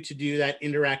forced you to do that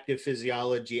interactive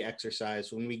physiology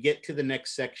exercise. When we get to the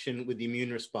next section with the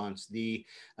immune response, the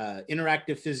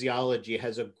interactive physiology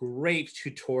has a great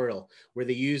tutorial where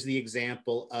they use the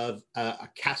example of a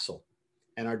castle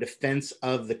and our defense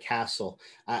of the castle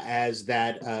as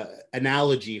that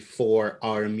analogy for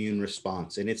our immune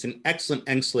response. And it's an excellent,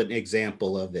 excellent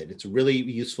example of it. It's a really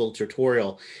useful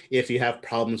tutorial if you have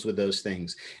problems with those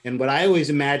things. And what I always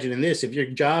imagine in this, if your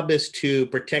job is to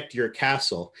protect your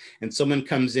castle and someone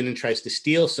comes in and tries to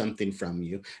steal something from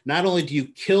you, not only do you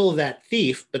kill that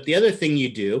thief, but the other thing you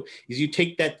do is you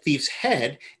take that thief's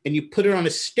head and you put it on a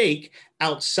stake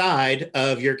outside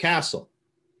of your castle.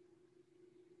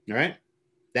 All right?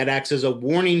 That acts as a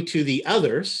warning to the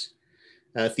others,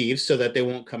 thieves, so that they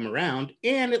won't come around.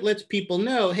 And it lets people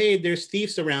know, hey, there's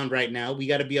thieves around right now. We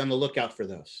got to be on the lookout for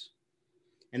those.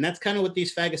 And that's kind of what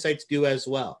these phagocytes do as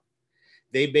well.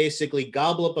 They basically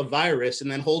gobble up a virus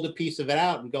and then hold a piece of it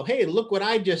out and go, hey, look what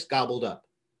I just gobbled up.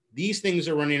 These things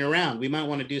are running around. We might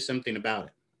want to do something about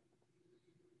it.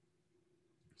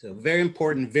 So very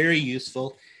important, very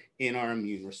useful in our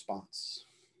immune response.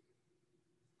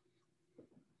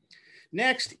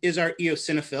 Next is our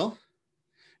eosinophil.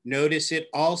 Notice it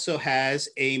also has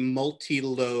a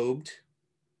multi-lobed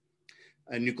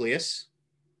nucleus.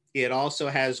 It also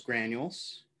has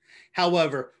granules.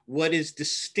 However, what is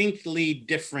distinctly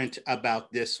different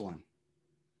about this one?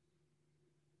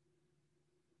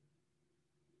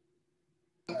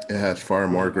 It has far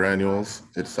more granules.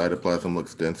 Its cytoplasm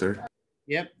looks denser.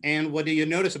 Yep, and what do you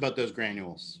notice about those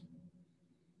granules?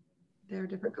 They're a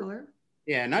different color.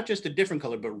 Yeah, not just a different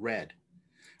color, but red.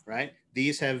 Right?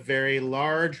 These have very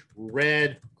large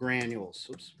red granules.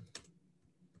 Oops.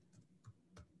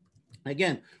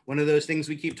 Again, one of those things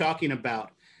we keep talking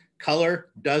about. Color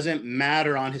doesn't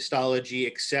matter on histology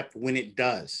except when it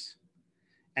does.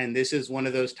 And this is one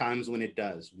of those times when it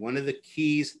does. One of the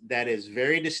keys that is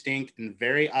very distinct and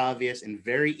very obvious and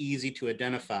very easy to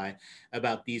identify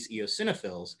about these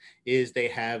eosinophils is they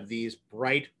have these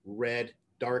bright red,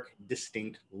 dark,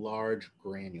 distinct, large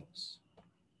granules.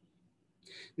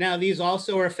 Now, these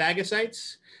also are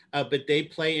phagocytes, but they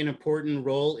play an important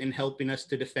role in helping us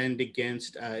to defend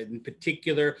against, in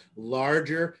particular,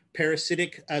 larger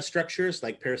parasitic structures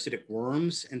like parasitic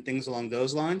worms and things along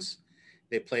those lines.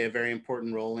 They play a very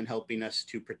important role in helping us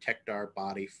to protect our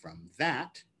body from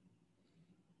that.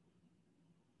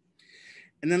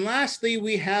 And then lastly,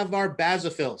 we have our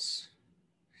basophils.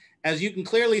 As you can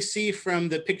clearly see from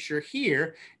the picture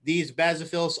here, these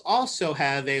basophils also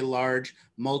have a large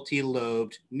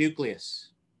multi-lobed nucleus.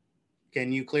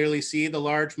 Can you clearly see the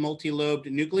large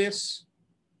multi-lobed nucleus?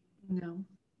 No.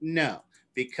 No,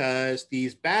 because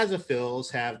these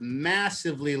basophils have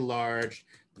massively large,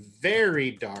 very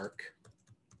dark,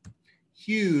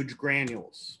 huge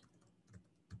granules.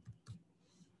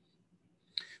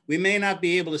 We may not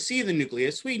be able to see the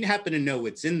nucleus. We happen to know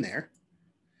what's in there,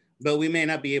 but we may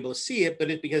not be able to see it,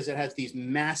 but it's because it has these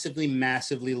massively,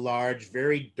 massively large,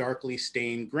 very darkly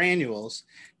stained granules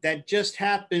that just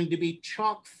happen to be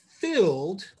chock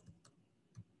filled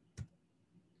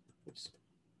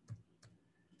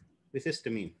with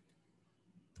histamine.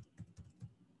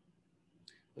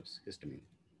 Oops, histamine.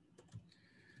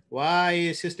 Why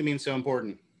is histamine so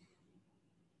important?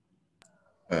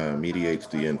 Mediates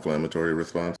the inflammatory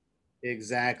response.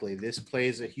 Exactly. This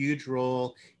plays a huge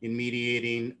role in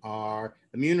mediating our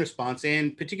immune response.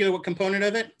 And particularly, what component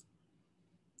of it?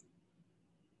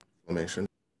 Inflammation.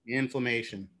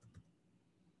 Inflammation.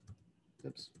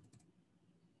 Oops.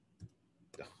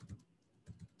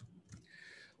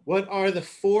 What are the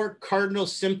 4 cardinal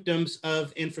symptoms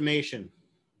of inflammation?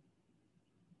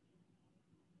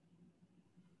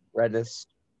 Redness,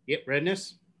 Yep,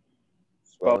 redness,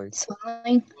 swelling,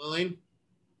 swelling,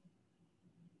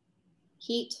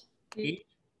 Heat. heat.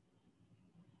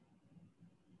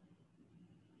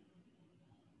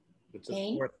 What's the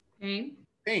Pain. 4th? Pain.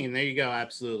 Pain, there you go,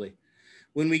 absolutely.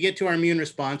 When we get to our immune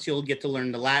response, you'll get to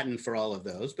learn the Latin for all of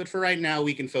those, but for right now,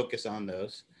 we can focus on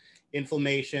those.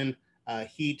 Inflammation,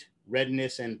 heat,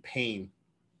 redness, and pain.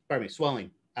 Pardon me,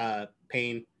 swelling,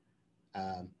 pain,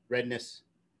 redness,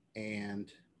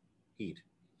 and heat.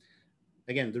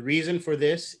 Again, the reason for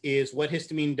this is what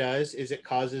histamine does is it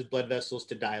causes blood vessels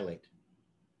to dilate,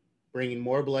 bringing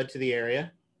more blood to the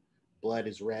area. Blood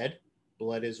is red,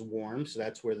 blood is warm, so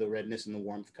that's where the redness and the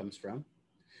warmth comes from.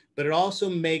 But it also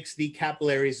makes the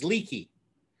capillaries leaky.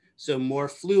 So more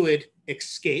fluid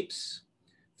escapes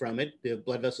from it. The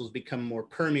blood vessels become more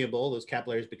permeable. Those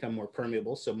capillaries become more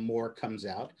permeable, so more comes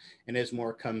out. And as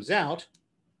more comes out,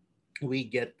 we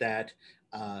get that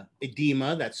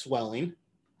edema, that swelling,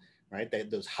 right?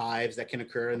 Those hives that can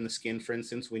occur in the skin, for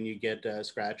instance, when you get a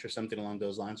scratch or something along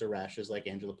those lines, or rashes like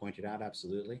Angela pointed out,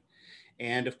 absolutely.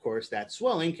 And of course, that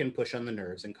swelling can push on the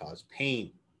nerves and cause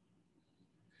pain,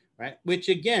 right? Which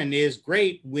again is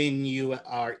great when you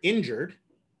are injured.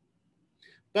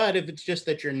 But if it's just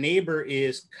that your neighbor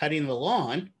is cutting the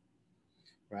lawn,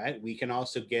 right, we can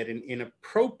also get an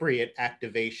inappropriate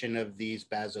activation of these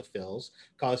basophils,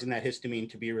 causing that histamine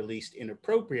to be released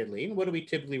inappropriately. And what do we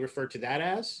typically refer to that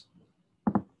as?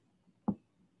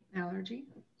 Allergy.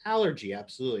 Allergy,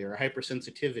 absolutely, or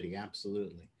hypersensitivity,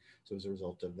 absolutely. So as a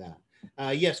result of that.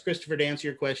 Yes, Christopher, to answer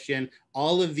your question,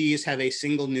 all of these have a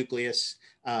single nucleus,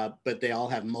 but they all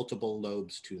have multiple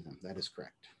lobes to them. That is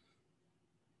correct.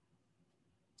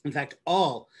 In fact,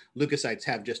 all leukocytes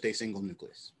have just a single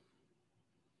nucleus.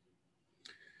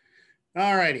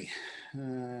 All righty,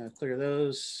 clear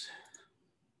those.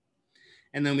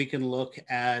 And then we can look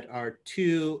at our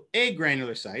two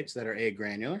agranular sites that are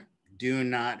agranular, do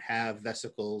not have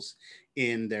vesicles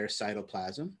in their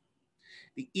cytoplasm.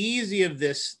 The easy of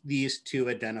these to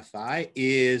identify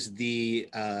is the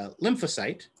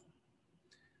lymphocyte.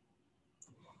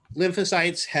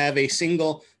 Lymphocytes have a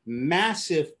single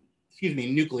massive,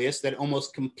 nucleus that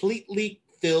almost completely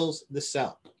fills the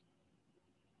cell.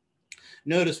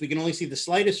 Notice we can only see the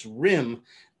slightest rim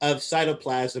of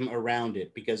cytoplasm around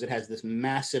it because it has this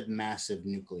massive, massive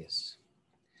nucleus.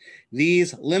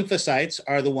 These lymphocytes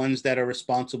are the ones that are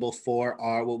responsible for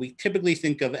what we typically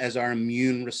think of as our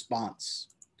immune response.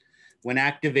 When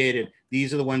activated,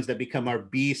 these are the ones that become our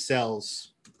B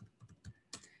cells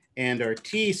and our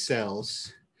T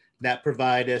cells that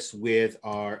provide us with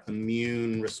our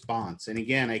immune response. And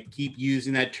again, I keep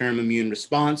using that term immune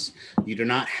response. You do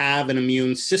not have an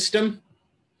immune system.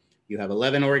 You have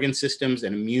 11 organ systems,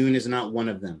 and immune is not one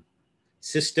of them.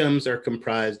 Systems are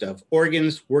comprised of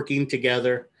organs working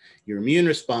together. Your immune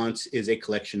response is a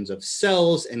collection of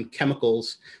cells and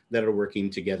chemicals that are working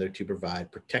together to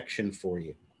provide protection for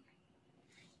you.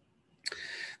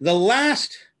 The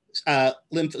last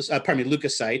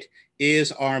leukocyte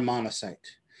is our monocyte.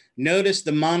 Notice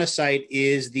the monocyte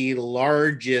is the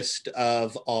largest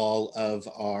of all of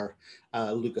our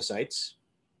leukocytes.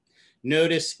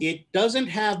 Notice it doesn't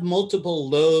have multiple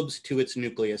lobes to its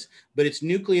nucleus, but its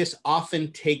nucleus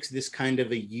often takes this kind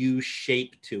of a U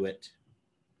shape to it.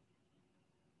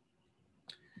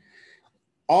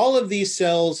 All of these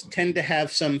cells tend to have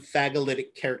some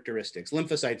phagolytic characteristics.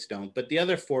 Lymphocytes don't, but the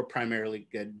other four primarily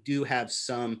do have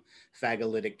some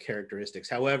phagolytic characteristics.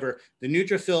 However, the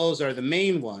neutrophils are the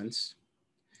main ones,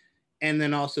 and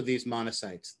then also these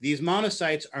monocytes. These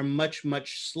monocytes are much,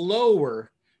 much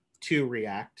slower to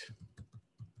react.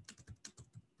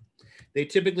 They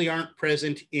typically aren't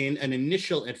present in an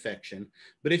initial infection,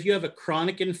 but if you have a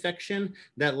chronic infection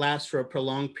that lasts for a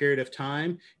prolonged period of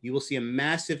time, you will see a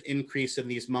massive increase in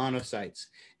these monocytes.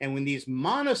 And when these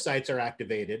monocytes are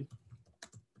activated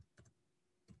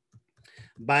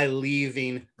by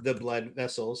leaving the blood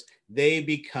vessels, they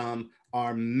become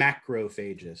our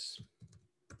macrophages,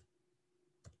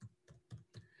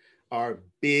 our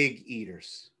big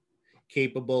eaters,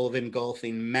 capable of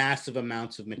engulfing massive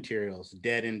amounts of materials,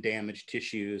 dead and damaged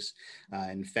tissues,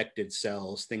 infected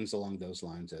cells, things along those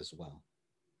lines as well.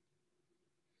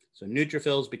 So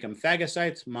neutrophils become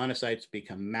phagocytes, monocytes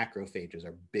become macrophages,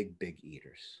 our big, big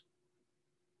eaters.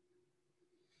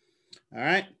 All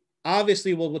right,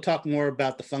 obviously we'll talk more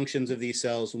about the functions of these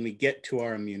cells when we get to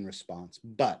our immune response,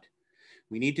 but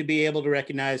we need to be able to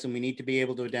recognize them, we need to be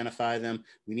able to identify them,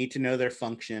 we need to know their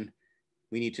function,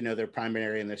 we need to know their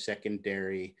primary and their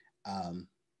secondary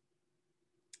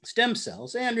stem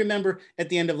cells. And remember, at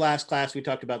the end of last class, we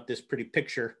talked about this pretty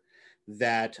picture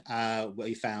that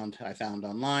I found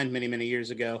online many, many years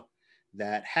ago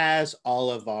that has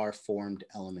all of our formed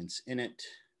elements in it.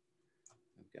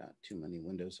 I've got too many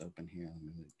windows open here. Let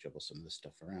me juggle some of this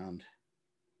stuff around.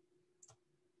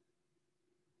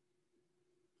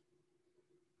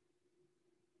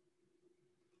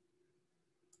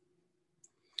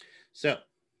 So,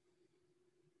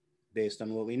 based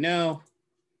on what we know,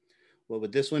 what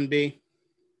would this one be?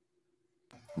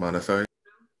 Monocyte.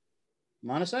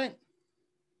 Monocyte?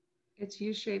 It's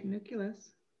U-shaped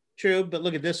nucleus. True, but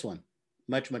look at this one.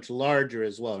 Much, much larger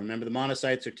as well. Remember, the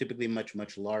monocytes are typically much,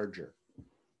 much larger.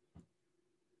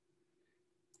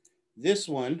 This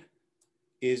one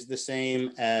is the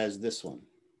same as this one.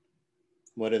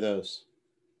 What are those?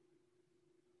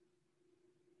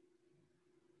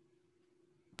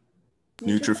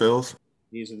 Neutrophils.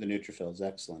 These are the neutrophils.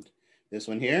 Excellent. This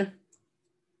one here?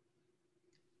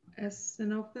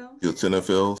 Eosinophils.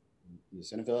 Eosinophils.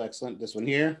 Eosinophil. Excellent. This one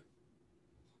here?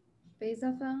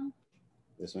 Basophil.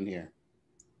 This one here?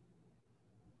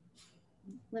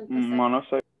 Lymphocyte.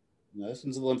 Monocyte. No, this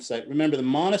one's a lymphocyte. Remember, the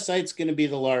monocyte's going to be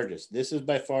the largest. This is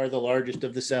by far the largest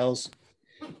of the cells.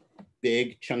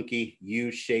 Big, chunky,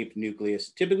 U-shaped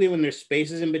nucleus. Typically, when there's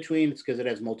spaces in between, it's because it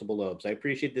has multiple lobes. I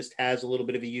appreciate this has a little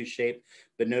bit of a U shape,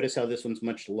 but notice how this one's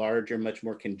much larger, much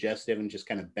more congestive, and just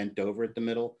kind of bent over at the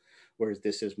middle, whereas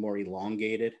this is more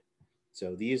elongated.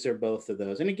 So these are both of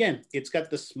those. And again, it's got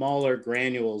the smaller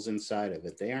granules inside of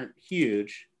it. They aren't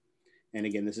huge. And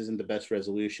again, this isn't the best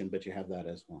resolution, but you have that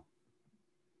as well.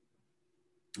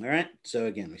 All right, so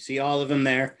again, we see all of them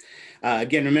there.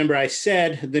 Again, remember I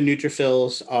said the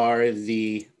neutrophils are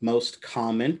the most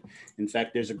common. In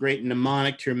fact, there's a great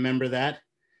mnemonic to remember that.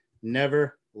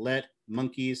 Never let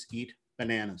monkeys eat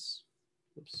bananas.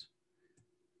 Oops.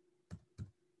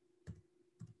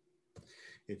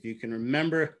 If you can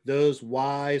remember those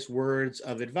wise words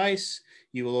of advice,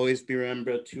 you will always be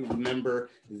remembered to remember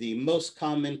the most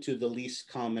common to the least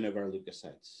common of our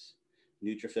leukocytes.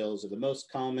 Neutrophils are the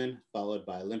most common, followed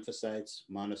by lymphocytes,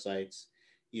 monocytes,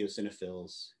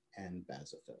 eosinophils, and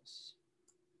basophils.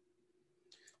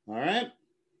 All right.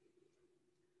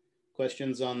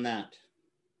 Questions on that?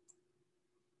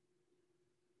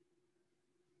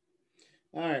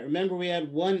 All right, remember we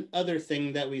had one other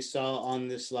thing that we saw on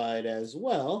this slide as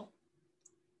well,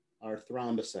 our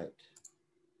thrombocyte.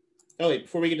 Oh wait,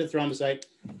 before we get to thrombocyte,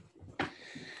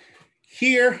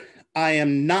 here I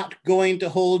am not going to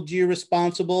hold you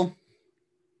responsible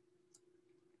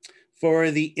for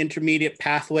the intermediate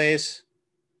pathways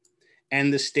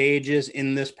and the stages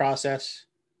in this process.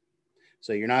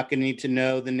 So you're not going to need to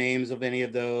know the names of any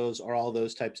of those or all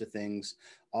those types of things.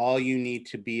 All you need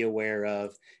to be aware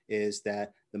of is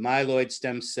that the myeloid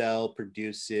stem cell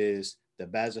produces the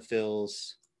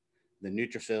basophils, the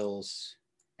neutrophils,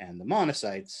 and the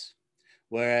monocytes,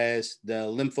 whereas the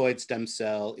lymphoid stem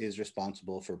cell is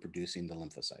responsible for producing the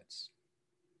lymphocytes.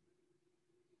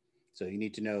 So you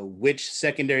need to know which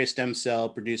secondary stem cell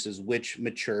produces which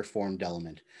mature formed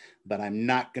element, but I'm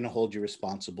not going to hold you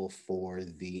responsible for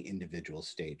the individual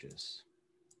stages.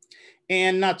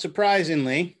 And not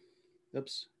surprisingly,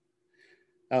 oops,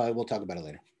 we'll talk about it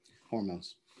later.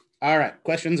 Hormones. All right,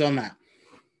 questions on that?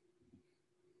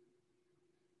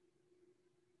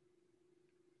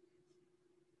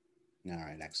 All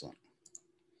right, excellent.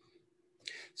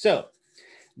 So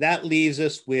that leaves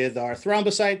us with our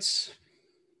thrombocytes.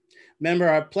 Remember,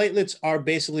 our platelets are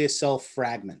basically a cell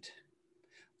fragment.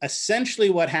 Essentially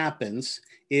what happens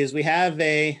is we have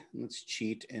let's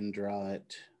cheat and draw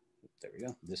it, there we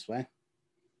go, this way.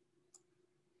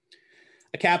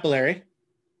 A capillary,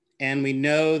 and we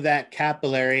know that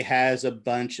capillary has a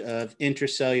bunch of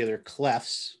intracellular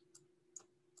clefts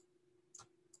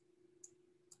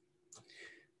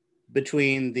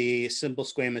between the simple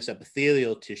squamous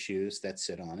epithelial tissues that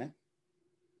sit on it,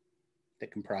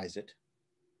 that comprise it.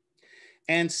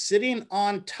 And sitting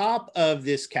on top of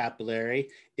this capillary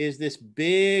is this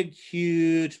big,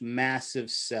 huge, massive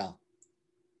cell.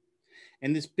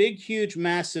 And this big, huge,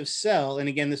 massive cell, and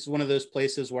again, this is one of those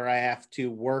places where I have to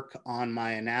work on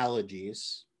my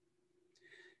analogies,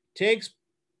 takes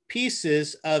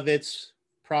pieces of its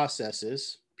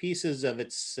processes, pieces of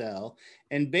its cell,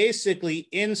 and basically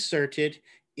insert it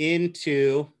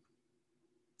into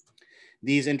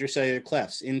these intracellular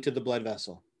clefts, into the blood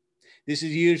vessel. This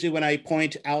is usually when I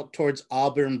point out towards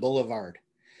Auburn Boulevard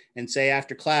and say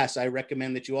after class, I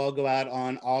recommend that you all go out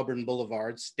on Auburn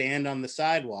Boulevard, stand on the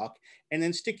sidewalk, and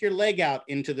then stick your leg out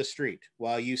into the street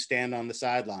while you stand on the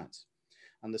sidelines,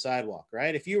 on the sidewalk,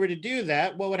 right? If you were to do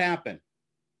that, what would happen?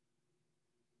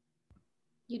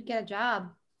 You'd get a job.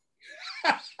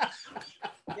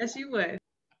 Yes, you would.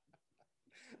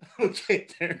 Okay,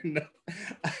 fair enough.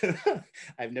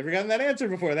 I've never gotten that answer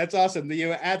before. That's awesome.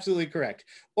 You're absolutely correct.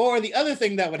 Or the other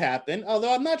thing that would happen,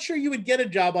 although I'm not sure you would get a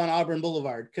job on Auburn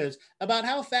Boulevard, because about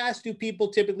how fast do people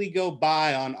typically go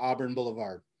by on Auburn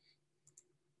Boulevard?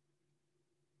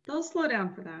 They'll slow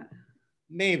down for that.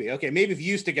 Maybe. Okay, maybe if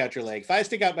you stick out your leg. If I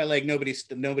stick out my leg,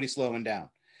 nobody's slowing down.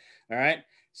 All right.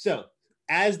 So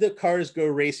as the cars go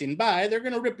racing by, they're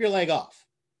going to rip your leg off.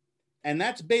 And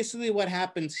that's basically what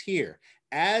happens here.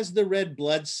 As the red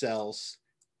blood cells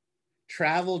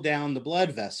travel down the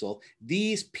blood vessel,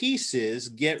 these pieces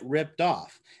get ripped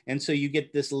off. And so you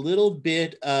get this little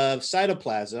bit of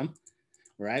cytoplasm,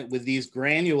 right, with these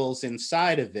granules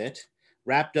inside of it,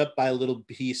 wrapped up by a little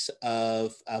piece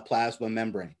of plasma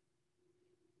membrane.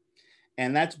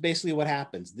 And that's basically what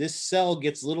happens. This cell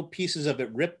gets little pieces of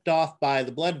it ripped off by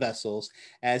the blood vessels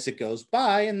as it goes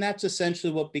by, and that's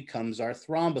essentially what becomes our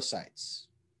thrombocytes.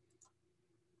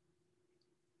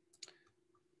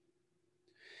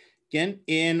 Again,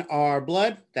 in our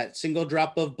blood, that single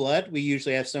drop of blood, we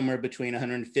usually have somewhere between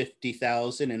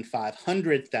 150,000 and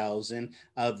 500,000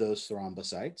 of those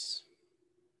thrombocytes.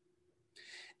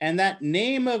 And that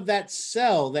name of that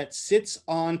cell that sits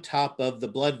on top of the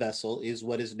blood vessel is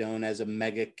what is known as a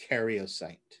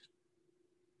megakaryocyte.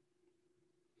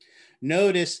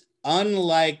 Notice,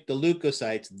 unlike the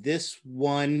leukocytes, this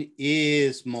one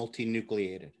is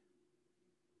multinucleated.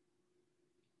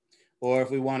 Or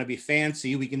if we want to be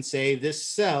fancy, we can say this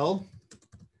cell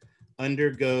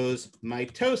undergoes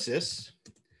mitosis,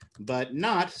 but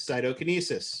not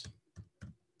cytokinesis.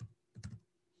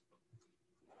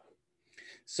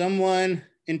 Someone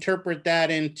interpret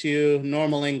that into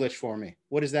normal English for me.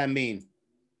 What does that mean?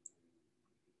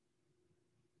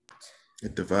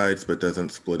 It divides but doesn't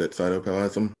split its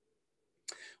cytoplasm.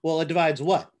 Well, it divides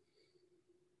what?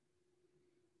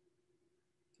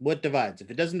 What divides?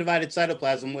 If it doesn't divide its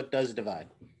cytoplasm, what does divide?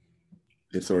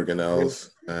 Its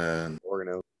organelles and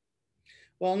Organelle.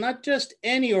 Well, not just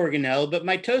any organelle, but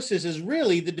mitosis is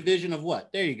really the division of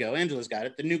what? There you go. Angela's got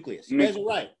it. The nucleus. You guys are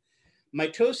right.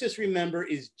 Mitosis, remember,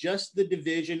 is just the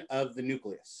division of the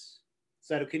nucleus.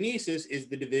 Cytokinesis is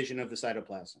the division of the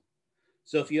cytoplasm.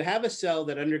 So if you have a cell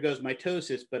that undergoes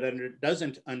mitosis but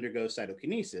doesn't undergo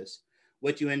cytokinesis,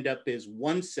 what you end up is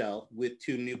one cell with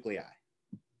 2 nuclei.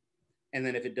 And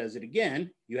then if it does it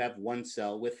again, you have one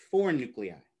cell with 4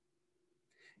 nuclei.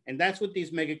 And that's what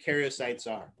these megakaryocytes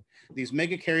are. These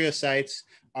megakaryocytes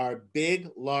are big,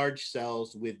 large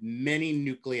cells with many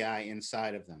nuclei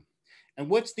inside of them. And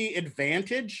what's the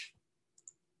advantage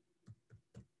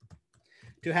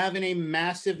to having a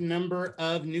massive number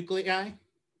of nuclei?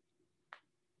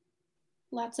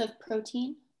 Lots of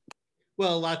protein.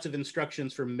 Well, lots of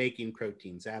instructions for making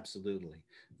proteins, absolutely.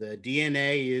 The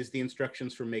DNA is the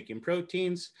instructions for making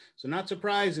proteins. So not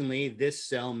surprisingly, this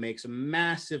cell makes a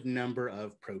massive number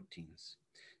of proteins.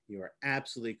 You are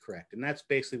absolutely correct. And that's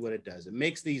basically what it does. It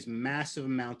makes these massive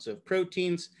amounts of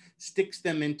proteins, sticks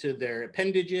them into their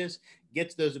appendages,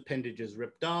 gets those appendages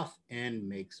ripped off, and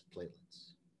makes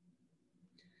platelets.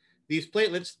 These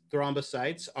platelets,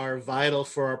 thrombocytes, are vital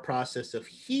for our process of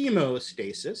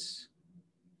hemostasis,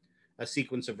 a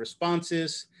sequence of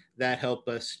responses that help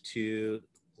us to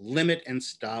limit and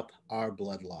stop our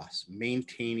blood loss,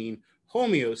 maintaining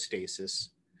homeostasis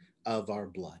of our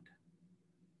blood.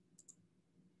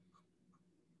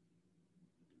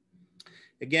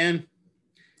 Again,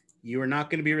 you are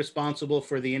not going to be responsible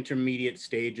for the intermediate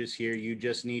stages here. You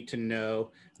just need to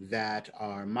know that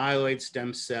our myeloid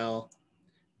stem cell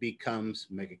becomes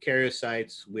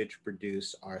megakaryocytes, which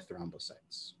produce our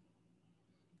thrombocytes.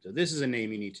 So this is a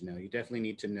name you need to know. You definitely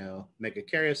need to know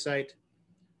megakaryocyte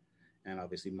and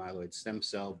obviously myeloid stem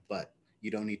cell, but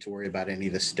you don't need to worry about any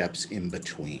of the steps in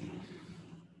between.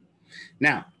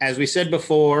 Now, as we said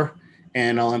before,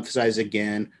 and I'll emphasize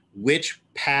again, which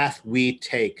path we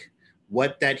take,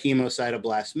 what that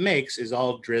hemocytoblast makes is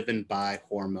all driven by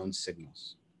hormone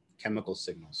signals, chemical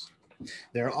signals.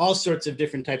 There are all sorts of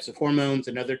different types of hormones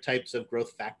and other types of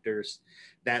growth factors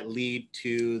that lead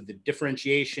to the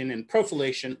differentiation and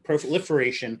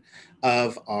proliferation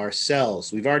of our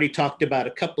cells. We've already talked about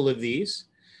a couple of these.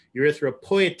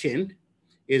 Erythropoietin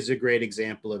is a great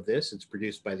example of this. It's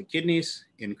produced by the kidneys,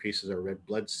 increases our red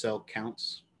blood cell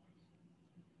counts,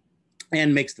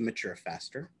 and makes them mature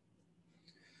faster.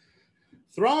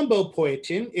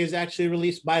 Thrombopoietin is actually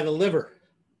released by the liver.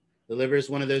 The liver is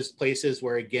one of those places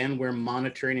where, again, we're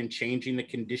monitoring and changing the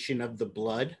condition of the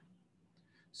blood.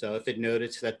 So if it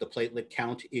notices that the platelet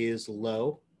count is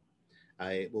low,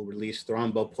 it will release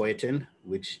thrombopoietin,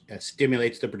 which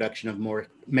stimulates the production of more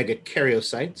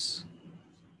megakaryocytes.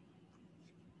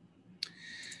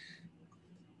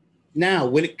 Now,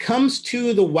 when it comes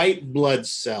to the white blood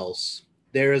cells,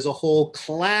 there is a whole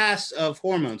class of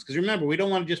hormones. Because remember, we don't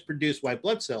want to just produce white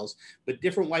blood cells, but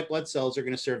different white blood cells are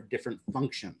going to serve different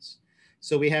functions.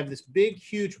 So we have this big,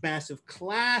 huge, massive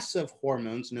class of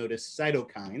hormones known as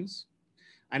cytokines.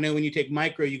 I know when you take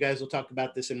micro, you guys will talk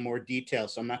about this in more detail,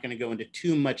 so I'm not going to go into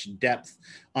too much depth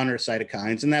on our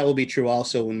cytokines, and that will be true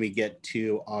also when we get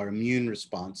to our immune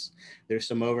response. There's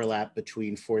some overlap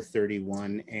between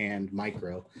 431 and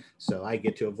micro, so I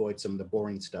get to avoid some of the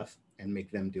boring stuff and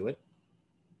make them do it.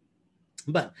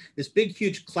 But this big,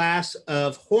 huge class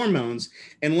of hormones,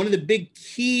 and one of the big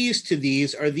keys to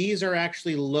these are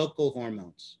actually local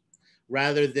hormones,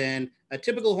 rather than a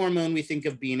typical hormone we think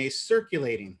of being a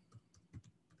circulating.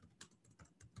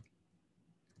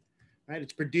 Right?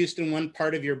 It's produced in one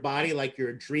part of your body, like your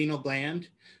adrenal gland,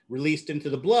 released into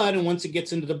the blood. And once it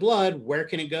gets into the blood, where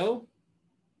can it go?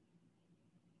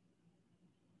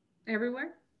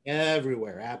 Everywhere?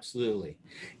 Everywhere, absolutely.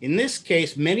 In this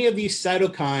case, many of these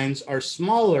cytokines are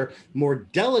smaller, more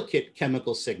delicate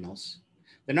chemical signals.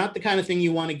 They're not the kind of thing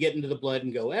you want to get into the blood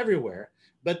and go everywhere,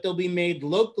 but they'll be made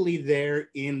locally there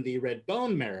in the red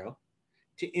bone marrow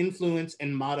to influence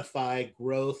and modify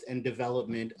growth and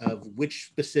development of which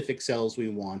specific cells we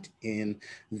want in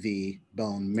the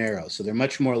bone marrow. So they're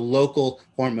much more local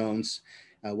hormones,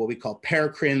 what we call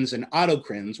paracrines and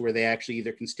autocrines, where they actually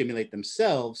either can stimulate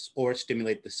themselves or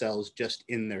stimulate the cells just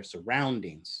in their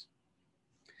surroundings.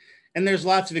 And there's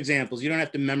lots of examples. You don't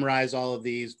have to memorize all of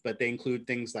these, but they include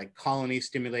things like colony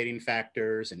stimulating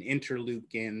factors and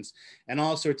interleukins and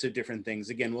all sorts of different things.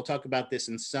 Again, we'll talk about this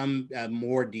in some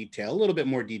more detail, a little bit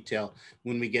more detail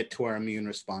when we get to our immune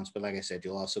response. But like I said,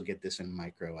 you'll also get this in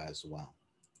micro as well.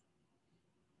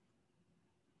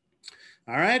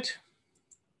 All right.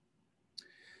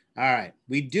 All right.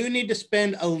 We do need to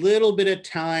spend a little bit of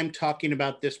time talking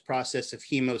about this process of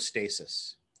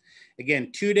hemostasis.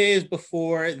 Again, 2 days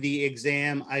before the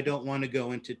exam, I don't want to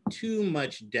go into too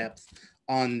much depth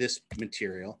on this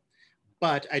material,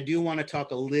 but I do want to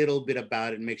talk a little bit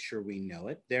about it and make sure we know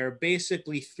it. There are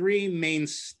basically 3 main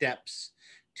steps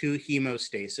to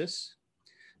hemostasis.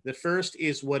 The first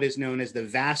is what is known as the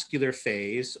vascular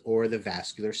phase or the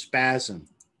vascular spasm.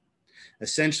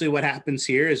 Essentially what happens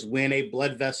here is when a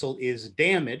blood vessel is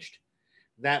damaged,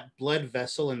 that blood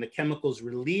vessel and the chemicals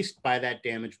released by that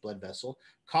damaged blood vessel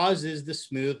causes the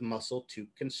smooth muscle to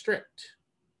constrict,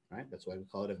 right? That's why we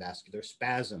call it a vascular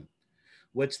spasm.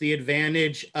 What's the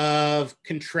advantage of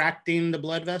contracting the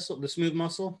blood vessel, the smooth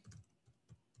muscle?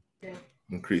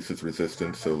 Increases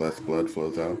resistance, so less blood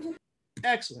flows out.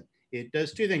 Excellent. It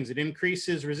does 2 things. It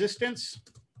increases resistance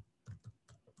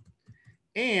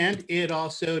and it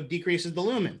also decreases the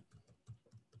lumen.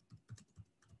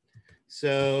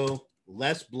 So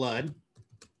less blood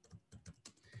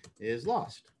is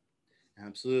lost.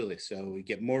 Absolutely. So we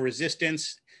get more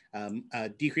resistance,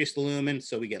 decrease the lumen,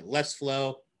 so we get less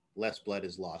flow, less blood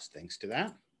is lost thanks to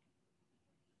that.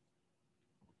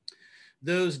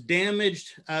 Those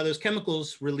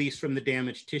chemicals released from the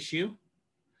damaged tissue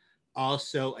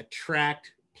also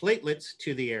attract platelets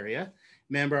to the area.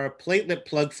 Remember, our platelet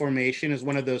plug formation is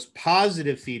one of those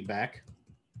positive feedback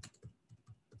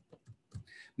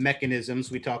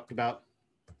mechanisms we talked about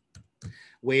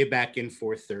way back in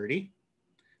 430,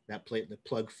 that platelet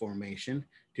plug formation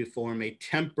to form a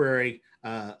temporary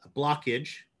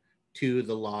blockage to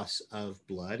the loss of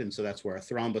blood. And so that's where our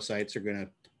thrombocytes are going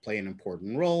to play an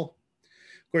important role.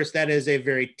 Of course, that is a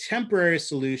very temporary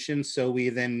solution. So we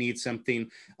then need something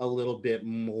a little bit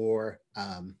more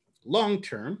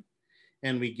long-term.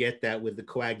 And we get that with the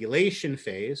coagulation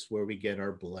phase where we get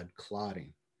our blood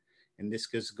clotting. And this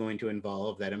is going to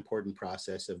involve that important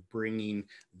process of bringing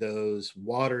those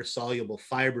water-soluble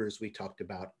fibers we talked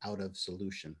about out of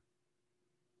solution.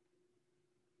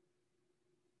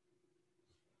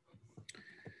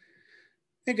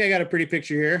 I think I got a pretty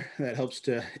picture here that helps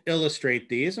to illustrate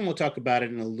these, and we'll talk about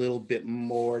it in a little bit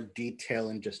more detail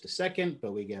in just a second,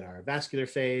 but we get our vascular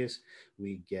phase,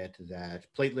 we get that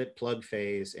platelet plug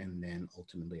phase, and then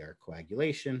ultimately our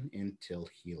coagulation until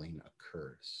healing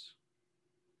occurs.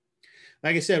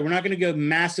 Like I said, we're not going to go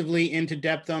massively into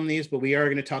depth on these, but we are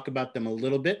going to talk about them a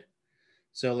little bit.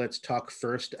 So let's talk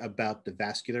first about the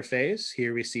vascular phase.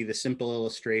 Here we see the simple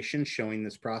illustration showing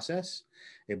this process.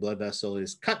 A blood vessel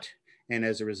is cut, and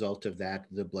as a result of that,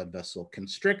 the blood vessel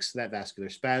constricts, that vascular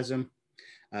spasm,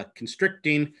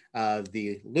 constricting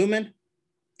the lumen,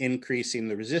 increasing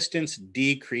the resistance,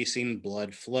 decreasing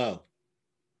blood flow.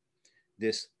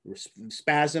 This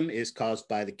spasm is caused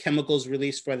by the chemicals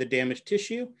released by the damaged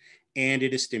tissue, and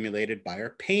it is stimulated by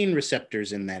our pain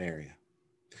receptors in that area,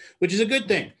 which is a good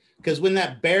thing, because when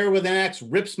that bear with an axe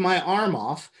rips my arm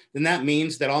off, then that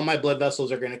means that all my blood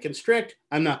vessels are going to constrict,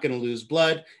 I'm not going to lose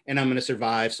blood, and I'm going to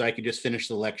survive, so I can just finish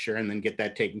the lecture and then get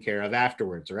that taken care of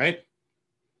afterwards, right?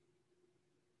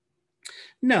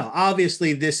 No,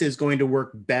 obviously this is going to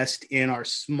work best in our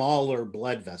smaller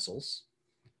blood vessels.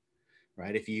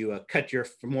 Right? If you cut your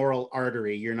femoral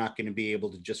artery, you're not going to be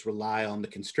able to just rely on the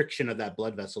constriction of that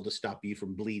blood vessel to stop you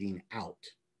from bleeding out.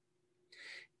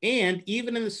 And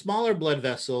even in the smaller blood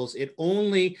vessels, it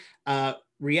only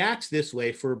reacts this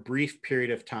way for a brief period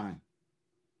of time,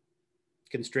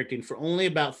 constricting for only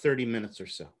about 30 minutes or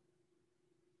so.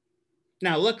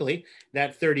 Now, luckily,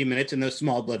 that 30 minutes in those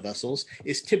small blood vessels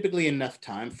is typically enough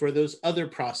time for those other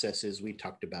processes we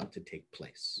talked about to take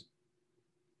place.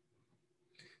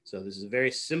 So this is a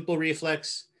very simple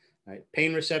reflex, right?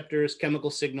 Pain receptors, chemical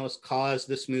signals cause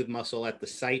the smooth muscle at the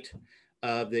site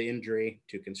of the injury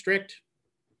to constrict.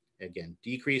 Again,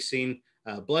 decreasing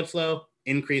blood flow,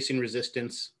 increasing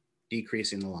resistance,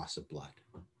 decreasing the loss of blood.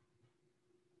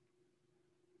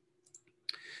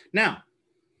 Now,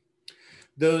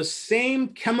 those same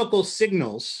chemical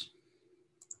signals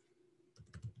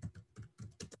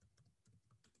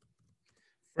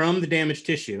from the damaged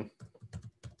tissue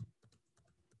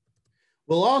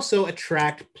will also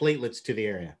attract platelets to the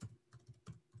area.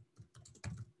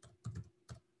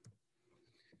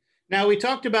 Now, we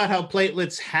talked about how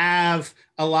platelets have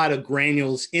a lot of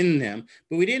granules in them,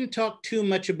 but we didn't talk too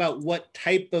much about what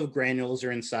type of granules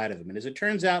are inside of them. And as it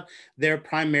turns out, there are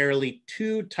primarily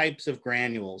two types of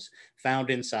granules found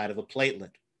inside of a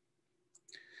platelet.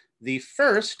 The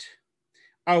first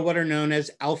are what are known as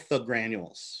alpha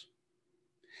granules.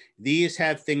 These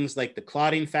have things like the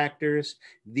clotting factors.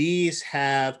 These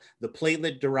have the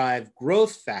platelet-derived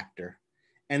growth factor.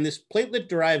 And this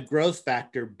platelet-derived growth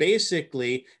factor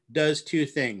basically does two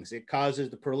things. It causes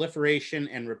the proliferation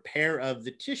and repair of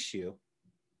the tissue.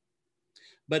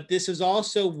 But this is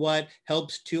also what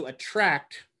helps to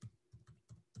attract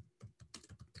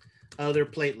other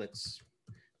platelets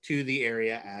to the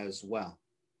area as well.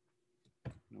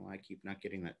 No, I keep not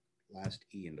getting that last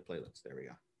E into platelets. There we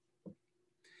go.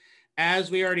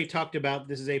 As we already talked about,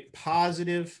 this is a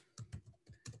positive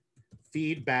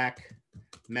feedback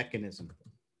mechanism.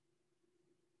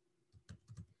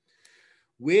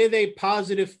 With a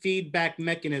positive feedback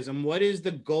mechanism, what is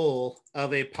the goal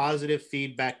of a positive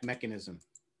feedback mechanism?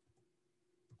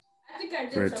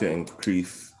 For it to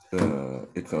increase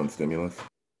its own stimulus.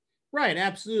 Right,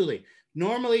 absolutely.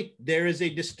 Normally, there is a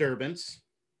disturbance.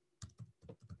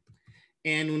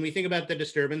 And when we think about the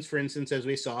disturbance, for instance, as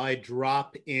we saw a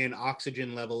drop in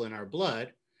oxygen level in our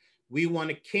blood, we want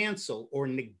to cancel or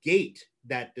negate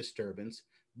that disturbance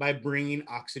by bringing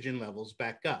oxygen levels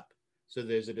back up. So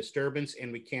there's a disturbance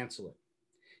and we cancel it.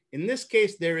 In this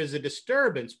case, there is a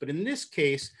disturbance, but in this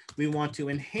case, we want to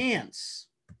enhance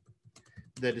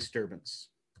the disturbance.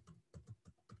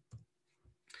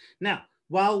 Now,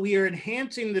 while we are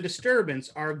enhancing the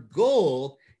disturbance, our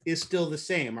goal is still the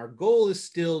same. Our goal is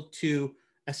still to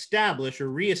establish or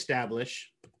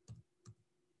reestablish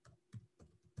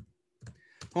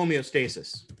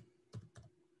homeostasis.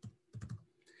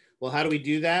 Well, how do we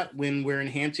do that when we're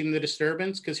enhancing the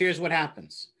disturbance? Because here's what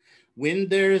happens. When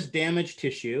there's damaged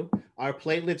tissue, our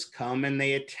platelets come and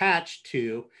they attach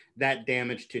to that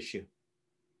damaged tissue.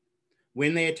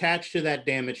 When they attach to that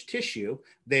damaged tissue,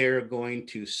 they're going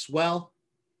to swell,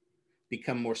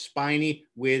 become more spiny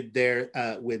with their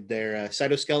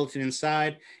cytoskeleton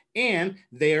inside, and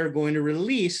they are going to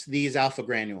release these alpha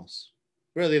granules.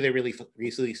 Really, they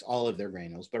release all of their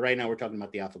granules, but right now we're talking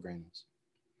about the alpha granules.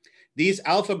 These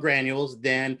alpha granules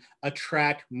then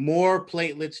attract more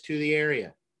platelets to the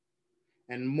area,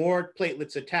 and more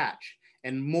platelets attach,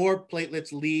 and more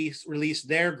platelets release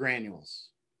their granules.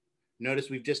 Notice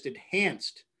we've just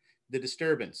enhanced the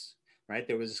disturbance, right?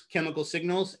 There was chemical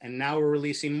signals, and now we're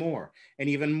releasing more, and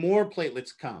even more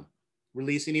platelets come,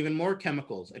 releasing even more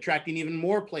chemicals, attracting even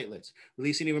more platelets,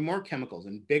 releasing even more chemicals,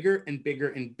 and bigger and bigger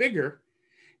and bigger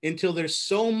until there's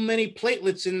so many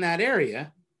platelets in that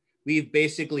area, we've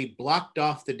basically blocked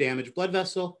off the damaged blood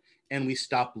vessel and we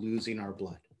stop losing our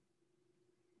blood.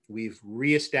 We've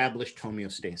reestablished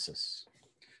homeostasis.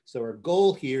 So our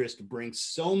goal here is to bring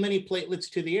so many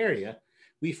platelets to the area,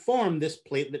 we form this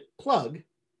platelet plug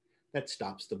that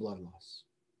stops the blood loss.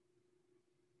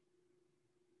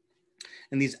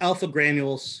 And these alpha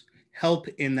granules help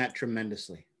in that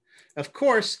tremendously. Of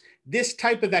course, this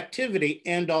type of activity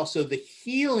and also the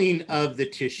healing of the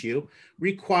tissue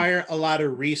require a lot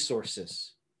of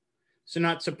resources. So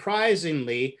not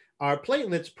surprisingly, our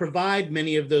platelets provide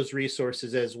many of those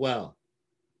resources as well.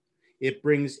 It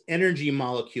brings energy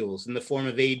molecules in the form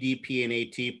of ADP and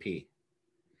ATP.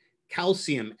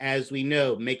 Calcium, as we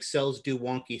know, makes cells do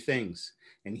wonky things,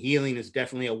 and healing is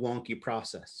definitely a wonky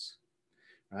process.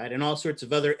 Right? And all sorts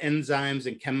of other enzymes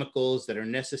and chemicals that are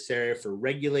necessary for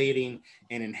regulating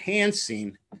and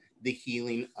enhancing the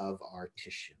healing of our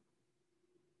tissue.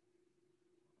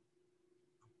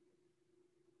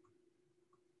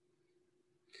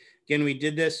 Again, we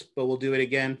did this, but we'll do it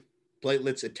again.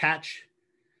 Platelets attach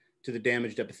to the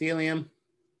damaged epithelium,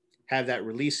 have that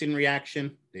releasing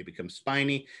reaction. They become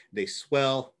spiny, they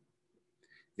swell,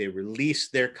 they release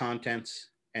their contents,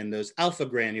 and those alpha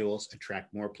granules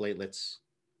attract more platelets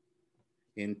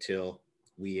until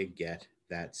we get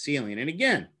that sealing. And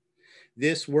again,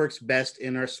 this works best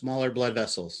in our smaller blood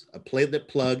vessels. A platelet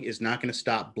plug is not going to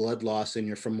stop blood loss in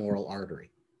your femoral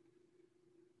artery.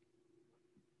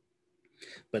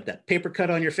 But that paper cut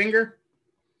on your finger,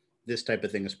 this type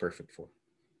of thing is perfect for.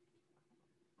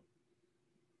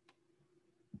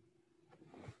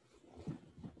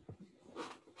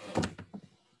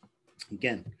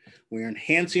 Again, we're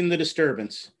enhancing the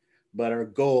disturbance, but our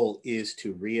goal is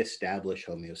to reestablish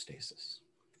homeostasis.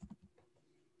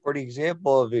 For the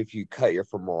example of if you cut your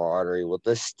femoral artery, will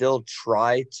this still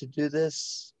try to do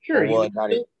this? Sure, Or will it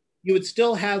not? you would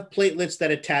still have platelets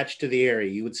that attach to the area.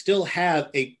 You would still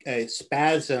have a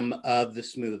spasm of the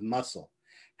smooth muscle.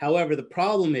 However, the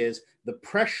problem is the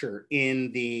pressure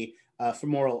in the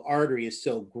femoral artery is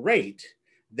so great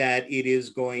that it is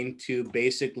going to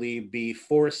basically be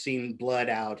forcing blood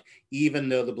out, even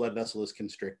though the blood vessel is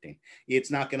constricting.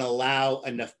 It's not going to allow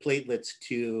enough platelets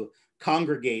to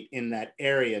congregate in that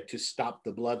area to stop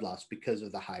the blood loss because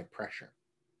of the high pressure,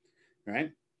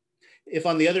 right? If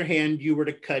on the other hand, you were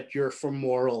to cut your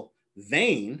femoral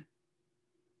vein,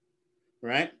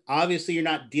 right? Obviously you're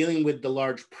not dealing with the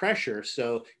large pressure.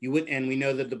 So you would, and we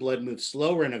know that the blood moves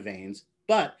slower in the veins,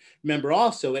 but remember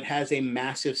also it has a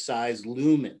massive size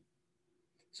lumen.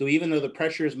 So even though the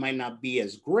pressures might not be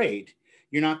as great,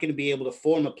 you're not going to be able to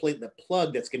form a platelet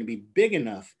plug that's going to be big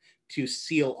enough to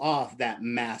seal off that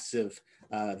massive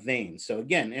vein. So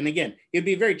again, it'd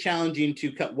be very challenging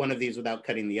to cut one of these without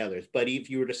cutting the others. But if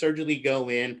you were to surgically go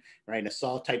in, right, in a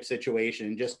saw type situation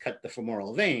and just cut the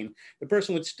femoral vein, the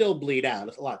person would still bleed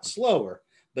out a lot slower,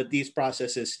 but these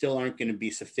processes still aren't going to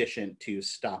be sufficient to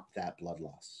stop that blood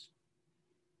loss.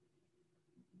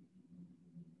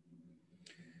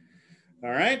 All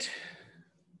right,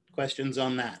 questions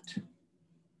on that?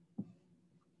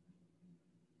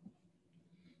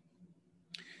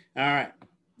 All right,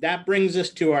 that brings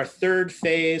us to our third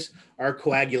phase, our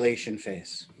coagulation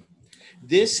phase.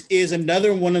 This is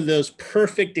another one of those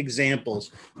perfect examples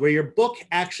where your book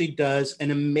actually does an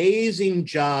amazing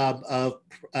job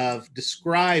of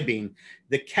describing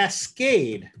the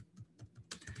cascade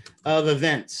of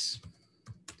events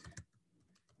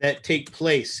that take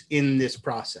place in this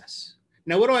process.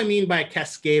 Now, what do I mean by a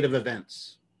cascade of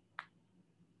events?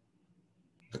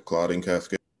 The clotting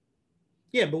cascade.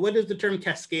 Yeah, but what does the term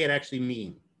cascade actually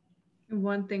mean?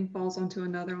 One thing falls onto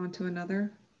another, onto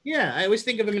another. Yeah, I always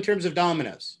think of them in terms of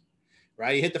dominoes,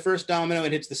 right? You hit the first domino,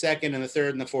 it hits the second and the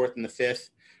third and the fourth and the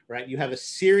fifth, right? You have a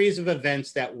series of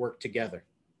events that work together.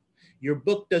 Your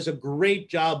book does a great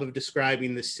job of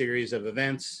describing this series of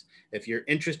events. If you're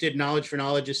interested, knowledge for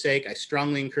knowledge's sake, I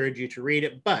strongly encourage you to read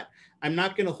it, but I'm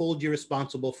not going to hold you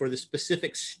responsible for the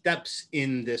specific steps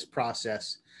in this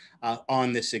process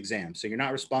on this exam. So you're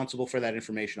not responsible for that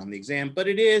information on the exam, but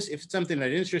it is, if it's something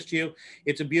that interests you,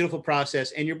 it's a beautiful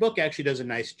process, and your book actually does a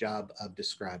nice job of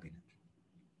describing it.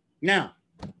 Now,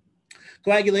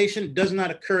 coagulation does not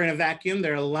occur in a vacuum.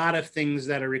 There are a lot of things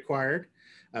that are required.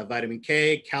 Vitamin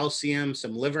K, calcium,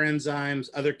 some liver enzymes,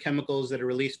 other chemicals that are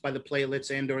released by the platelets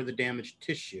and or the damaged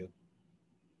tissue.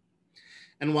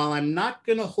 And while I'm not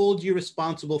going to hold you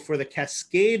responsible for the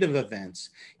cascade of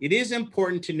events, it is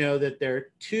important to know that there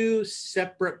are two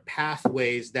separate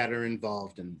pathways that are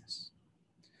involved in this.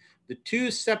 The two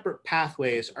separate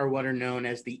pathways are what are known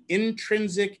as the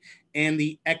intrinsic and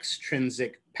the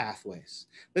extrinsic pathways.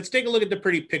 Let's take a look at the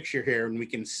pretty picture here and we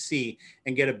can see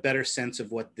and get a better sense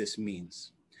of what this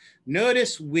means.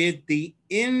 Notice with the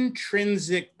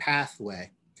intrinsic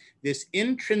pathway, this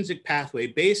intrinsic pathway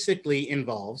basically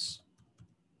involves,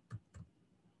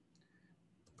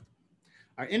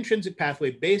 our intrinsic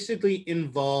pathway basically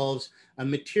involves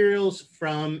materials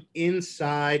from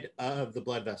inside of the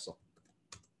blood vessel.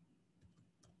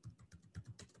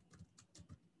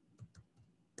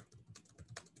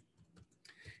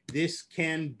 This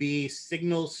can be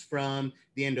signals from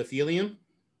the endothelium,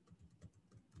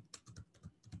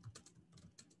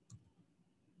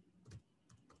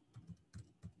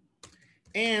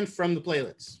 and from the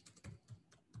platelets.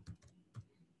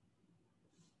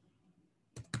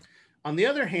 On the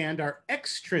other hand, our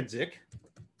extrinsic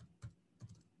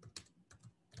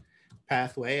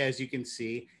pathway, as you can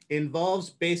see, involves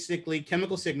basically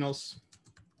chemical signals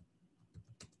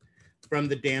from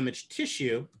the damaged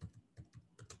tissue.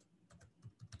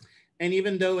 And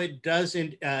even though it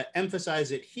doesn't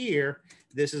emphasize it here,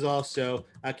 this is also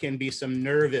can be some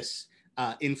nervous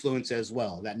influence as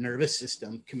well. That nervous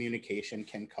system communication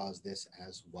can cause this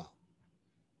as well.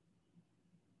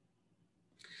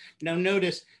 Now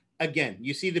notice, again,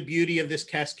 you see the beauty of this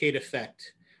cascade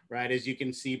effect, right? As you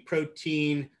can see,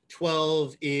 protein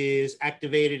 12 is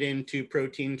activated into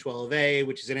protein 12A,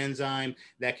 which is an enzyme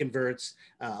that converts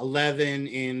 11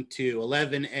 into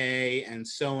 11A and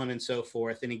so on and so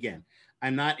forth. And again,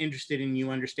 I'm not interested in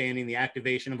you understanding the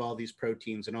activation of all these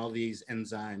proteins and all these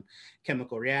enzyme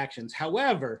chemical reactions.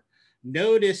 However,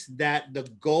 notice that the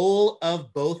goal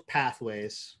of both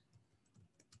pathways,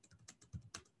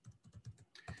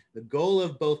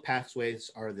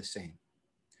 are the same.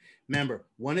 Remember,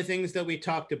 one of the things that we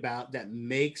talked about that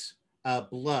makes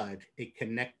blood a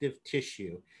connective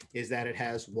tissue is that it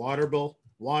has water-soluble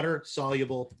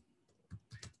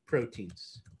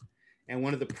proteins. And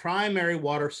one of the primary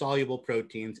water-soluble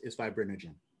proteins is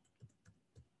fibrinogen.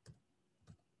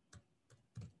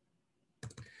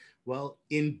 Well,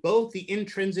 in both the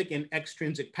intrinsic and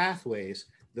extrinsic pathways,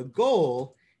 the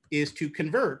goal is to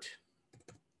convert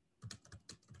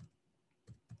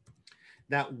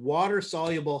that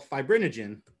water-soluble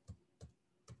fibrinogen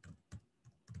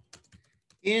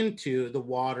into the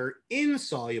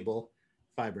water-insoluble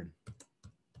fibrin.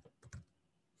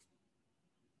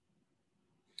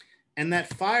 And that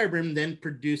fibrin then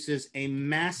produces a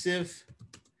massive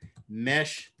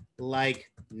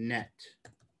mesh-like net.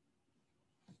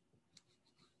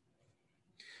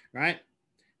 Right?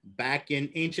 Back in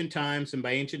ancient times, and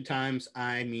by ancient times,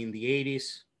 I mean the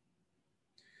 80s,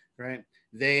 right?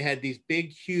 They had these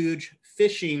big, huge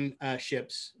fishing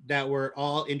ships that were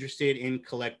all interested in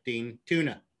collecting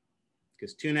tuna,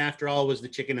 because tuna, after all, was the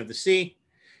chicken of the sea.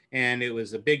 And it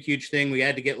was a big, huge thing. We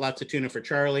had to get lots of tuna for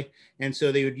Charlie. And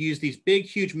so they would use these big,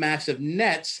 huge, massive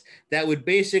nets that would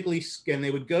basically, and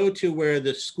they would go to where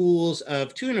the schools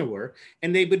of tuna were,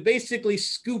 and they would basically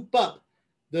scoop up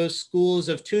those schools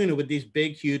of tuna with these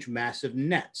big, huge, massive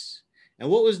nets. And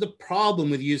what was the problem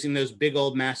with using those big,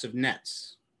 old, massive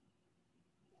nets?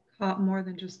 Caught more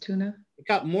than just tuna. It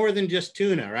caught more than just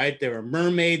tuna, right? There were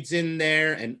mermaids in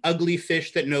there and ugly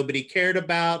fish that nobody cared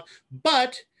about,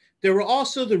 but there were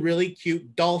also the really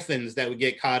cute dolphins that would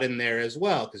get caught in there as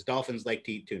well, because dolphins like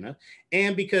to eat tuna.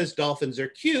 And because dolphins are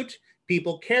cute,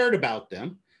 people cared about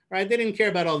them, right? They didn't care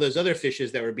about all those other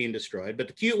fishes that were being destroyed, but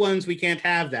the cute ones, we can't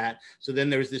have that. So then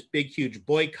there was this big, huge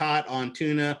boycott on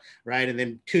tuna, right? And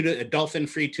then tuna, a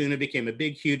dolphin-free tuna became a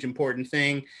big, huge, important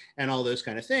thing, and all those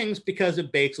kind of things, because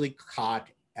it basically caught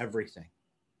everything.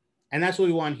 And that's what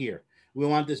we want here. We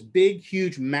want this big,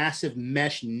 huge, massive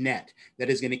mesh net that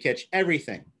is going to catch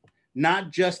everything.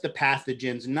 Not just the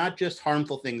pathogens, not just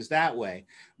harmful things that way,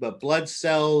 but blood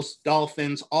cells,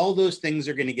 dolphins, all those things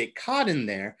are going to get caught in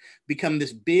there, become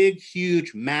this big,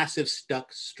 huge, massive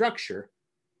stuck structure,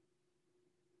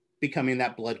 becoming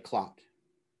that blood clot.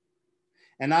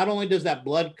 And not only does that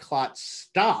blood clot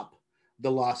stop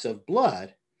the loss of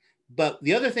blood, but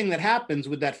the other thing that happens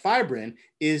with that fibrin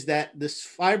is that the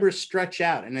fibers stretch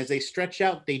out. And as they stretch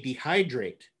out, they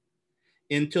dehydrate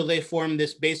until they form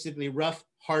this basically rough,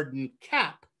 hardened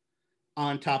cap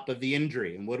on top of the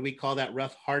injury. And what do we call that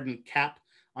rough, hardened cap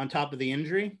on top of the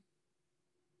injury?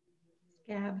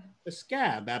 Scab. The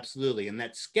scab, absolutely. And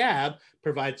that scab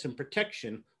provides some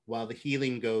protection while the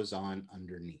healing goes on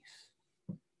underneath.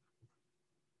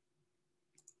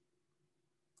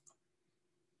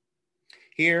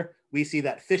 Here we see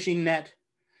that fishing net,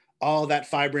 all that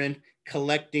fibrin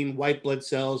collecting white blood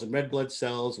cells and red blood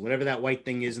cells, whatever that white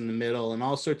thing is in the middle, and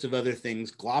all sorts of other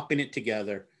things, glopping it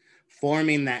together,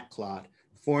 forming that clot,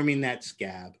 forming that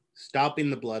scab,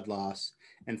 stopping the blood loss,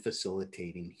 and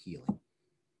facilitating healing.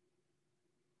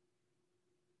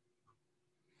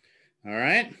 All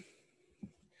right.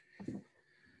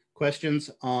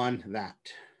 Questions on that?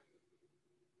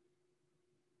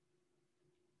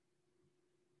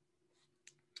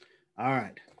 All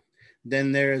right.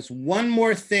 Then there's one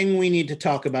more thing we need to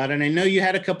talk about. And I know you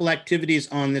had a couple activities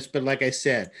on this, but like I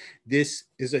said, this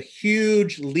is a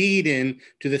huge lead in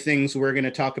to the things we're going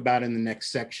to talk about in the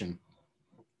next section.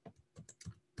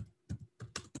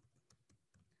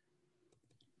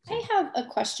 I have a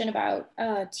question about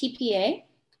TPA.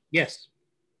 Yes.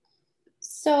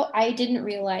 So I didn't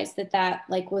realize that that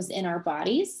like was in our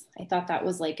bodies. I thought that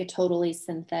was like a totally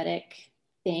synthetic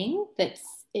thing that's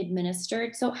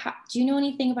administered. So do you know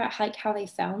anything about how they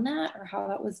found that or how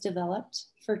that was developed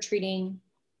for treating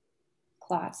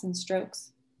clots and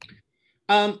strokes?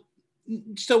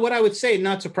 So what I would say,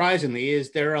 not surprisingly,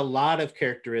 is there are a lot of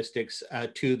characteristics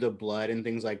to the blood and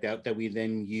things like that that we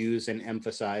then use and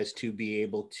emphasize to be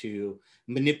able to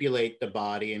manipulate the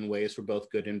body in ways for both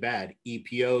good and bad.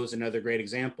 EPO is another great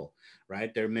example,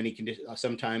 right? There are many conditions,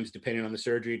 sometimes depending on the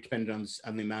surgery, depending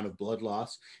on the amount of blood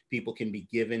loss, people can be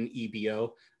given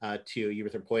EPO to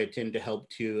erythropoietin to help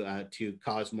to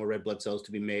cause more red blood cells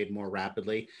to be made more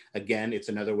rapidly. Again, it's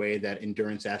another way that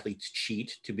endurance athletes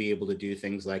cheat to be able to do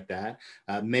things like that.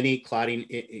 Many clotting,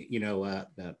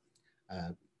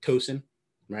 tocin,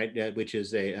 right, which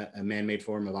is a man-made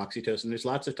form of oxytocin. There's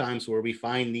lots of times where we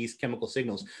find these chemical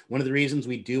signals. One of the reasons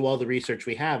we do all the research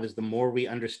we have is the more we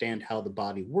understand how the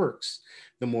body works,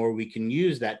 the more we can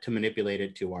use that to manipulate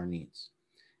it to our needs.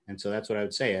 And so that's what I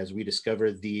would say, as we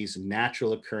discover these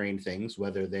natural occurring things,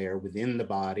 whether they are within the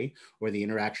body or the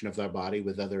interaction of our body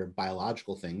with other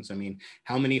biological things. I mean,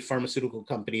 how many pharmaceutical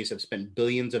companies have spent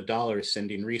billions of dollars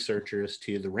sending researchers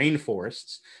to the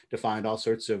rainforests to find all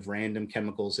sorts of random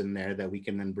chemicals in there that we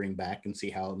can then bring back and see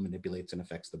how it manipulates and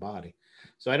affects the body.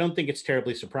 So I don't think it's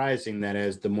terribly surprising that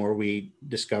as the more we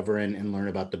discover and learn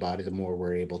about the body, the more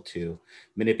we're able to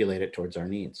manipulate it towards our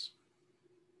needs.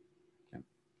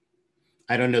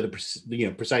 I don't know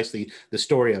precisely the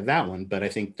story of that one, but I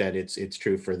think that it's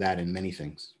true for that in many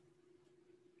things.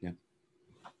 Yeah.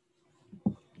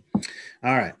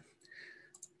 All right.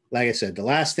 Like I said, the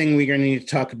last thing we're going to need to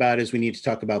talk about is we need to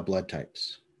talk about blood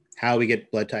types, how we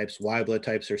get blood types, why blood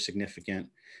types are significant,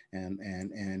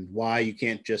 and why you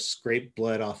can't just scrape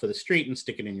blood off of the street and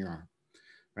stick it in your arm,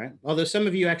 right? Although some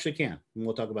of you actually can, and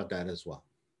we'll talk about that as well.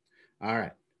 All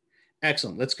right.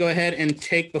 Excellent. Let's go ahead and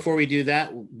take, before we do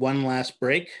that, one last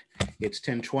break. It's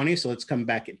 10:20, so let's come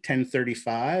back at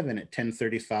 10:35, and at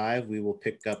 10:35, we will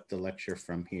pick up the lecture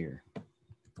from here.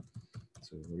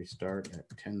 So we'll restart at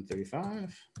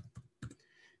 10:35,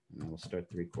 and I will start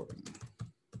the recording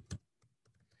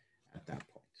at that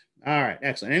point. All right,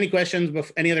 excellent. Any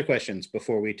questions, any other questions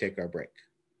before we take our break?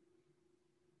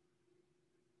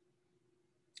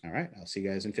 All right, I'll see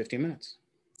you guys in 15 minutes.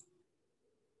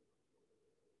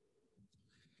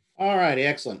 All righty,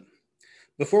 excellent.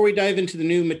 Before we dive into the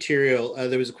new material,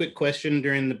 there was a quick question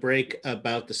during the break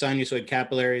about the sinusoid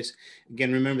capillaries.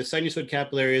 Again, remember, the sinusoid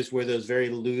capillaries were those very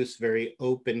loose, very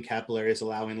open capillaries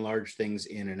allowing large things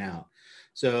in and out.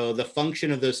 So the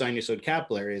function of those sinusoid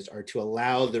capillaries are to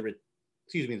allow the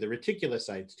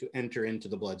reticulocytes to enter into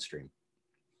the bloodstream.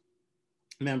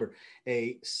 Remember,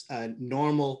 a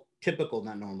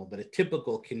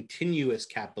typical continuous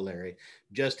capillary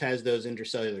just has those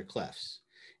intercellular clefts.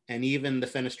 And even the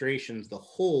fenestrations, the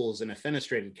holes in a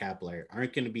fenestrated capillary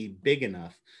aren't going to be big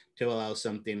enough to allow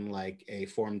something like a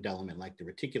formed element like the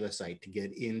reticulocyte to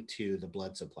get into the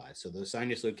blood supply. So those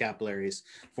sinusoid capillaries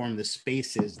form the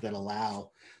spaces that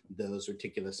allow those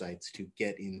reticulocytes to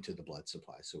get into the blood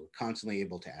supply. So we're constantly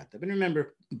able to add them. And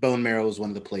remember, bone marrow is one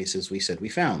of the places we said we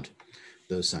found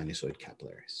those sinusoid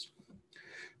capillaries.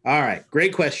 All right,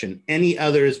 great question. Any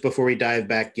others before we dive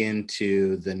back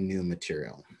into the new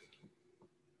material?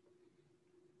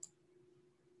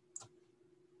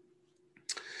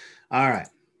 All right,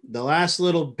 the last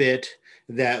little bit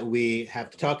that we have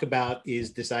to talk about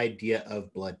is this idea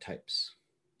of blood types,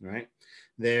 right?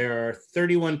 There are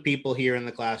 31 people here in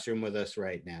the classroom with us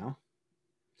right now,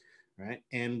 right?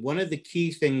 And one of the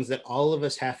key things that all of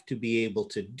us have to be able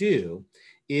to do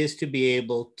is to be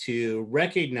able to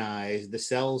recognize the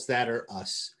cells that are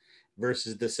us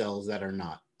versus the cells that are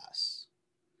not us,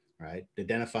 right?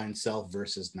 Identifying self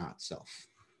versus not self.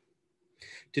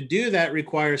 To do that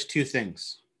requires two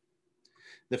things.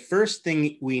 The first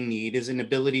thing we need is an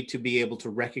ability to be able to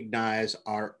recognize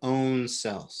our own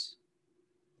cells.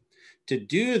 To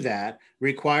do that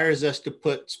requires us to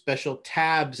put special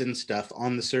tabs and stuff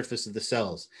on the surface of the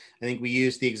cells. I think we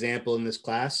used the example in this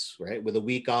class, right? With a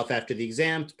week off after the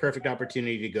exam, perfect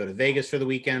opportunity to go to Vegas for the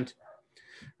weekend,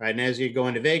 right? And as you're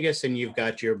going to Vegas and you've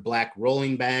got your black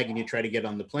rolling bag and you try to get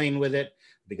on the plane with it,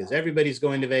 because everybody's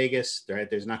going to Vegas, right?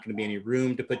 There's not going to be any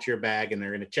room to put your bag and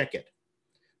they're going to check it.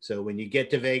 So when you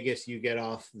get to Vegas, you go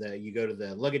to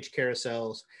the luggage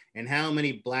carousels, and how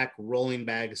many black rolling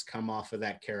bags come off of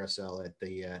that carousel at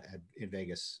the in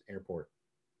Vegas airport?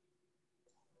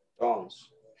 Tons.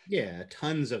 Yeah,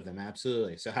 tons of them,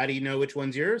 absolutely. So how do you know which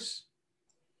one's yours?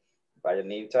 By the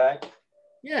name tag.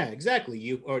 Yeah,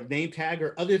 exactly. Or name tag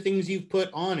or other things you've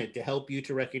put on it to help you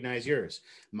to recognize yours.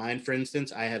 Mine, for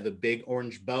instance, I have a big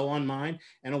orange bow on mine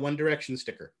and a One Direction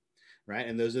sticker. Right?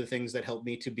 And those are the things that help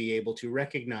me to be able to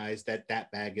recognize that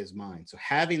that bag is mine. So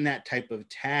having that type of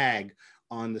tag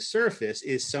on the surface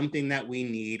is something that we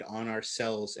need on our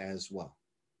cells as well.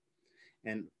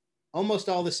 And almost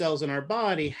all the cells in our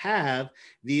body have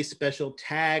these special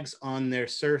tags on their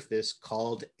surface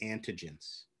called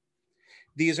antigens.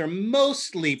 These are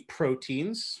mostly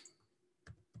proteins,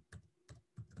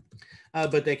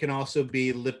 but they can also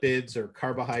be lipids or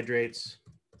carbohydrates,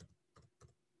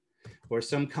 or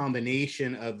some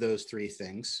combination of those three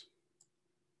things.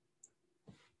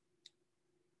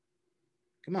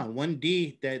 Come on,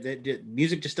 1D, that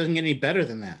music just doesn't get any better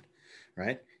than that,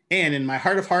 right? And in my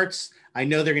heart of hearts, I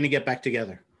know they're gonna get back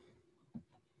together.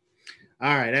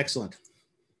 All right, excellent.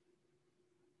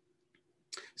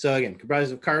 So again,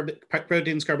 comprised of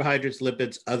proteins, carbohydrates,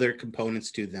 lipids, other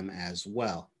components to them as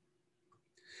well.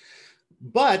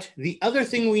 But the other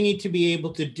thing we need to be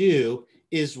able to do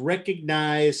is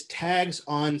recognize tags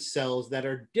on cells that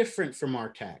are different from our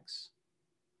tags.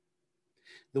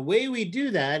 The way we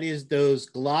do that is those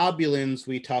globulins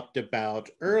we talked about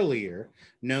earlier,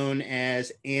 known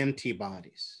as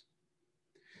antibodies.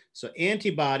 So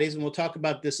antibodies, and we'll talk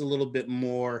about this a little bit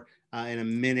more in a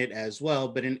minute as well,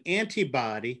 but an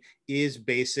antibody is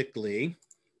basically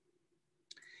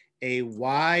a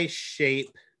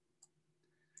Y-shaped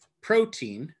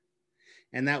protein,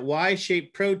 and that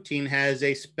Y-shaped protein has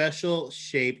a special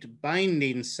shaped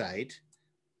binding site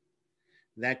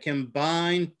that can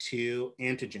bind to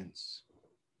antigens.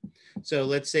 So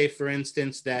let's say, for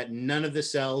instance, that none of the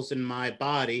cells in my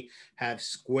body have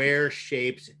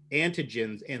square-shaped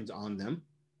antigens on them.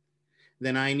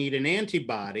 Then I need an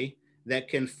antibody that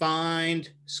can find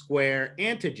square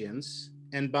antigens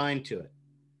and bind to it.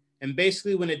 And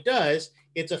basically when it does,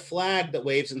 it's a flag that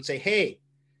waves and say, hey,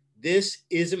 this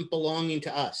isn't belonging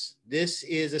to us. This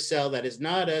is a cell that is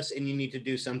not us, and you need to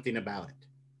do something about it.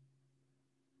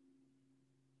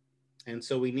 And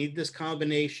so we need this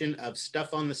combination of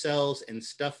stuff on the cells and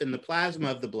stuff in the plasma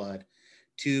of the blood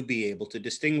to be able to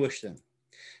distinguish them.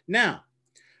 Now,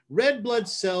 red blood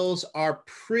cells are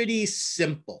pretty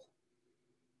simple,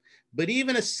 but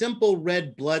even a simple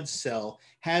red blood cell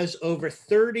has over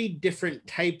 30 different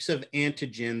types of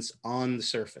antigens on the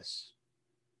surface.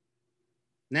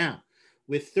 Now,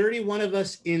 with 31 of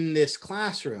us in this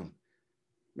classroom,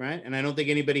 right? And I don't think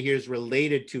anybody here is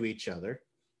related to each other.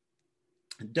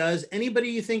 Does anybody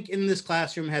you think in this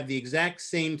classroom have the exact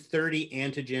same 30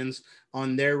 antigens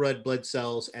on their red blood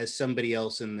cells as somebody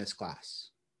else in this class?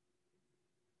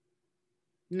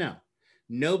 No,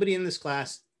 nobody in this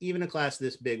class, even a class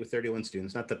this big with 31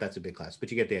 students, not that that's a big class, but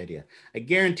you get the idea. I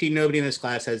guarantee nobody in this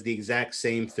class has the exact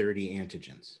same 30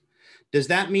 antigens. Does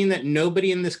that mean that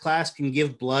nobody in this class can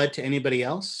give blood to anybody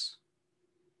else?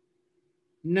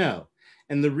 No.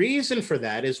 And the reason for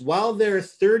that is while there are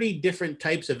 30 different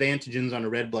types of antigens on a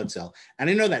red blood cell, and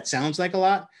I know that sounds like a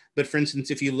lot, but for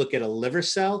instance, if you look at a liver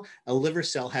cell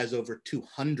has over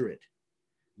 200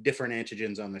 different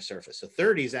antigens on the surface. So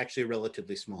 30 is actually a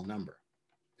relatively small number.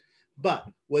 But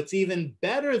what's even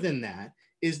better than that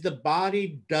is the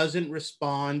body doesn't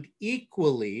respond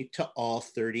equally to all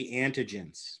 30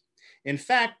 antigens. In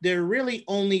fact, there are really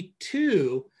only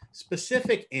 2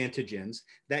 specific antigens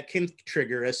that can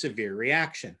trigger a severe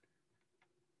reaction.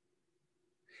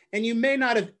 And you may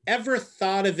not have ever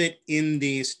thought of it in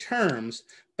these terms,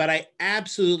 but I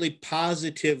absolutely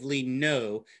positively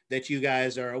know that you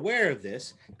guys are aware of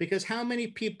this, because how many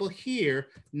people here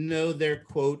know their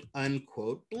quote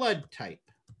unquote blood type?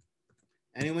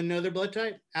 Anyone know their blood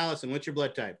type? Allison, what's your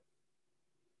blood type?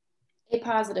 A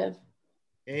positive.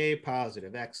 A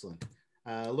positive, excellent.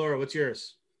 Laura, what's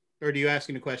yours? Or do you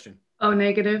asking a question? O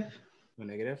negative. O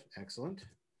negative, excellent.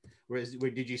 Where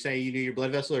did you say you knew your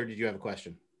blood vessel, or did you have a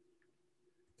question?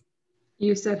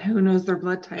 You said who knows their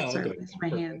blood type, Oh, so okay. I raised my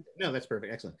hand. No, that's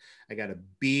perfect, excellent. I got a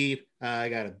B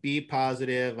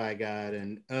positive, I got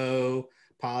an O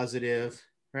positive,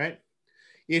 right?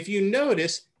 If you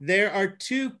notice, there are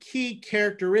 2 key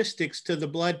characteristics to the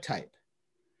blood type.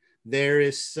 There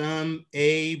is some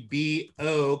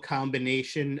ABO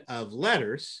combination of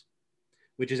letters,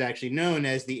 which is actually known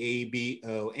as the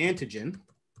ABO antigen.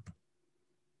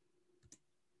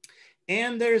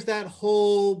 And there's that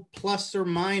whole plus or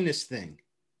minus thing.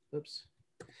 Oops.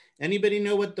 Anybody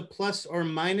know what the plus or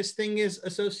minus thing is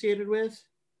associated with?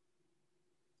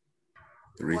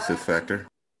 The rhesus factor.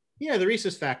 Yeah, the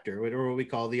rhesus factor, or what we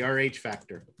call the RH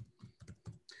factor.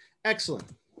 Excellent.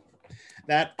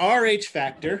 That RH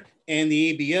factor and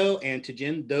the ABO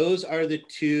antigen, those are the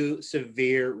 2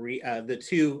 the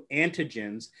 2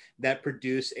 antigens that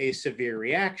produce a severe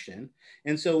reaction.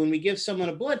 And so when we give someone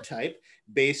a blood type,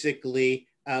 basically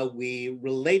we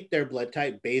relate their blood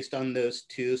type based on those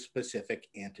 2 specific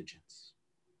antigens.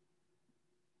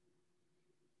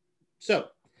 So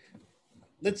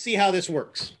let's see how this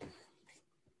works.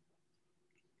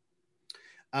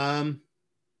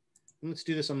 Let's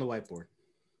do this on the whiteboard.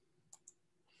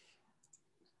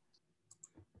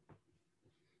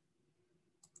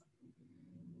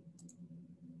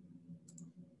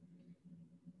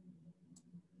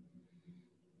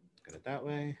 Got it that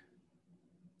way.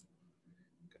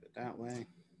 Got it that way.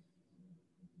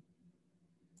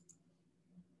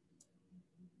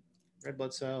 Red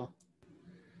blood cell.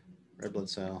 Red blood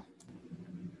cell.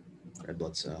 Red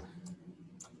blood cell.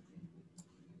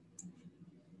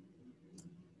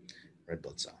 Red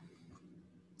blood cell.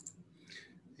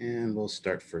 And we'll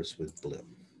start first with blue.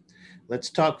 Let's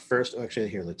talk first. Oh, actually,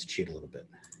 here, let's cheat a little bit.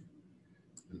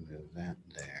 Move that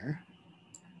there.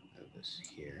 Move this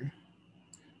here.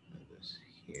 Move this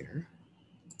here.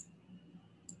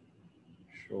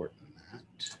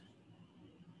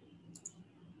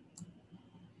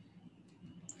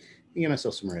 me get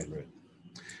myself some red root.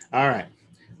 All right,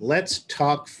 let's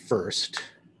talk first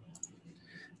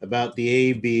about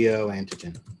the ABO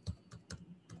antigen.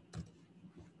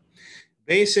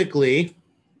 Basically,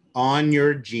 on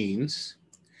your genes,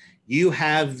 you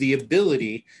have the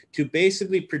ability to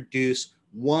basically produce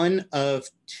one of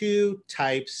two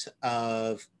types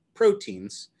of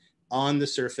proteins on the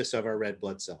surface of our red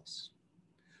blood cells.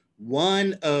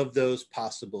 One of those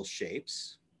possible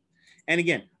shapes, and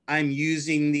again, I'm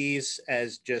using these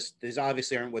as just, these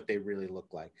obviously aren't what they really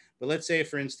look like, but let's say,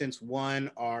 for instance,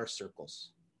 one are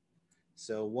circles.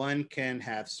 So one can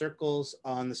have circles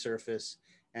on the surface,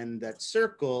 and that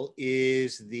circle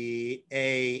is the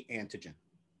A antigen.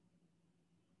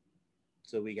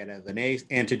 So we got to have an A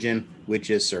antigen, which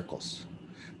is circles.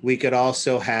 We could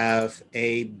also have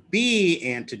a B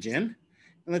antigen.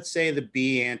 And let's say the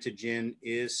B antigen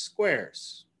is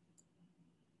squares.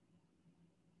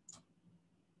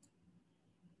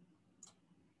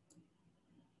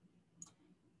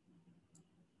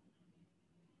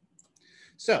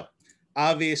 So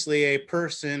obviously a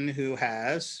person who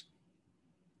has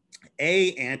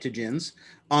A antigens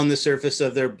on the surface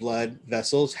of their blood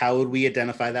vessels, how would we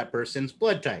identify that person's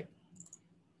blood type?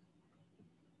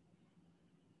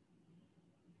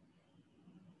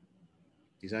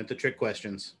 These aren't the trick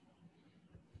questions.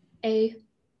 A.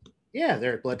 Yeah,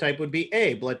 their blood type would be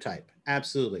A blood type.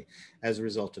 Absolutely, as a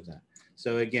result of that.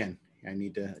 So again, I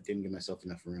didn't give myself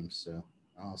enough room, so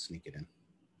I'll sneak it in.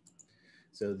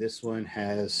 So this one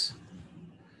has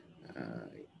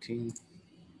 18.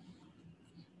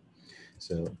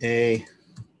 So A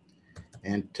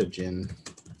antigen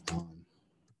on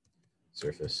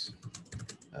surface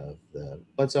of the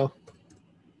blood cell.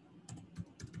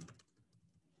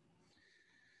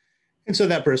 And so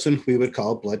that person we would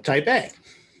call blood type A.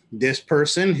 This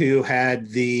person who had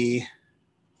the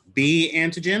B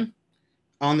antigen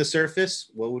on the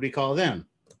surface, what would we call them?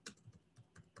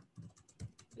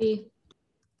 B.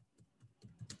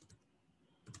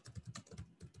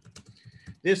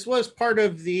 This was part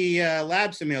of the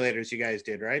lab simulators you guys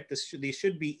did, right? These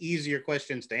should be easier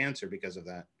questions to answer because of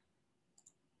that.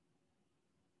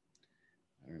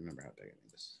 I don't remember how big I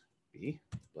made this. B,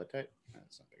 blood type. No,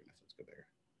 that's not big enough. Let's go bigger.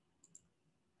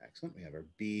 Excellent. We have our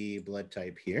B blood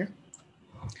type here.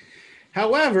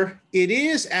 However, it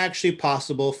is actually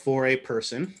possible for a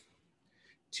person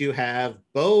to have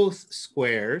both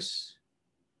squares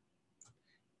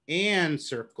and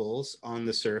circles on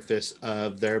the surface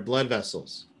of their blood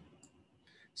vessels.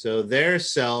 So their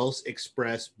cells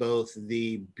express both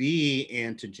the B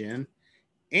antigen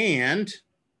and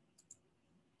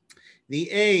the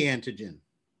A antigen.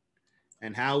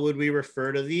 And how would we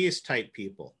refer to these type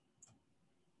people?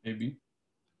 AB.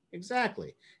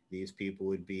 Exactly. These people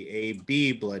would be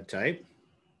AB blood type.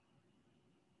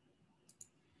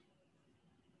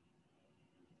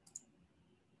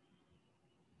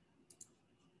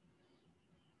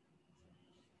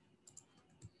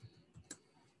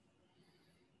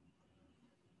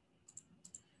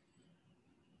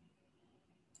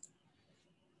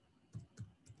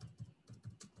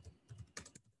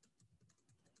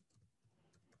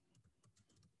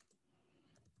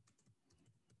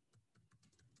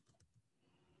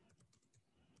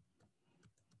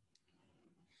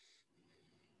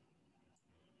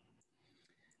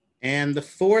 And the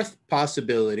fourth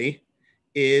possibility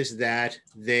is that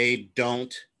they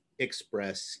don't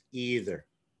express either.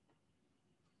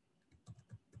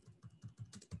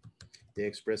 They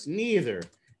express neither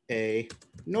A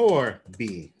nor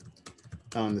B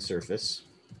on the surface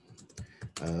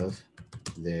of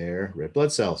their red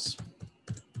blood cells.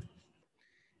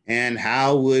 And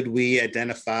how would we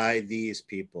identify these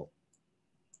people?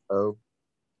 O.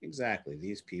 Exactly.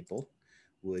 These people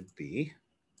would be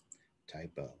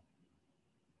type O.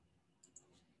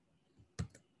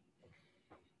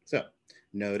 So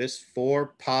notice 4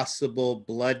 possible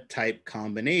blood type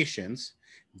combinations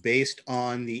based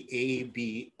on the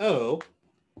ABO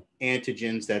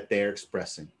antigens that they're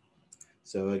expressing.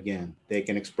 So again, they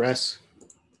can express,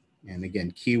 and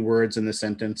again, keywords in the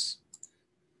sentence,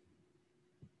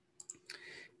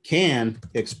 can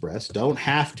express, don't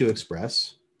have to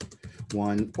express,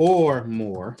 one or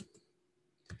more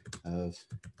of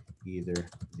either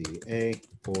the A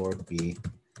or B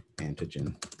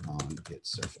antigen on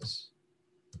its surface.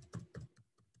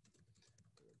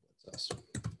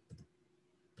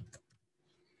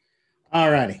 All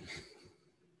righty.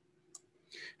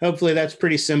 Hopefully that's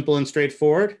pretty simple and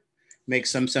straightforward.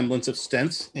 Makes some semblance of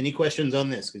sense. Any questions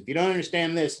on this? Because if you don't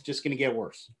understand this, it's just going to get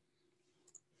worse.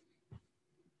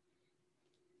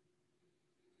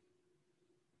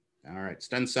 All right,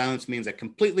 stunned silence means I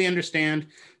completely understand.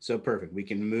 So perfect, we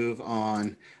can move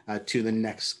on to the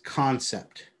next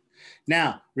concept.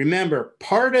 Now, remember,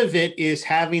 part of it is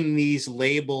having these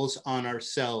labels on our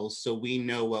cells so we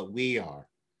know what we are.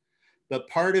 But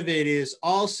part of it is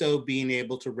also being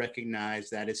able to recognize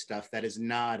that is stuff that is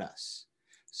not us.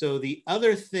 So the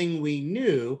other thing we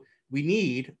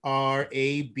need are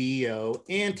ABO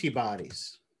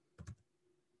antibodies.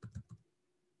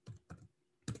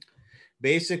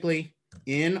 Basically,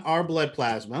 in our blood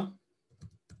plasma,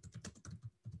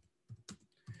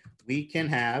 we can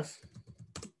have,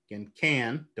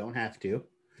 again, don't have to,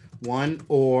 one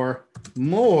or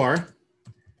more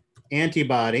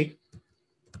antibody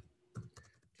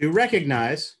to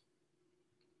recognize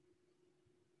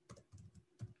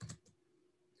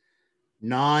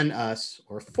non-us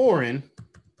or foreign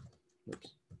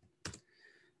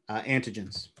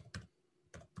antigens.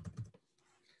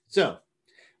 So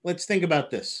let's think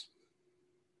about this.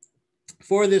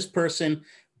 For this person,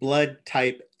 blood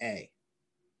type A,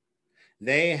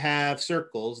 they have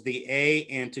circles, the A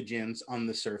antigens on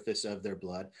the surface of their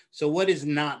blood. So what is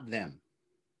not them?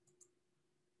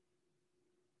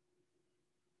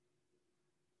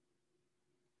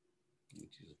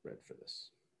 Let's use red for this.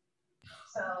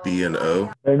 B and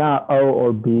O. They're not O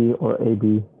or B or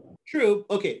AB. True.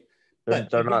 Okay. But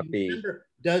They're not B. remember,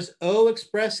 does O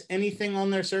express anything on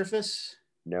their surface?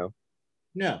 No.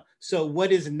 No. So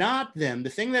what is not them, the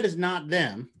thing that is not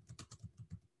them,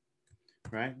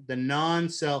 right? The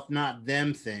non-self, not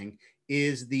them thing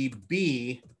is the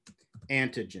B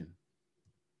antigen.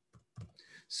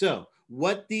 So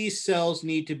what these cells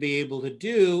need to be able to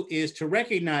do is to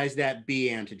recognize that B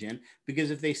antigen,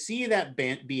 because if they see that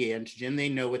B antigen, they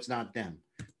know it's not them.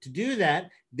 To do that,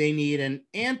 they need an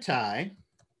anti-B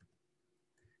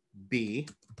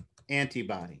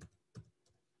antibody.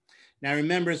 Now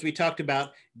remember, as we talked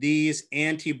about, these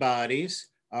antibodies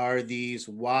are these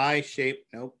Y-shaped,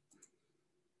 nope.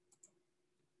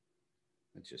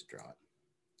 Let's just draw it.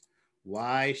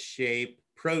 Y-shaped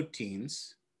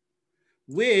proteins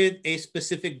with a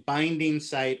specific binding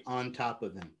site on top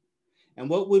of them. And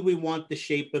what would we want the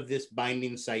shape of this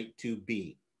binding site to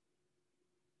be?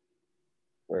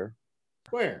 Where?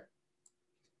 Square.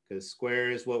 Because square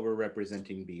is what we're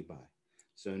representing B by.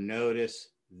 So notice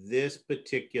this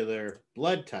particular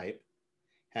blood type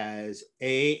has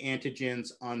A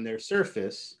antigens on their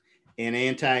surface and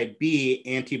anti-B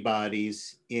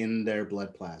antibodies in their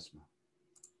blood plasma.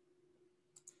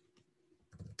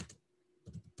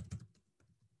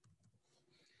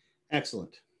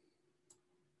 Excellent.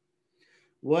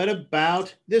 What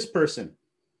about this person?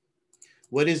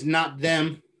 What is not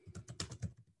them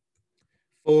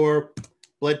for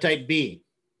blood type B?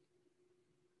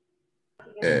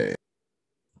 A.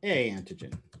 A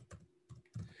antigen.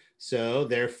 So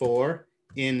therefore,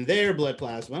 in their blood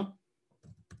plasma,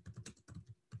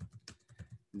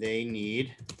 they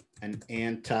need an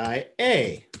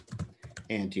anti-A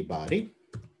antibody,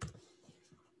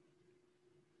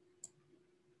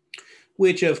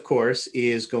 which of course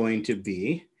is going to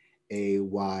be a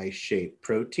Y-shaped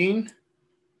protein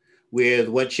with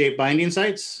what shape binding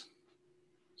sites?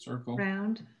 Circle.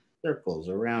 Round. Circles,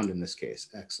 around in this case.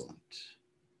 Excellent.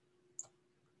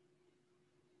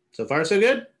 So far, so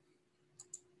good?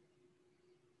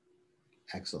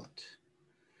 Excellent.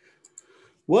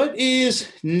 What is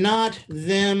not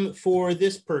them for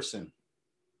this person?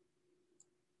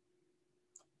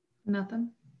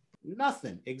 Nothing.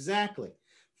 Nothing, exactly.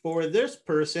 For this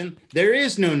person, there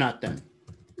is no not them.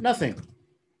 Nothing.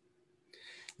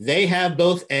 They have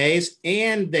both A's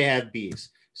and they have B's.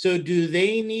 So do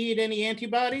they need any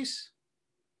antibodies?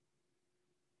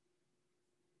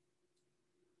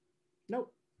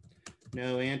 Nope.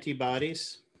 No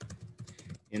antibodies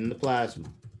in the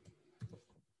plasma.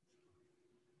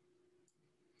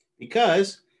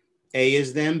 Because A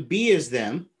is them, B is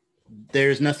them.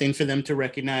 There's nothing for them to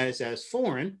recognize as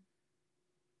foreign.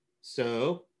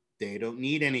 So they don't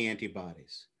need any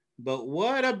antibodies. But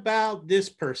what about this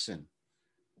person?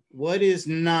 What is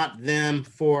not them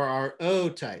for our O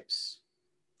types?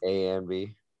 A and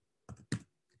B.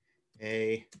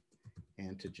 A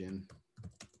antigen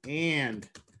and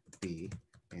B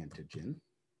antigen.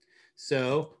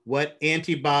 So what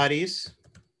antibodies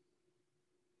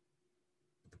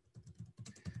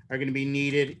are going to be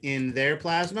needed in their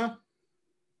plasma?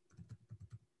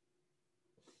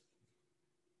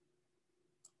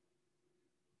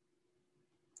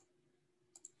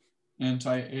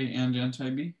 Anti-A and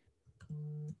anti-B.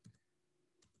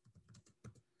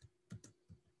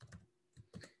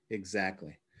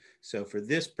 Exactly. So for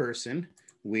this person,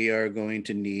 we are going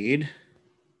to need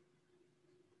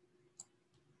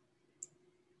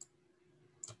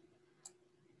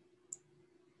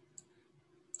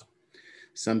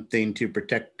something to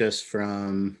protect us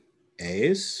from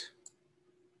A's,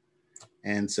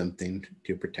 and something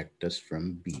to protect us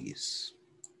from B's.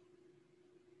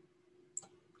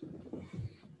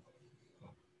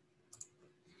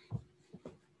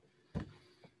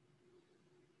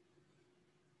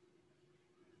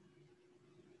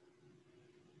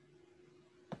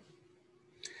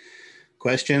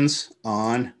 Questions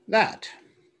on that?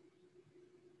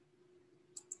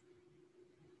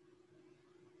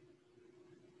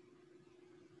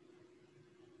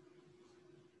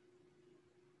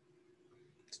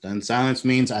 Stunned silence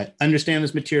means I understand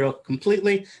this material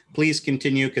completely. Please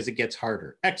continue because it gets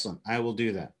harder. Excellent. I will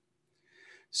do that.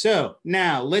 So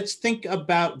now let's think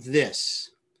about this.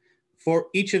 For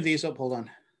each of these, oh, hold on.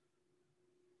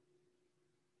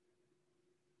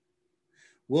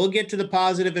 We'll get to the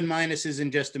positive and minuses in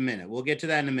just a minute. We'll get to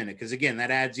that in a minute because, again,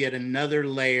 that adds yet another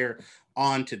layer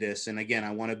onto this. And again,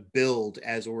 I want to build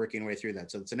as we're working our way through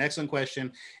that. So it's an excellent question,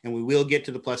 and we will get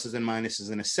to the pluses and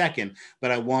minuses in a second,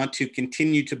 but I want to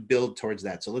continue to build towards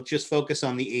that. So let's just focus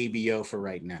on the ABO for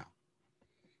right now.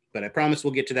 But I promise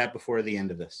we'll get to that before the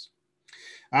end of this.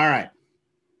 All right.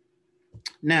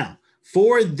 Now,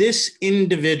 for this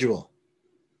individual,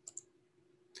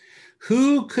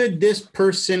 who could this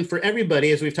person, for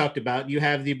everybody, as we've talked about, you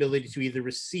have the ability to either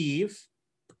receive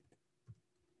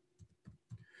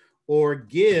or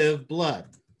give blood.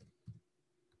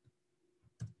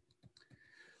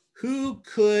 Who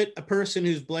could a person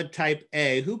who's blood type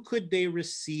A, who could they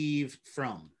receive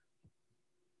from?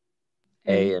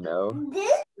 A and O.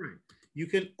 You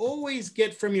can always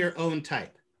get from your own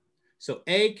type. So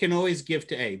A can always give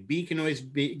to A, B can always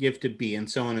give to B, and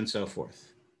so on and so forth.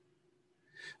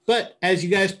 But as you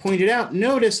guys pointed out,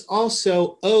 notice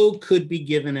also O could be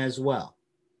given as well.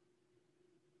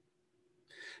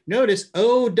 Notice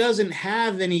O doesn't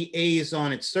have any A's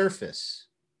on its surface.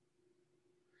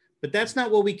 But that's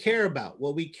not what we care about.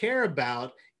 What we care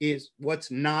about is what's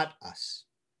not us.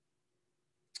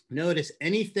 Notice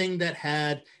anything that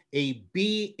had a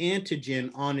B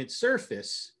antigen on its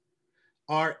surface,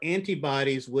 our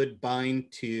antibodies would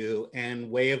bind to and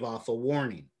wave off a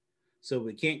warning. So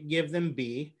we can't give them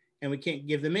B and we can't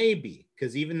give them AB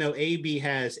because even though AB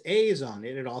has A's on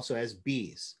it, it also has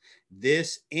B's.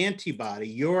 This antibody,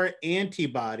 your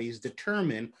antibodies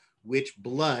determine which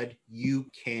blood you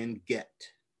can get.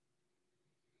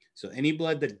 So any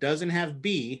blood that doesn't have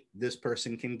B, this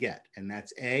person can get, and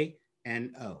that's A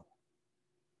and O.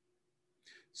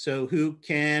 So who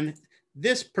can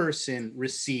this person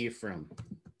receive from?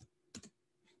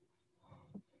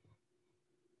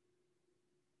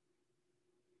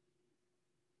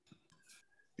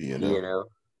 B and B and O. O.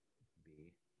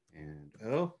 B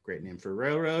and O, great name for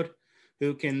railroad.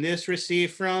 Who can this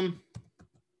receive from?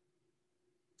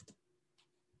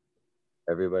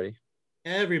 Everybody.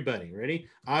 Everybody, ready?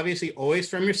 Obviously always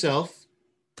from yourself,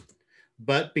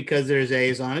 but because there's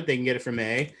A's on it, they can get it from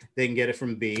A, they can get it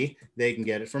from B, they can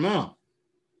get it from O.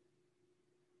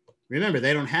 Remember,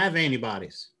 they don't have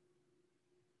antibodies,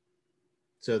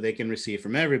 so they can receive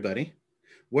from everybody.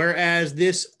 Whereas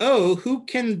this O, who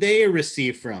can they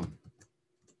receive from?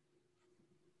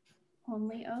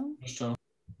 Only O. Just O.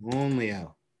 Only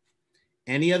O.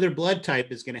 Any other blood type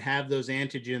is going to have those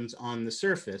antigens on the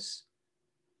surface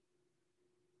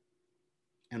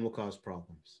and will cause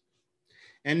problems.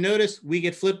 And notice we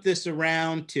could flip this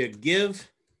around to give.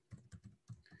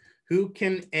 Who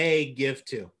can A give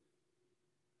to?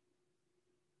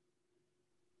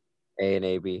 A and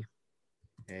AB.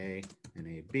 A and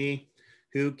AB.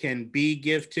 Who can B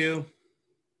give to?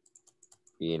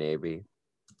 B and AB.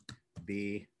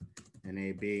 B and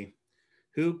AB.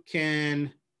 Who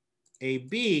can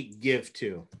AB give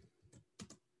to?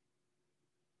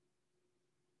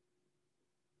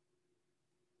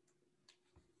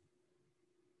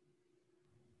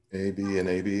 AB and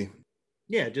AB.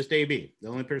 Yeah, just AB. The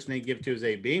only person they give to is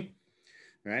AB,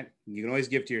 right? You can always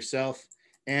give to yourself.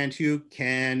 And who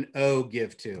can O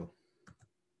give to?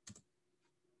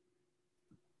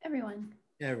 Everyone.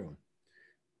 Everyone.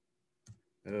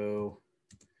 O,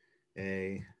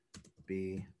 A,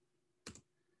 B,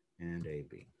 and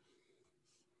AB.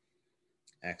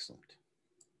 Excellent.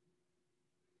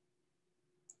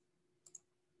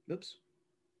 Oops.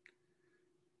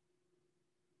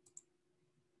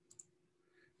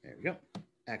 There we go.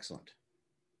 Excellent.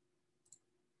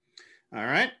 All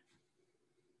right.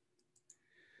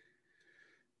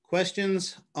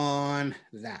 Questions on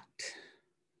that?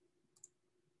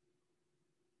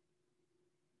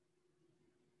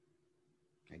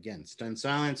 Again, stunned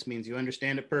silence means you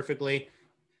understand it perfectly.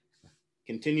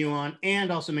 Continue on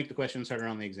and also make the questions harder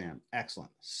on the exam.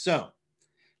 Excellent. So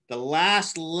The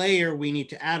last layer we need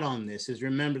to add on this is,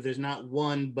 remember, there's not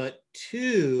one, but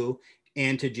two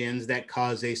antigens that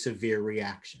cause a severe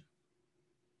reaction.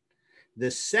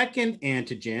 The second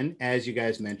antigen, as you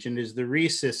guys mentioned, is the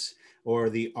rhesus or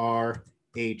the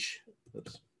RH,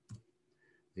 oops,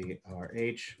 the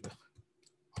RH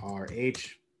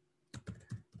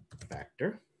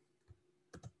factor.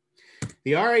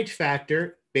 The RH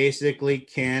factor basically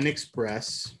can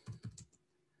express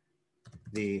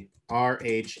the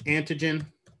RH antigen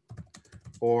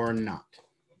or not.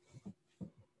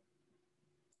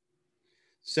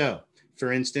 So,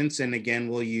 for instance, and again,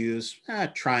 we'll use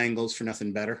triangles for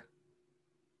nothing better.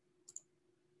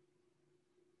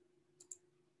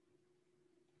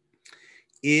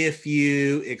 If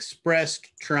you expressed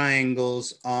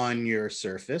triangles on your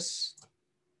surface,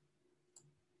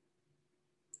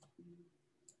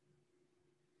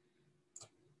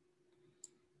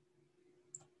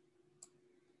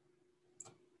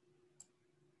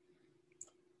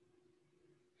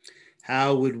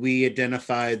 how would we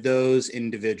identify those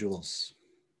individuals?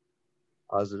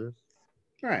 Positive.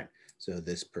 All right, so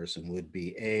this person would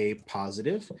be A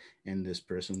positive, and this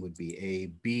person would be a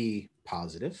B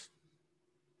positive.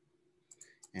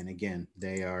 And again,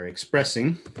 they are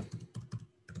expressing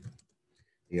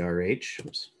the RH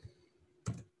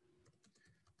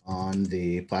on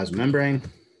the plasma membrane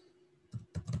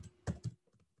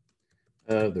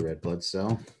of the red blood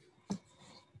cell.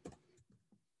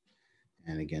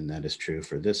 And again, that is true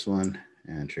for this one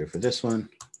and true for this one.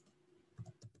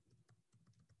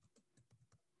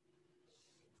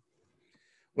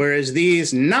 Whereas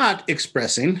these not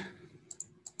expressing,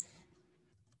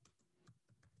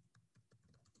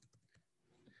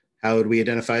 how would we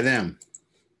identify them?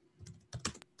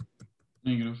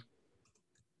 Negative.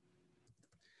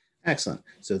 Excellent.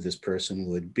 So this person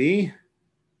would be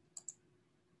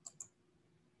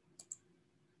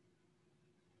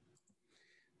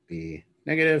B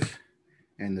negative,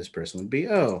 and this person would be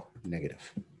O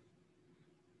negative.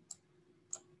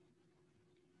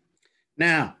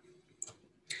 Now,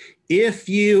 if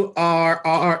you are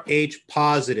RH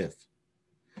positive,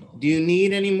 do you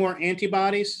need any more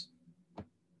antibodies?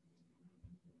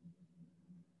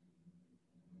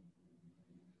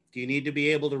 Do you need to be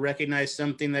able to recognize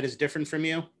something that is different from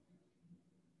you?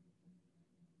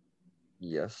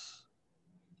 Yes.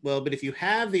 Well, but if you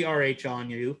have the RH on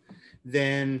you,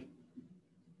 then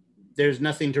there's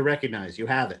nothing to recognize. You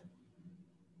have it.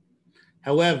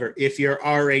 However, if you're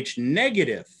RH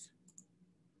negative,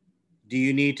 do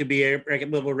you need to be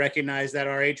able to recognize that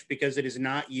RH because it is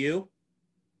not you?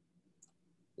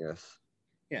 Yes.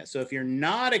 Yeah, so if you're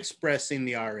not expressing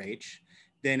the RH,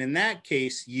 then in that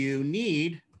case, you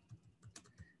need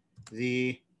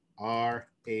the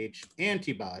RH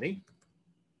antibody,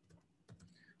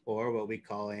 or what we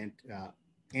call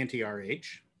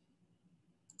anti-RH,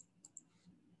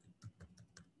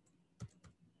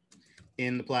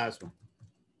 in the plasma.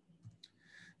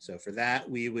 So for that,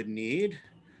 we would need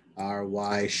our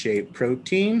Y-shaped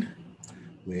protein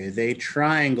with a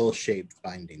triangle-shaped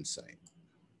binding site.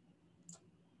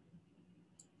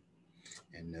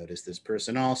 And notice this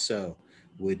person also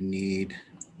would need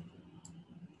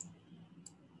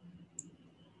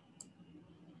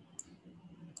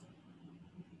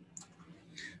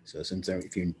so since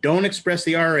if you don't express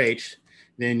the RH,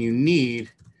 then you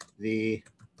need the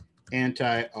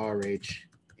anti-RH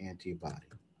antibody.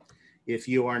 If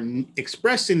you are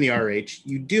expressing the RH,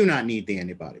 you do not need the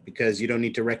antibody because you don't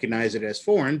need to recognize it as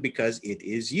foreign because it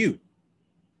is you.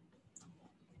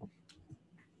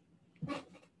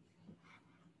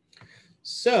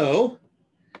 So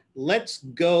let's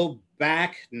go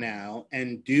back now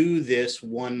and do this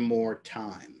one more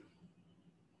time.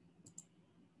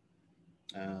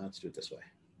 Let's do it this way.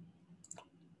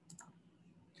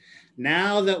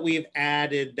 Now that we've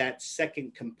added that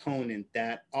second component,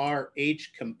 that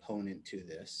RH component to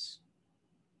this,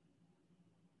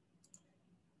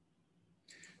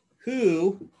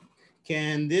 who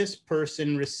can this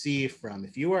person receive from?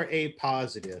 If you are A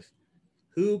positive,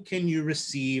 who can you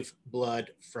receive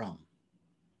blood from?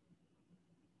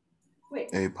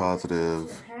 A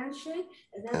positive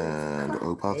and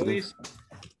O positive.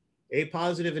 A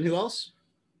positive and who else?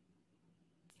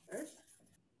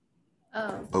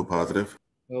 Oh. O positive.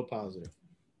 O positive.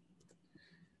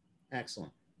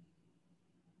 Excellent.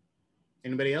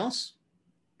 Anybody else?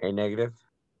 A negative.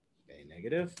 A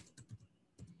negative.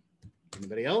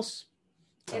 Anybody else?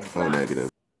 O negative.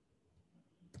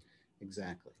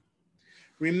 Exactly.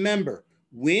 Remember,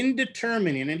 when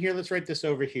determining, and here, let's write this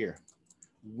over here.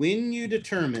 When you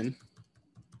determine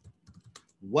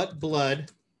what blood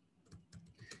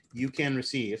you can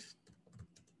receive,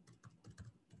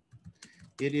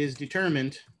 It is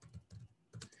determined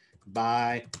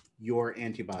by your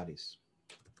antibodies.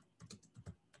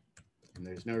 And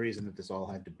there's no reason that this all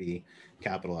had to be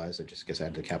capitalized. I just guess I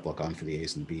had the cap lock on for the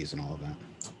A's and B's and all of that.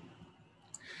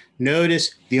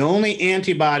 Notice the only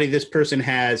antibody this person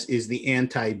has is the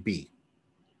anti-B.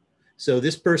 So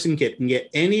this person can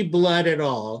get any blood at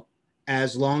all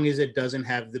as long as it doesn't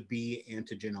have the B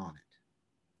antigen on it.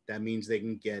 That means they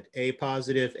can get A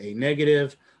positive, A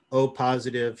negative, O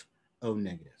positive, O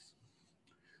negative.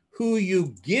 Who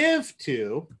you give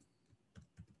to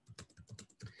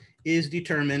is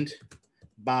determined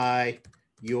by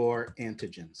your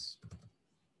antigens.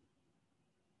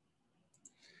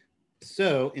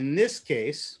 So in this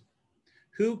case,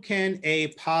 who can A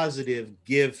positive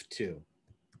give to?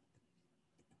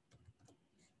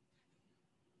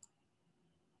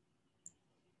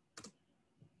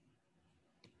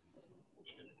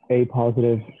 A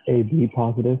positive, AB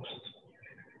positive.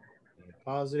 A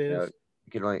positive. Yeah,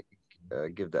 you can like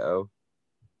give the O.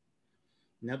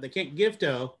 No, they can't give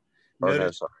to O. Or no,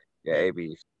 Notice, sorry. Yeah,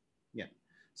 AB. yeah.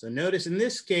 So notice in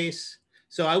this case,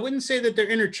 so I wouldn't say that they're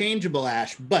interchangeable,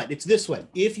 Ash, but it's this way.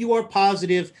 If you are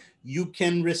positive, you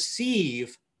can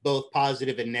receive both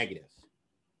positive and negative.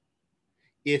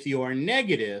 If you are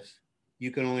negative,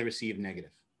 you can only receive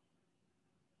negative.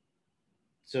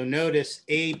 So notice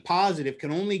A positive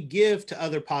can only give to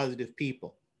other positive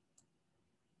people,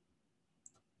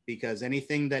 because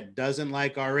anything that doesn't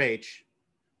like RH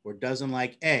or doesn't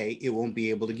like A, it won't be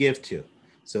able to give to.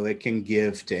 So it can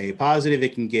give to A positive,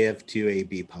 it can give to a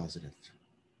B positive.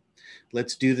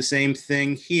 Let's do the same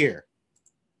thing here.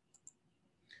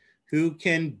 Who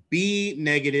can B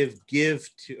negative give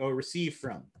to or receive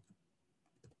from?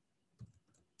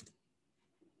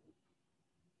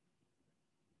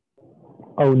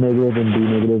 O negative and B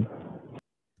negative.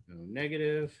 O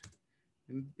negative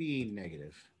and B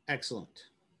negative. Excellent.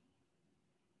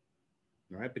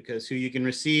 All right, because who you can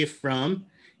receive from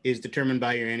is determined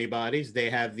by your antibodies. They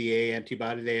have the A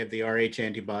antibody, they have the RH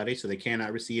antibody, so they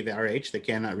cannot receive RH, they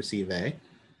cannot receive A.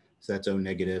 So that's O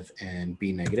negative and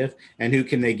B negative. And who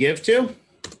can they give to?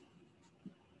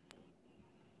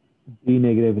 B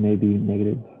negative and AB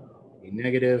negative. B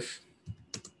negative,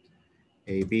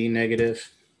 AB negative.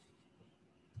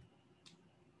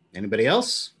 Anybody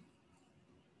else?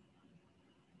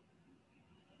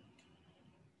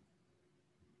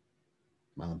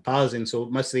 Well, I'm pausing, so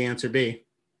what must the answer be?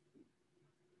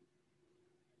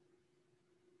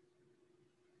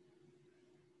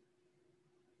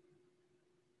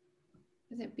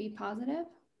 Is it B positive?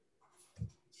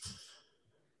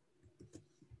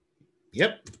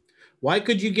 Yep. Why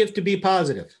could you give to B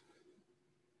positive?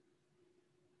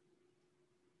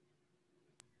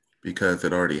 Because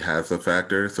it already has the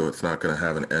factor, so it's not going to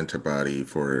have an antibody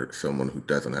for someone who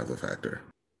doesn't have the factor.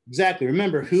 Exactly.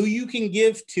 Remember, who you can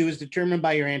give to is determined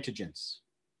by your antigens.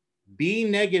 B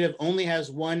negative only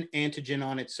has one antigen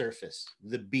on its surface,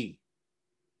 the B.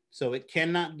 So it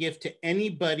cannot give to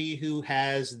anybody who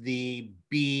has the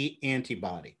B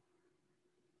antibody.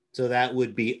 So that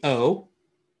would be O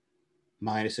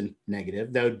minus a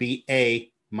negative. That would be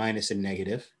A minus a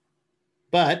negative.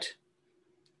 But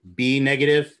B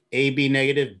negative, AB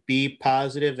negative, B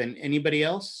positive, and anybody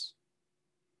else?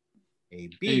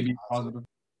 AB positive.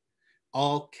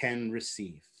 All can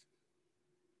receive.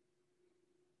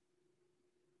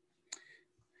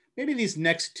 Maybe these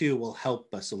next two will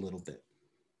help us a little bit.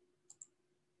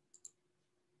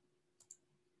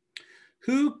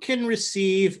 Who can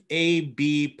receive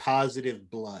AB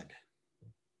positive blood?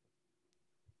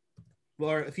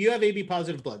 Or if you have AB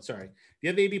positive blood, sorry. If you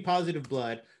have AB positive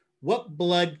blood, what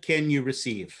blood can you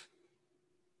receive?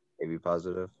 AB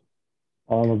positive.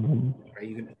 All of them. Right,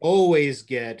 you can always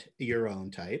get your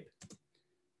own type.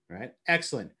 Right,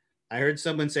 excellent. I heard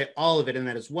someone say all of it, and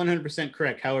that is 100%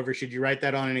 correct. However, should you write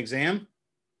that on an exam?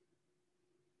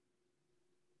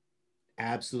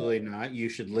 Absolutely not. You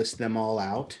should list them all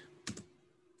out.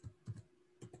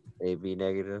 AB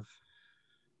negative.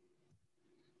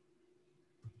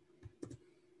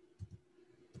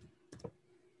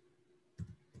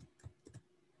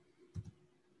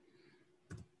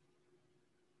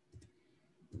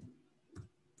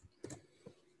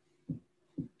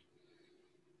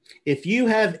 If you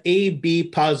have AB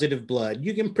positive blood,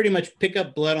 you can pretty much pick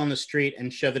up blood on the street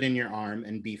and shove it in your arm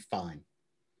and be fine.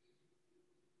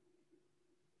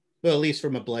 Well, at least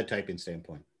from a blood typing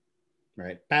standpoint,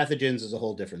 right? Pathogens is a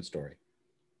whole different story.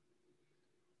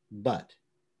 But,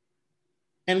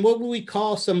 and what would we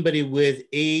call somebody with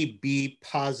AB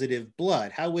positive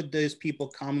blood? How would those people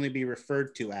commonly be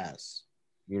referred to as?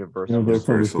 Universal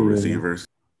receivers.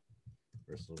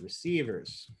 Universal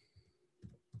receivers.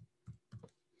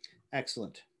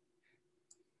 Excellent.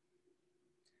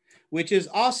 Which is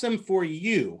awesome for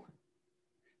you.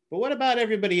 But what about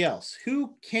everybody else?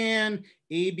 Who can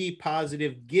AB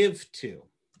positive give to?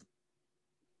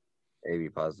 AB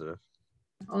positive.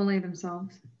 Only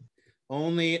themselves.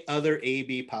 Only other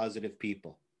AB positive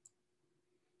people,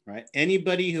 right?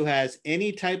 Anybody who has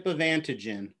any type of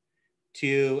antigen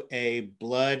to a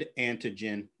blood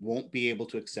antigen won't be able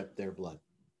to accept their blood.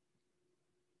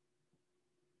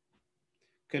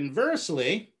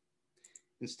 Conversely,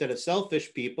 instead of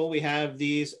selfish people, we have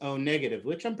these O negative,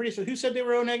 which I'm pretty sure, who said they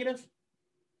were O negative?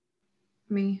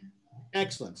 Me.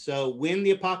 Excellent. So when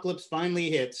the apocalypse finally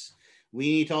hits, we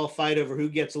need to all fight over who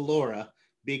gets Laura,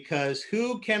 because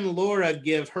who can Laura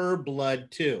give her blood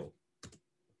to?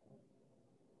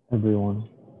 Everyone.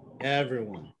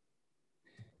 Everyone.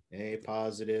 A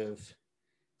positive,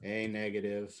 A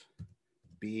negative,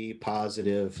 B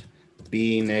positive,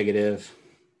 B negative,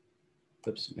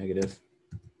 oops, negative,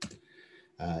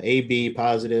 AB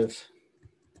positive,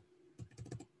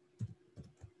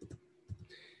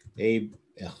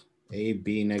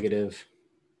 AB negative,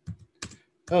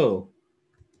 O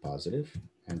positive,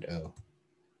 and O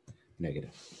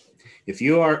negative. If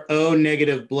you are O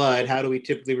negative blood, how do we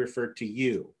typically refer to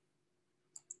you?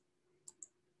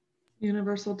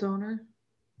 Universal donor.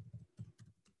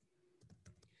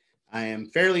 I am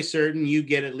fairly certain you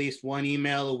get at least one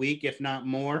email a week, if not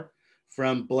more,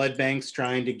 from blood banks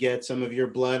trying to get some of your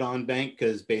blood on bank,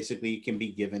 because basically it can be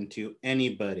given to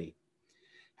anybody.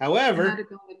 However, I had to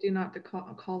go on the do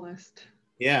not call list.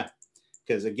 yeah,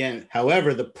 because again,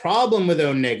 however, the problem with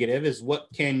O negative is what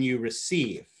can you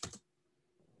receive?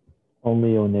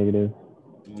 Only O negative.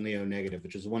 Only O negative,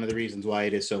 which is one of the reasons why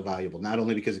it is so valuable. Not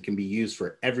only because it can be used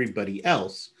for everybody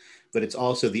else, but it's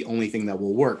also the only thing that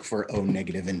will work for O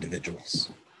negative individuals.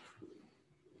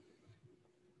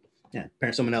 Yeah,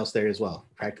 apparently someone else there as well,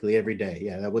 practically every day.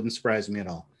 Yeah, that wouldn't surprise me at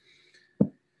all.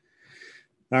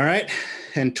 All right,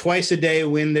 and twice a day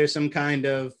when there's some kind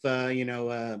of,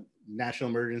 national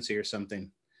emergency or something,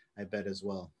 I bet as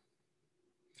well.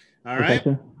 All right,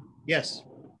 Professor, yes.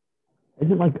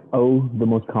 isn't like O the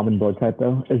most common blood type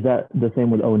though? Is that the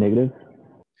same with O negative?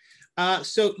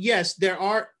 So yes,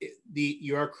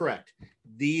 you are correct.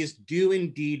 These do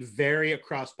indeed vary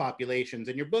across populations.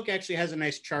 And your book actually has a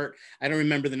nice chart. I don't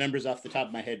remember the numbers off the top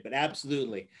of my head, but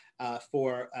absolutely.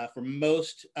 For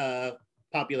most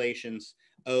populations,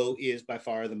 O is by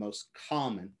far the most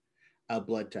common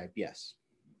blood type, yes.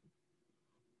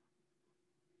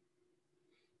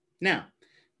 Now,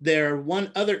 there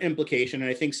one other implication, and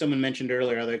I think someone mentioned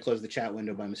earlier, although I closed the chat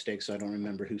window by mistake, so I don't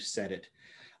remember who said it.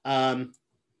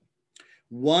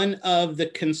 One of the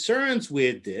concerns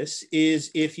with this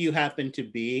is if you happen to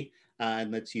be,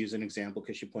 and let's use an example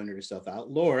because she pointed herself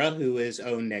out, Laura, who is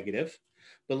O negative,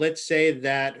 but let's say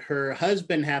that her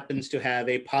husband happens to have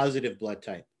a positive blood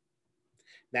type.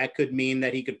 That could mean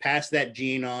that he could pass that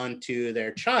gene on to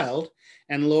their child,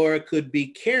 and Laura could be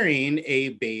carrying a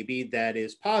baby that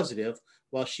is positive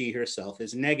while she herself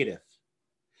is negative.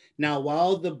 Now,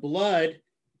 while the blood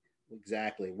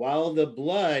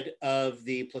of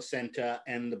the placenta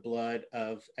and the blood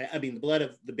of, the blood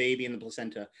of the baby in the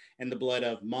placenta and the blood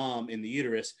of mom in the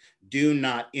uterus do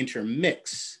not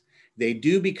intermix, they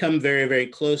do become very, very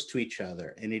close to each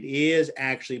other. And it is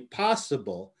actually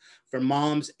possible for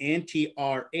mom's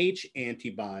anti-Rh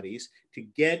antibodies to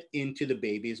get into the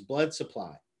baby's blood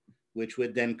supply, which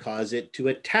would then cause it to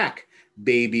attack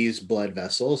baby's blood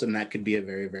vessels, and that could be a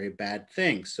very, very bad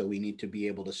thing. So we need to be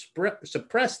able to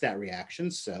suppress that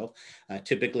reaction. So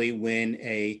typically when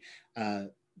a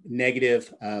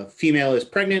negative female is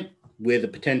pregnant with a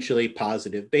potentially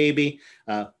positive baby,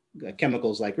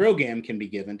 chemicals like Rogam can be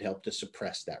given to help to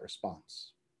suppress that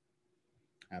response.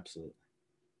 Absolutely.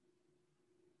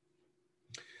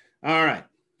 All right.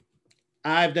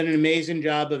 I've done an amazing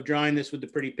job of drawing this with the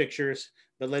pretty pictures,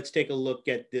 but let's take a look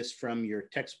at this from your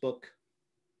textbook.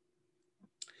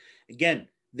 Again,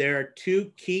 there are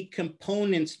two key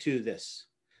components to this.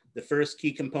 The first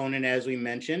key component, as we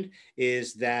mentioned,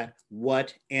 is that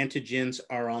what antigens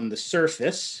are on the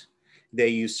surface. They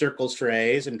use circles for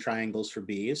A's and triangles for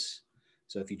B's.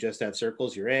 So if you just have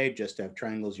circles, you're A, just have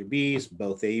triangles, you're B's,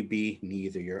 both A, B,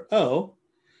 neither you're O.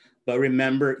 But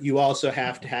remember, you also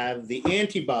have to have the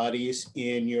antibodies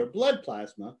in your blood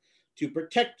plasma to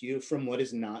protect you from what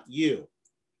is not you.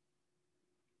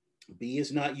 B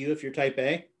is not you if you're type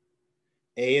A.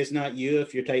 A is not you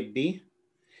if you're type B.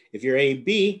 If you're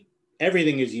AB,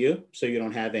 everything is you, so you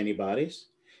don't have antibodies.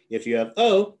 If you have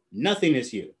O, nothing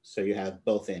is you, so you have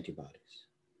both antibodies.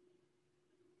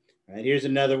 All right, here's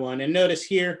another one. And notice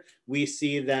here, we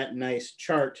see that nice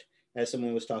chart as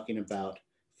someone was talking about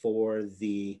for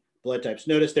the blood types.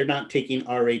 Notice they're not taking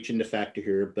RH into factor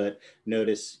here, but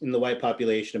notice in the white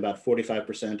population, about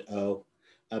 45% O,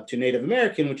 up to Native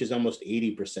American, which is almost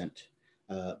 80%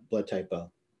 blood type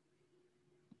O.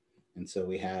 And so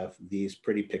we have these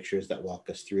pretty pictures that walk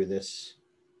us through this.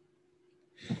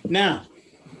 Now,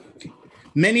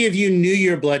 many of you knew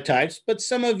your blood types, but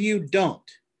some of you don't,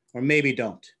 or maybe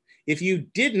don't. If you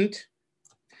didn't,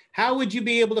 how would you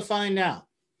be able to find out?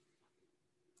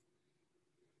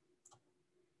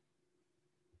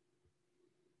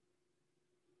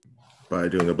 By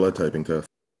doing a blood typing test.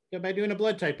 Yeah, by doing a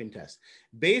blood typing test.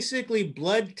 Basically,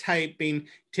 blood typing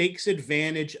takes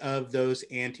advantage of those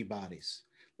antibodies.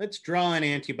 Let's draw an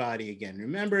antibody again.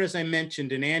 Remember, as I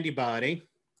mentioned, an antibody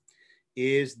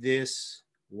is this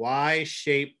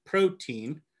Y-shaped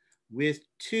protein with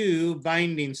 2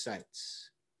 binding sites.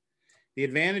 The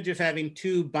advantage of having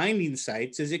 2 binding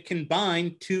sites is it can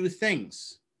bind 2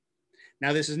 things.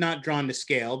 Now, this is not drawn to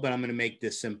scale, but I'm going to make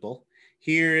this simple.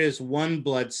 Here is one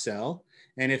blood cell,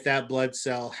 and if that blood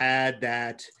cell had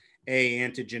that A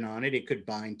antigen on it, it could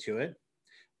bind to it,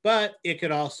 but it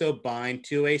could also bind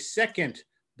to a second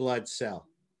blood cell.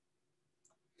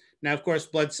 Now, of course,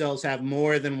 blood cells have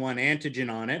more than one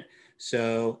antigen on it,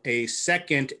 so a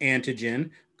second antigen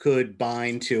could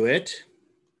bind to it,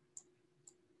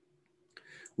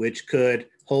 which could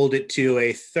hold it to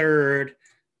a third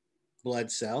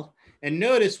blood cell. And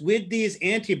notice with these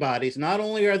antibodies, not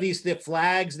only are these the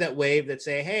flags that wave that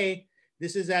say, hey,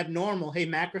 this is abnormal. Hey,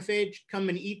 macrophage, come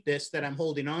and eat this that I'm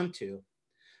holding on to.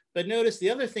 But notice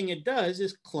the other thing it does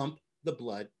is clump the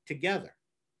blood together.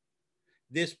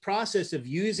 This process of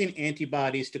using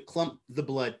antibodies to clump the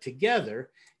blood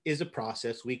together is a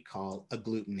process we call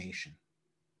agglutination.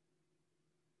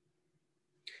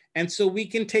 And so we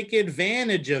can take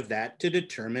advantage of that to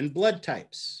determine blood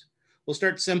types. We'll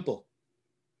start simple.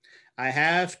 I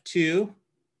have 2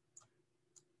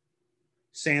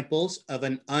 samples of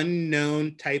an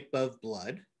unknown type of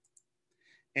blood.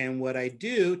 And what I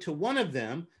do to one of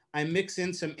them, I mix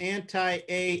in some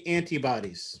anti-A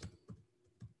antibodies.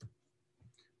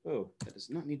 Oh, that does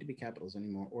not need to be capitals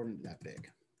anymore or that big.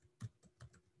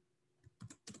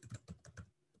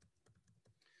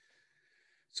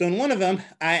 So in one of them,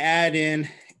 I add in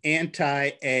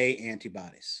anti-A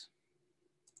antibodies.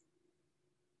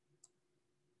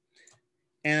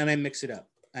 And I mix it up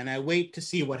and I wait to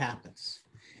see what happens.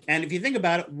 And if you think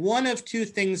about it, one of 2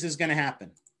 things is going to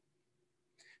happen.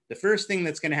 The first thing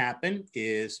that's going to happen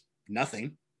is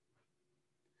nothing.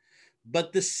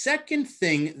 But the second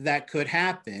thing that could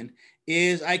happen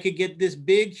is I could get this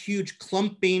big, huge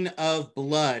clumping of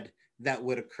blood that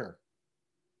would occur.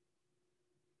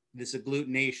 This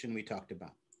agglutination we talked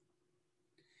about.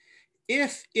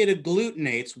 If it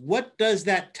agglutinates, what does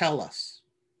that tell us?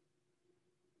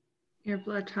 Your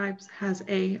blood types has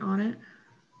A on it.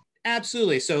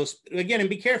 Absolutely. So again, and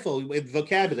be careful with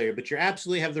vocabulary, but you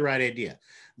absolutely have the right idea.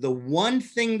 The one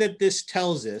thing that this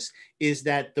tells us is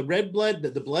that the red blood,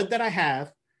 the blood that I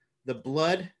have, the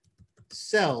blood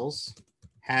cells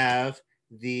have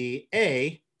the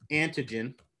A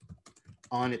antigen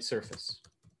on its surface.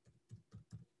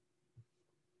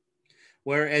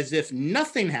 Whereas if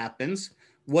nothing happens,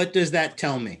 what does that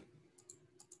tell me?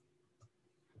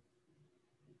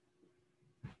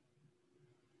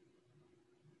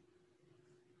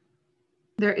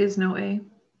 There is no A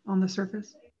on the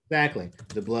surface. Exactly.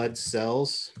 The blood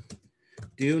cells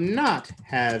do not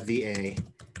have the A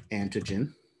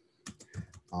antigen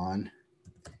on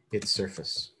its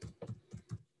surface.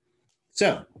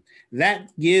 So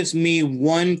that gives me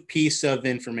one piece of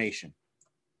information,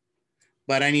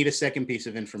 but I need a second piece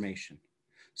of information.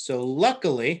 So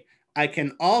luckily, I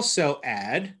can also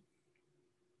add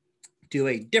to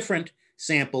a different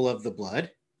sample of the blood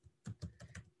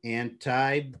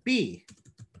anti-B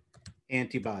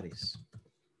antibodies.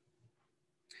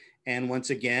 And once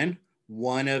again,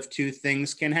 one of 2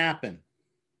 things can happen.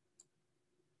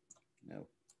 No.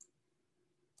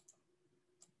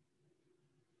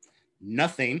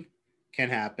 Nothing can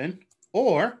happen,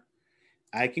 or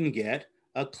I can get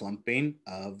a clumping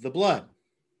of the blood.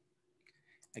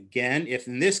 Again, if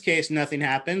in this case nothing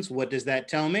happens, what does that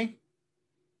tell me?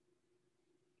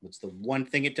 What's the one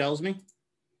thing it tells me?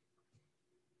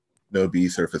 No B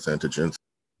surface antigens.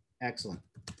 Excellent.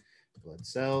 Blood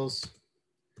cells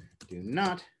do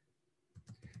not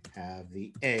have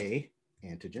the A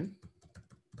antigen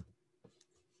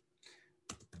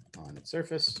on its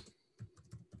surface.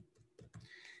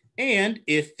 And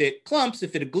if it clumps,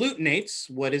 if it agglutinates,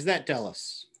 what does that tell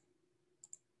us?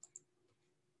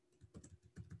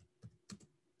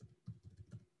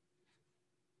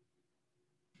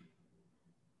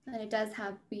 And it does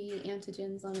have B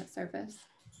antigens on its surface.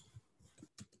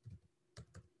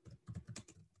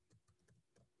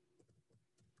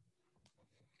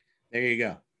 There you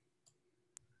go.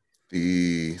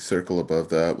 The circle above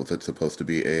that, was it supposed to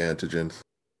be A antigens?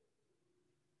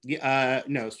 Yeah,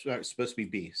 no, it's supposed to be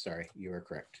B. Sorry, you are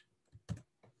correct.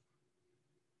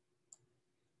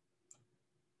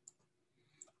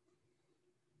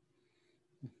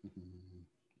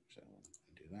 So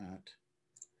do that.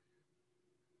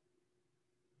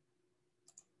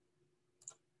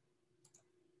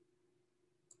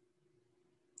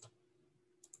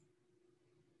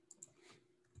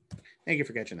 Thank you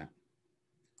for catching that.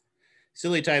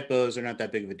 Silly typos are not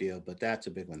that big of a deal, but that's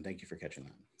a big one. Thank you for catching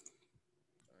that.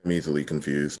 I'm easily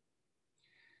confused.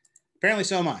 Apparently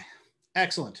so am I.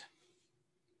 Excellent.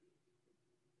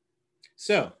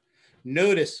 So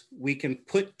notice we can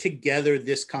put together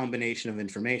this combination of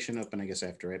information. Oh, and I guess I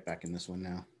have to write back in this one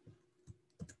now.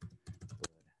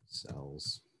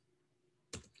 Cells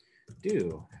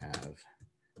do have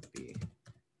B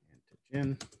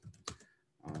antigen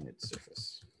on its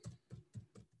surface.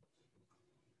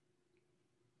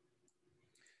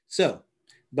 So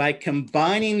by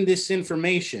combining this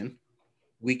information,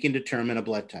 we can determine a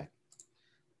blood type.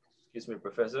 Excuse me,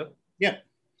 Professor. Yeah.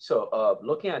 So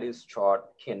looking at this chart,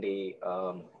 can the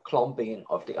clumping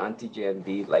of the antigen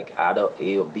be like either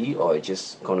A or B, or it's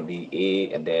just going to be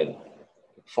A and then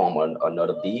form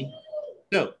another B?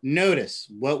 So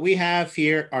notice what we have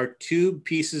here are two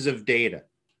pieces of data.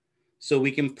 So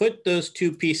we can put those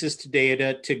two pieces of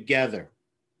data together.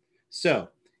 So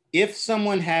if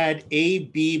someone had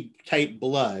AB type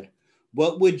blood,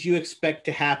 what would you expect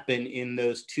to happen in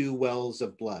those two wells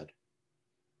of blood?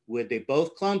 Would they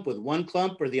both clump with one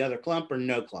clump or the other clump or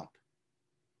no clump?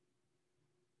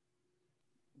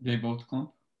 They both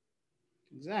clump.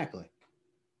 Exactly.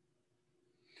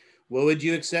 What would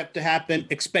you expect to happen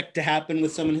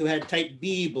with someone who had type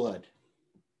B blood?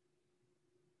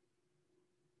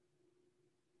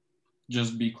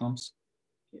 Just B clumps.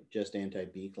 Just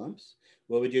anti-B clumps.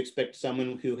 What would you expect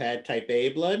someone who had type A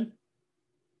blood?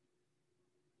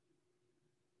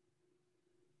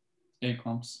 A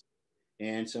clumps.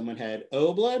 And someone had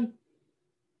O blood?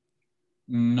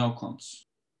 No clumps.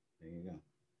 There you go.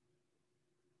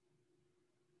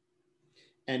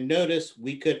 And notice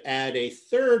we could add a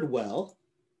third well.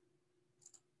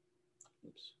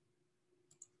 Oops.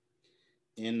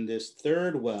 In this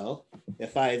third well,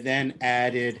 if I then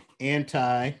added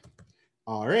anti-RH,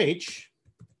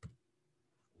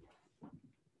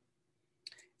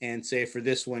 and say for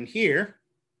this one here,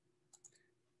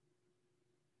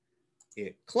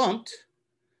 it clumped,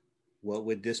 what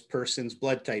would this person's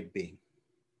blood type be?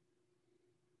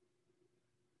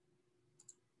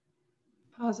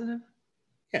 Positive.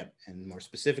 Yeah, and more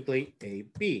specifically,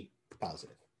 AB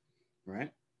positive,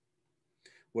 right?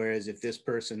 Whereas if this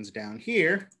person's down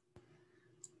here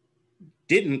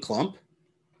didn't clump,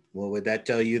 what would that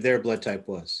tell you their blood type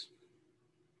was?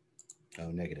 Oh,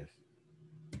 negative.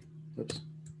 Oops.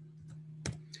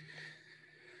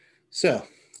 So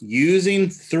using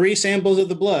 3 samples of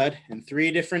the blood and 3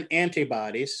 different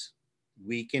antibodies,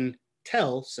 we can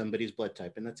tell somebody's blood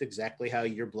type. And that's exactly how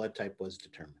your blood type was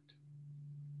determined.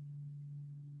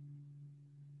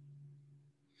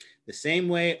 The same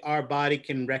way our body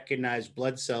can recognize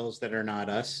blood cells that are not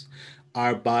us,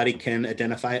 our body can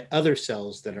identify other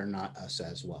cells that are not us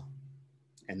as well.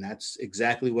 And that's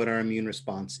exactly what our immune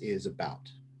response is about.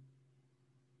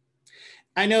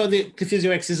 I know that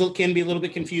PhysioX can be a little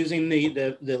bit confusing.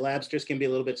 The labs just can be a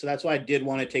little bit. So that's why I did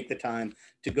want to take the time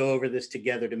to go over this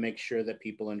together to make sure that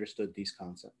people understood these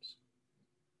concepts.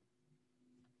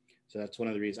 So that's one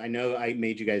of the reasons. I know I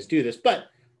made you guys do this, but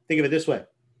think of it this way.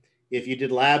 If you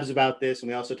did labs about this, and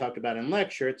we also talked about it in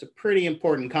lecture, it's a pretty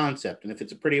important concept. And if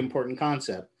it's a pretty important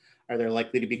concept, are there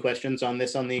likely to be questions on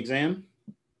this on the exam?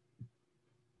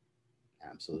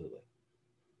 Absolutely.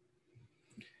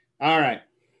 All right.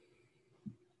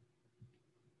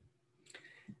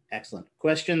 Excellent.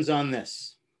 Questions on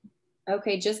this?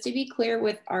 Okay, just to be clear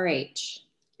with RH.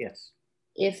 Yes.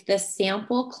 If the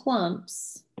sample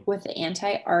clumps with the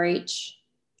anti-RH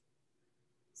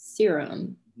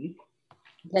serum,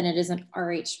 then it is an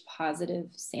RH positive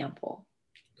sample.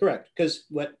 Correct, because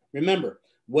remember,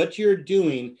 what you're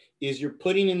doing is you're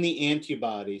putting in the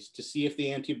antibodies to see if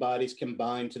the antibodies can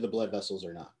bind to the blood vessels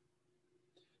or not.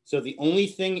 So the only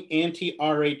thing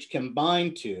anti-RH can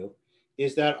bind to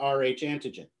is that RH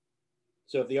antigen.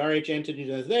 So if the RH antigen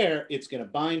is there, it's going to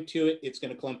bind to it, it's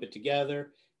going to clump it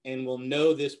together, and we'll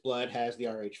know this blood has the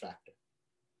RH factor.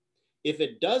 If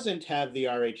it doesn't have the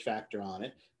RH factor on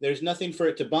it, there's nothing for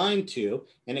it to bind to,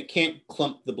 and it can't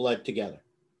clump the blood together.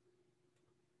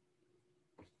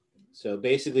 So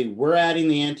basically, we're adding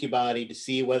the antibody to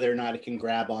see whether or not it can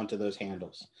grab onto those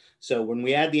handles. So when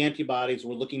we add the antibodies,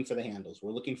 we're looking for the handles.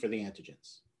 We're looking for the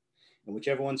antigens. And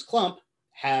whichever ones clump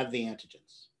have the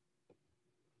antigens.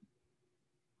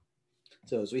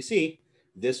 So as we see,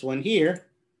 this one here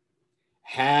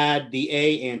had the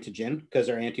A antigen because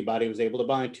our antibody was able to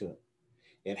bind to it.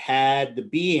 It had the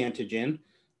B antigen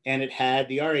and it had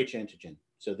the RH antigen.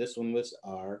 So this one was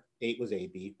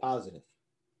AB positive.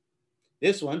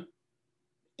 This one,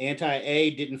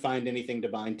 anti-A didn't find anything to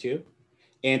bind to.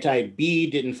 Anti-B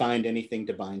didn't find anything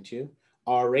to bind to.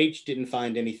 RH didn't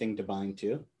find anything to bind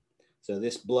to. So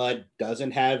this blood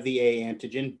doesn't have the A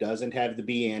antigen, doesn't have the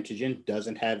B antigen,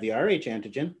 doesn't have the RH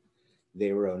antigen.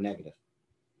 They were O negative.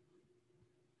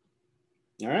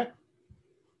 All right.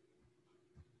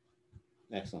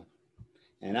 Excellent.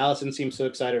 And Allison seems so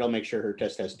excited. I'll make sure her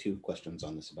test has 2 questions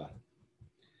on this about it.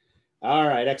 All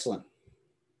right, excellent.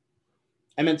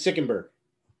 I meant Sickenberg.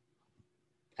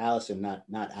 Allison,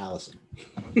 not Allison.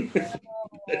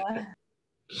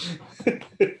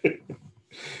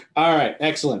 All right,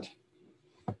 excellent.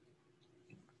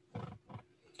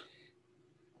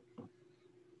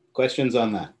 Questions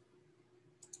on that?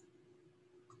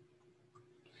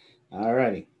 All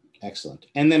righty, excellent.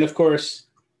 And then of course,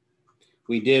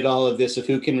 we did all of this of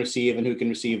who can receive and who can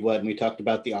receive what, and we talked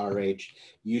about the RH.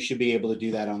 You should be able to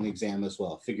do that on the exam as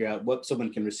well. Figure out what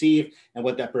someone can receive and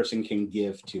what that person can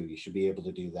give to. You should be able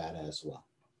to do that as well.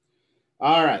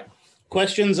 All right,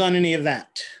 questions on any of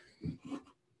that?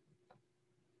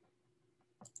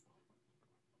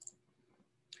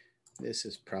 This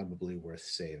is probably worth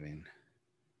saving.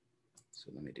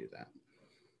 So let me do that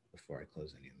before I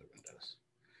close any of the windows.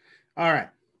 All right,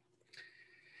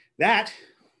 that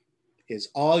is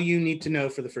all you need to know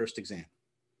for the first exam.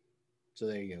 So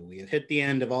there you go. We have hit the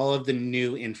end of all of the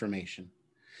new information.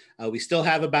 We still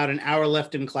have about an hour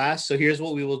left in class. So here's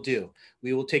what we will do.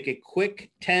 We will take a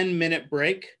quick 10-minute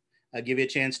break. I'll give you a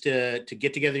chance to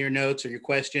get together your notes or your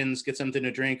questions, get something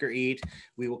to drink or eat.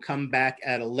 We will come back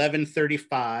at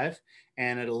 11:35.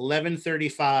 And at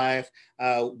 11:35,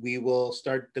 we will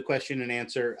start the question and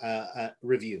answer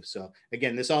review. So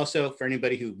again, this also for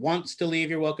anybody who wants to leave,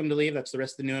 you're welcome to leave. That's the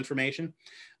rest of the new information.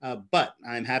 But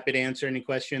I'm happy to answer any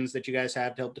questions that you guys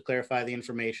have to help to clarify the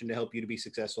information to help you to be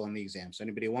successful on the exam. So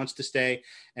anybody who wants to stay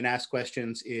and ask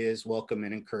questions is welcome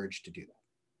and encouraged to do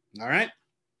that. All right.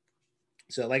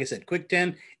 So like I said, quick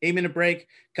 8-minute break,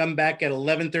 come back at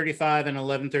 11:35, and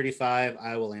 11:35,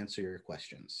 I will answer your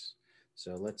questions.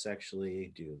 So let's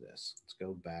actually do this. Let's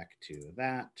go back to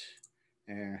that.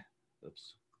 There.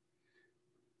 Oops.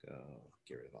 Go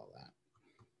get rid of all that.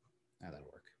 Now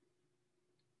that'll work.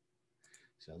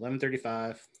 So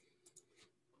 11:35.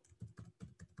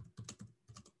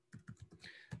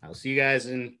 I'll see you guys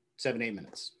in 7-8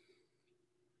 minutes.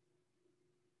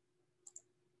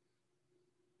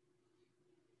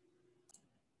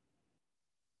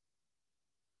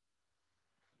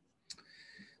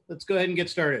 Let's go ahead and get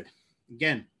started.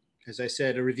 Again, as I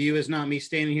said, a review is not me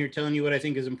standing here telling you what I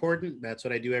think is important. That's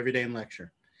what I do every day in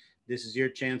lecture. This is your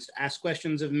chance to ask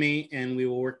questions of me, and we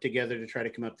will work together to try to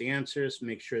come up with the answers,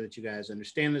 make sure that you guys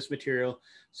understand this material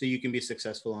so you can be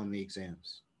successful on the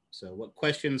exams. So what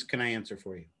questions can I answer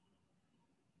for you?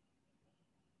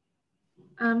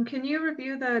 Can you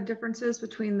review the differences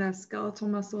between the skeletal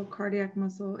muscle, cardiac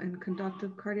muscle, and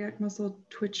conductive cardiac muscle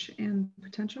twitch and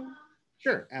potential?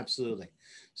 Sure, absolutely.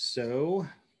 So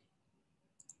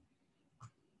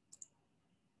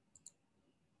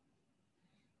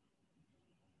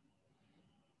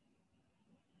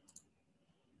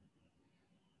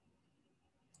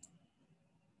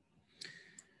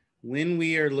when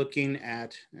we are looking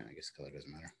at, I guess color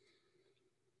doesn't matter.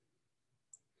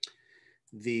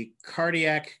 The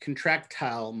cardiac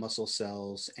contractile muscle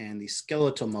cells and the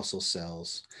skeletal muscle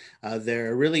cells,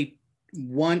 there are really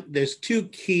there's 2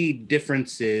 key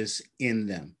differences in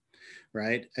them,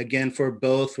 right? Again, for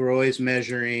both, we're always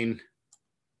measuring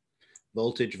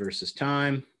voltage versus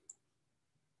time.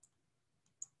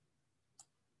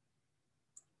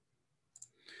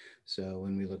 So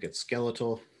when we look at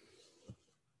skeletal,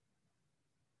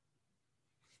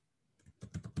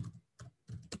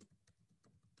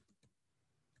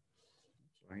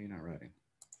 why are you not writing?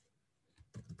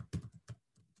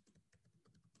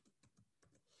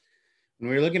 When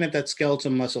we're looking at that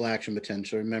skeletal muscle action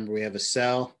potential, remember we have a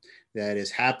cell that is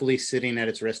happily sitting at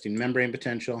its resting membrane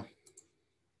potential.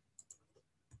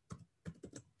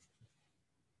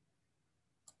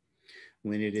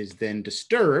 When it is then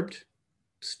disturbed,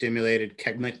 stimulated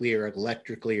chemically or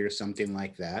electrically or something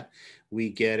like that, we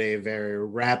get a very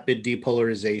rapid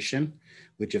depolarization.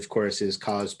 which of course is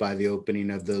caused by the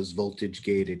opening of those voltage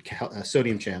gated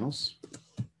sodium channels.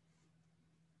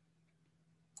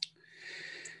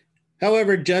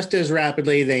 However, just as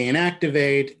rapidly they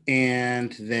inactivate,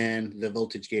 and then the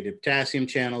voltage gated potassium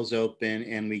channels open,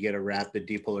 and we get a rapid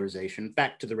depolarization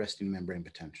back to the resting membrane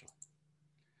potential.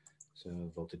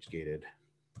 So voltage gated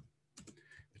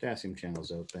potassium channels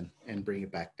open and bring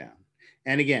it back down.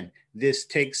 And again, this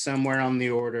takes somewhere on the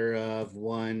order of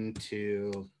 1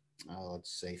 to,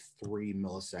 let's say 3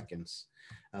 milliseconds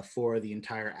for the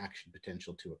entire action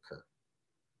potential to occur.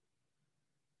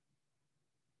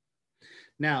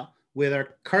 Now, with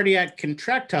our cardiac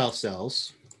contractile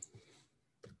cells,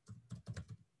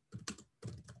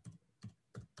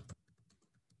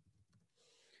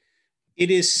 it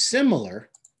is similar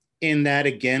in that,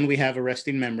 again, we have a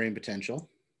resting membrane potential.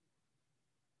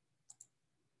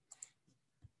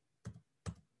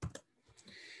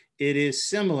 It is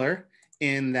similar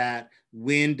in that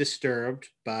when disturbed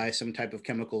by some type of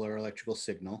chemical or electrical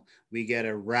signal, we get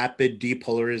a rapid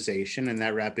depolarization, and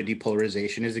that rapid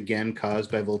depolarization is again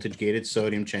caused by voltage gated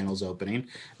sodium channels opening,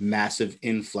 massive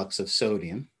influx of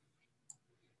sodium.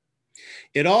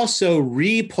 It also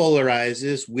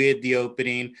repolarizes with the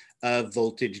opening of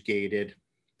voltage gated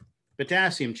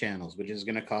potassium channels, which is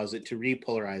going to cause it to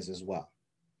repolarize as well.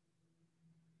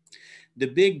 The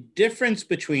big difference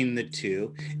between the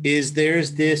two is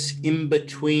there's this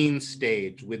in-between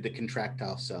stage with the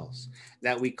contractile cells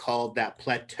that we call that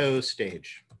plateau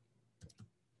stage.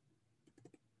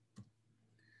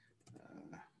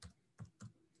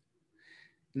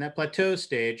 In that plateau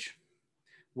stage,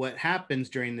 what happens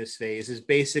during this phase is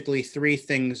basically 3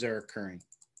 things are occurring.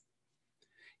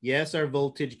 Yes, our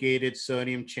voltage gated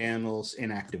sodium channels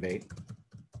inactivate,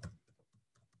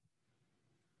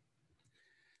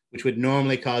 which would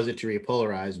normally cause it to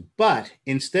repolarize. But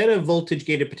instead of voltage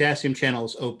gated potassium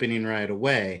channels opening right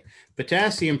away,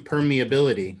 potassium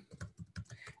permeability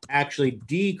actually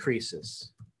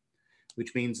decreases,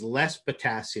 which means less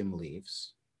potassium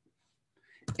leaves.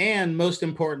 And most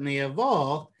importantly of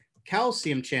all,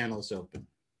 calcium channels open,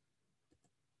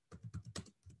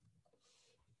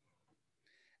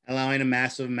 allowing a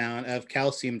massive amount of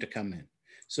calcium to come in.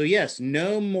 So yes,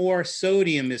 no more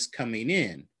sodium is coming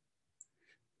in,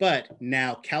 but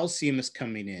now calcium is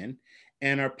coming in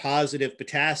and our positive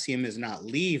potassium is not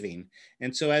leaving.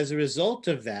 And so as a result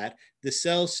of that, the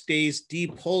cell stays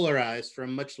depolarized for a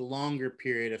much longer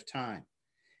period of time.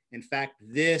 In fact,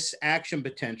 this action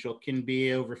potential can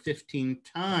be over 15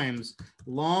 times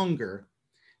longer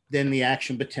than the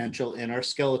action potential in our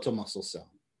skeletal muscle cell.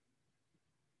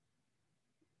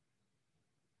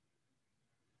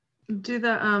 Do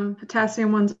the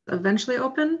potassium ones eventually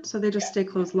open? So they just stay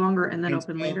closed longer and then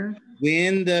open later?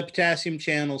 When the potassium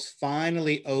channels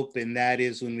finally open, that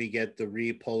is when we get the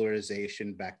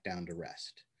repolarization back down to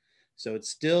rest. So it's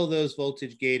still those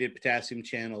voltage gated potassium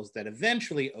channels that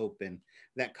eventually open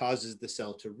that causes the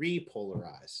cell to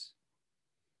repolarize.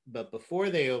 But before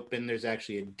they open, there's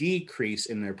actually a decrease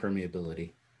in their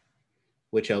permeability,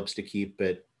 which helps to keep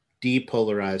it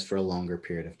depolarized for a longer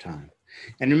period of time.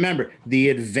 And remember, the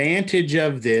advantage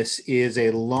of this is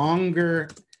a longer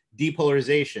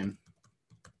depolarization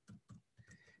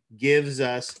gives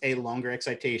us a longer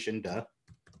excitation, duh.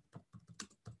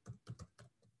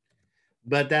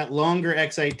 But that longer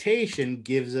excitation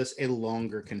gives us a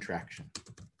longer contraction.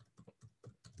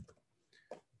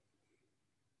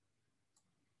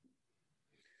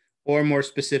 Or more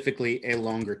specifically, a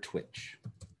longer twitch.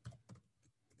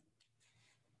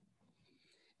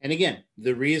 And again,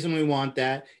 the reason we want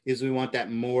that is we want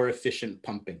that more efficient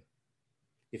pumping.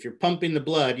 If you're pumping the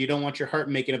blood, you don't want your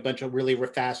heart making a bunch of really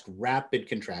fast, rapid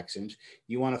contractions.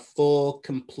 You want a full,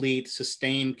 complete,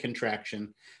 sustained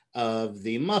contraction of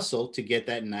the muscle to get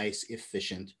that nice,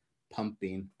 efficient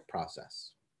pumping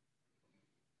process.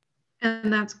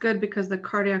 And that's good because the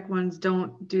cardiac ones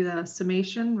don't do the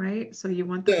summation, right? So you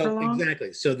want the prolonged?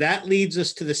 Exactly. So that leads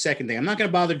us to the second thing. I'm not going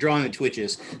to bother drawing the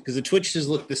twitches because the twitches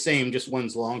look the same, just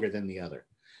one's longer than the other.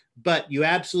 But you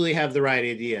absolutely have the right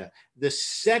idea. The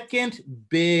second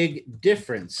big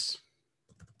difference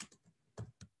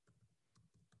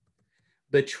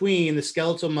between the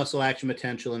skeletal muscle action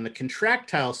potential and the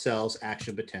contractile cells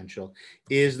action potential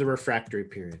is the refractory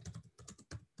period.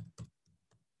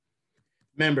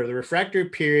 Remember, the refractory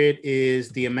period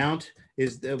is the amount,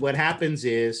 what happens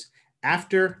is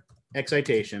after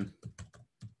excitation,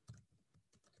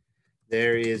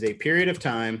 there is a period of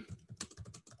time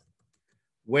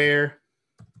where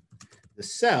the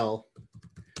cell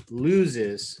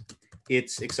loses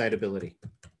its excitability,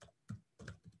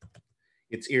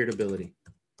 its irritability.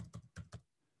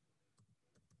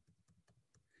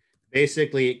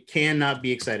 Basically, it cannot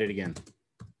be excited again.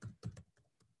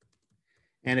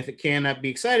 And if it cannot be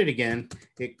excited again,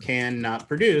 it cannot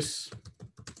produce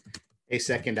a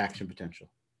second action potential.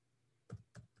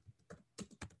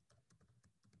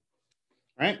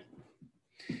 All right.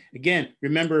 Again,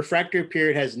 remember, refractory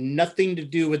period has nothing to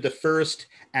do with the first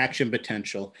action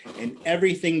potential and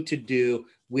everything to do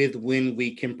with when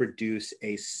we can produce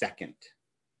a second.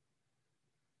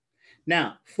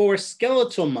 Now, for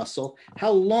skeletal muscle,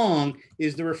 how long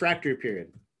is the refractory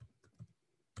period? –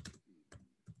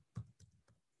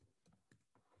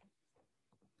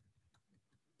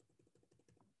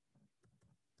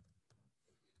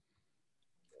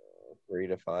 3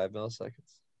 to 5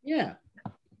 milliseconds. Yeah,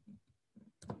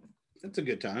 that's a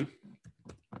good time.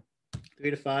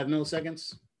 3 to 5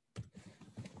 milliseconds.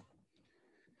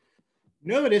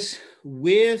 Notice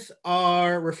with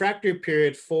our refractory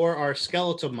period for our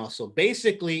skeletal muscle,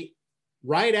 basically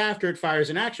right after it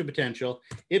fires an action potential,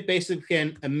 it basically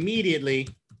can immediately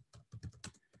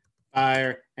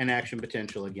fire an action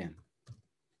potential again.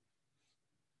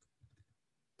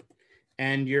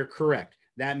 And you're correct.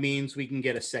 That means we can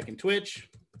get a second twitch.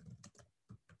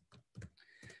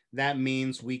 That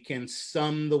means we can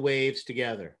sum the waves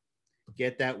together,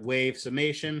 get that wave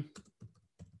summation,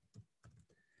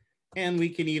 and we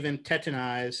can even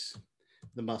tetanize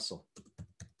the muscle.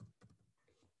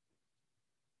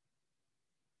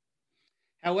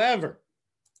 However,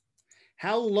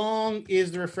 how long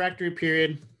is the refractory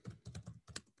period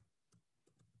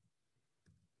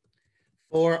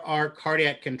for our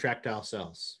cardiac contractile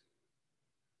cells?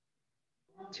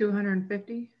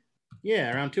 250.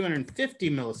 Yeah, around 250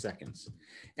 milliseconds.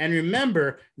 And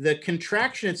remember, the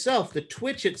contraction itself, the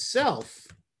twitch itself,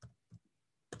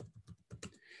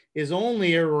 is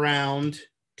only around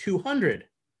 200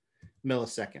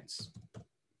 milliseconds.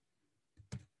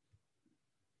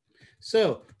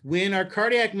 So when our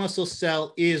cardiac muscle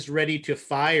cell is ready to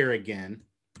fire again,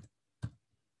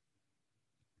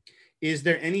 is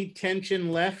there any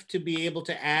tension left to be able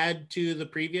to add to the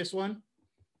previous one?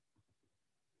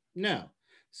 No.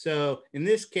 So in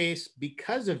this case,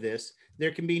 because of this,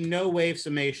 there can be no wave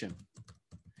summation.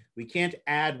 We can't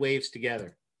add waves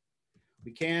together.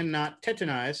 We cannot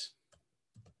tetanize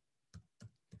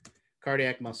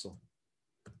cardiac muscle,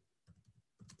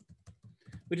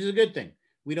 which is a good thing.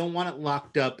 We don't want it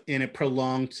locked up in a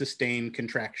prolonged, sustained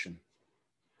contraction.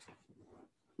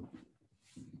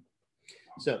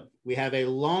 So we have a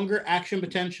longer action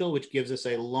potential, which gives us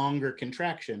a longer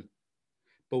contraction,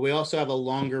 but we also have a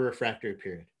longer refractory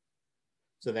period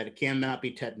so that it cannot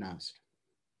be tetanized.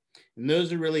 And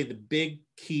those are really the big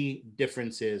key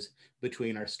differences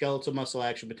between our skeletal muscle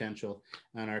action potential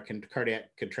and our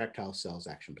cardiac contractile cells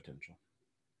action potential.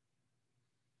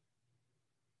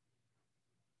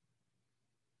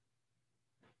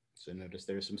 So notice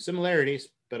there are some similarities,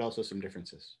 but also some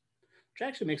differences, which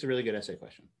actually makes a really good essay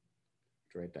question.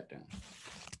 To write that down.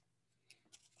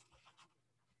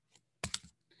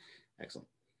 Excellent.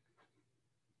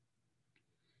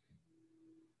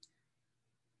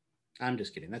 I'm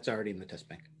just kidding. That's already in the test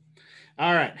bank.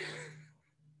 All right.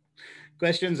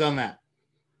 Questions on that?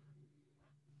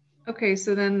 Okay,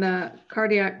 so then the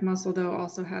cardiac muscle though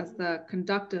also has the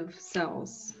conductive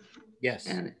cells. Yes.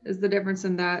 And is the difference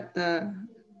in that the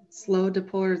slow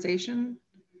depolarization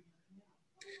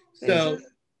So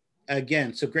phases?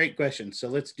 again, so great question. So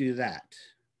let's do that.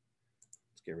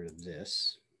 Let's get rid of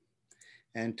this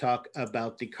and talk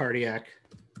about the cardiac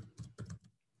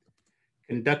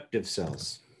conductive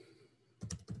cells.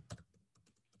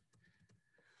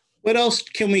 What else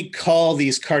can we call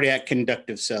these cardiac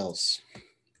conductive cells?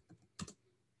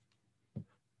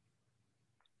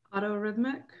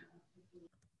 Autorhythmic.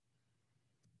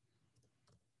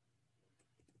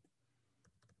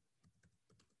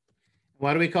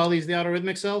 Why do we call these the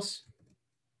autorhythmic cells?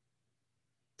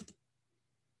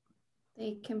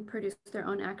 They can produce their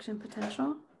own action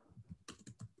potential.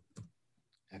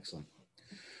 Excellent.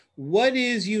 What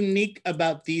is unique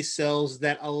about these cells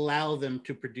that allow them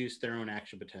to produce their own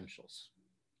action potentials?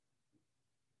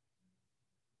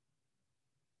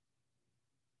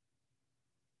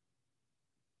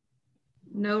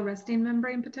 No resting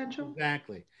membrane potential?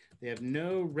 Exactly. They have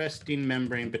no resting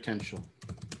membrane potential.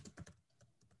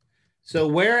 So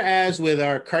whereas with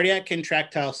our cardiac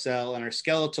contractile cell and our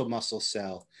skeletal muscle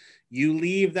cell, you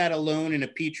leave that alone in a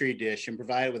petri dish and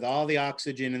provide it with all the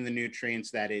oxygen and the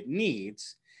nutrients that it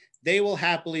needs, they will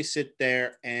happily sit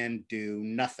there and do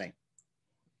nothing.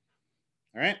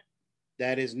 All right.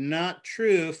 That is not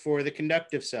true for the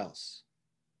conductive cells.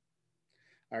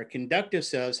 Our conductive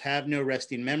cells have no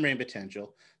resting membrane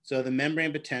potential, so the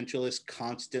membrane potential is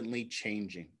constantly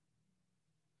changing.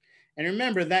 And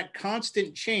remember that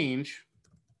constant change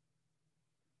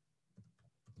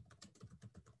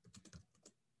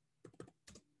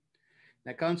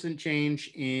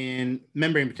in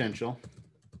membrane potential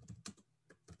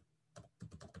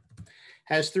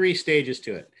has 3 stages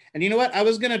to it. And you know what? I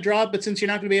was going to draw it, but since you're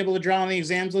not going to be able to draw on the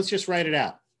exams, let's just write it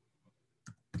out.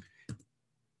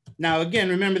 Now, again,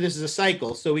 remember this is a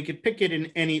cycle, so we could pick it in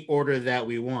any order that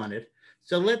we wanted.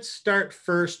 So let's start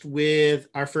first with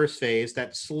our first phase,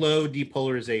 that slow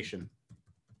depolarization.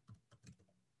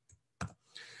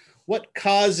 What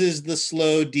causes the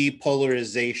slow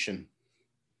depolarization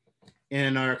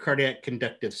in our cardiac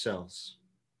conductive cells?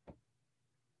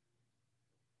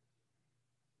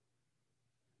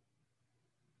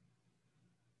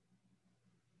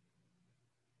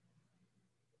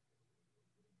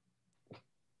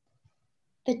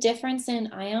 The difference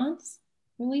in ions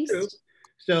released? True.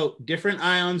 So different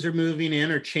ions are moving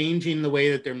in or changing the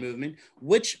way that they're moving.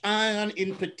 Which ion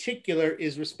in particular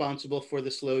is responsible for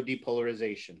the slow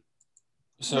depolarization?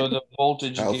 So the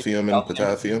voltage. Calcium and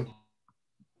potassium.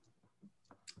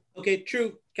 Okay,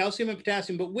 true. Calcium and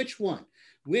potassium, but which one?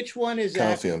 Which one is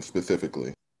Calcium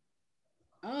specifically.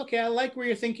 Okay, I like where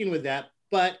you're thinking with that,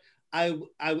 but I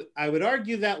would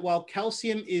argue that while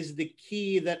calcium is the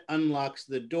key that unlocks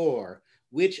the door,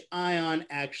 which ion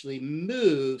actually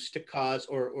moves to cause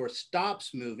or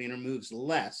stops moving or moves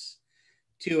less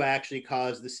to actually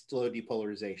cause the slow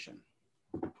depolarization?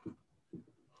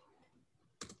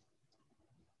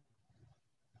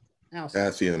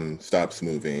 Potassium stops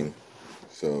moving.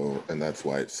 So, and that's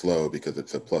why it's slow, because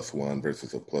it's a +1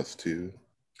 versus a +2.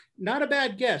 Not a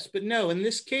bad guess, but no, in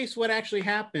this case, what actually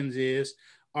happens is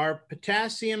our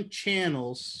potassium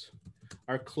channels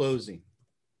are closing.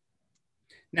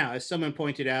 Now, as someone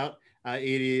pointed out,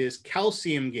 it is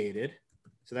calcium gated.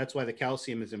 So that's why the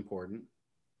calcium is important.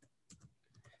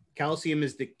 Calcium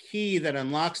is the key that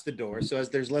unlocks the door. So as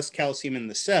there's less calcium in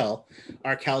the cell,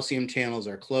 our calcium channels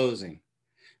are closing.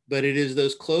 But it is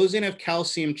those closing of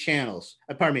calcium channels,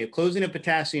 closing of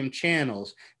potassium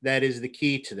channels that is the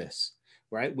key to this,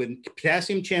 right? When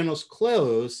potassium channels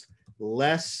close,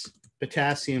 less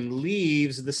potassium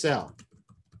leaves the cell.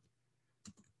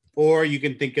 Or you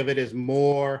can think of it as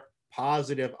more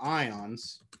positive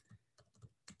ions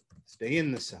stay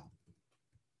in the cell.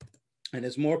 And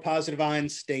as more positive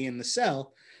ions stay in the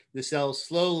cell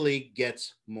slowly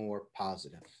gets more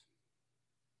positive,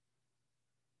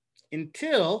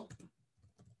 until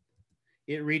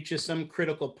it reaches some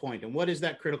critical point. And what is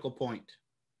that critical point?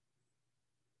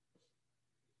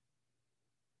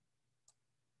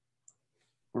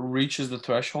 Reaches the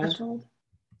threshold.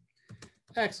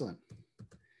 Excellent.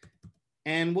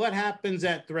 And what happens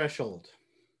at threshold?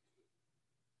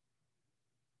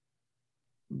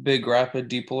 Big rapid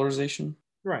depolarization.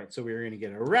 Right, so we're going to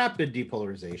get a rapid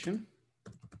depolarization.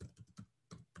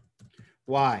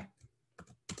 Why?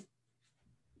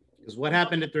 Because what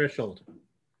happened at threshold?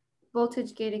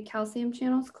 Voltage gated calcium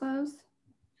channels close.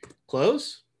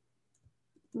 Close?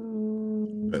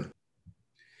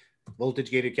 Voltage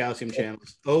gated calcium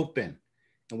channels open.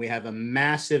 And we have a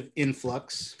massive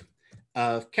influx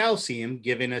of calcium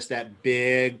giving us that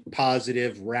big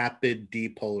positive rapid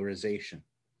depolarization.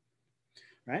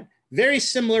 Right? Very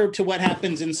similar to what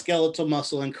happens in skeletal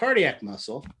muscle and cardiac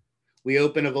muscle. We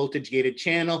open a voltage gated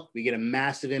channel, we get a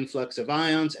massive influx of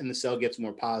ions, and the cell gets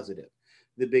more positive.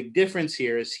 The big difference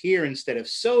here is here, instead of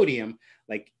sodium,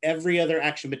 like every other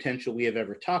action potential we have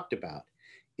ever talked about,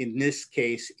 in this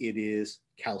case, it is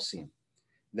calcium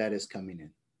that is coming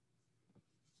in.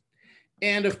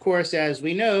 And of course, as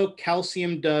we know,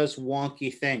 calcium does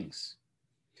wonky things.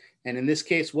 And in this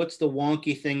case, what's the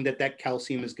wonky thing that that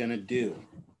calcium is going to do?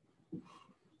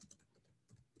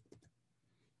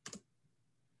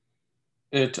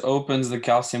 It opens the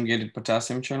calcium-gated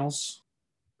potassium channels.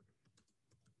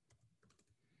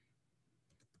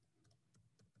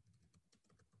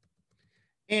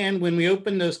 And when we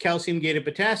open those calcium-gated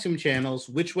potassium channels,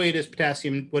 which way does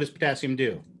potassium, what does potassium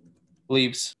do?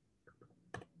 Leaves.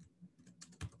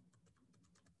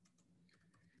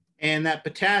 And that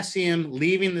potassium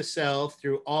leaving the cell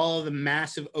through all of the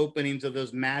massive openings of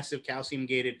those massive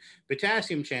calcium-gated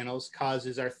potassium channels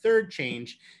causes our third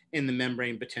change in the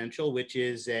membrane potential, which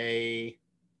is a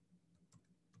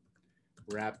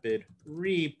rapid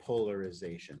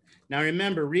repolarization. Now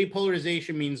remember,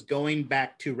 repolarization means going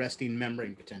back to resting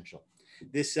membrane potential.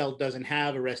 This cell doesn't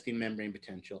have a resting membrane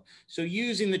potential. So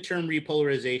using the term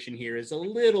repolarization here is a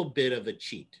little bit of a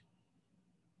cheat,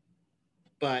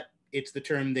 but it's the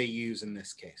term they use in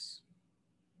this case.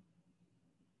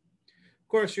 Of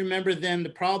course, remember then the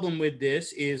problem with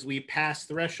this is we pass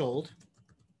threshold.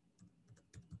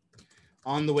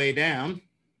 on the way down.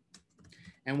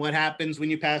 And what happens when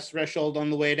you pass threshold on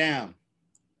the way down?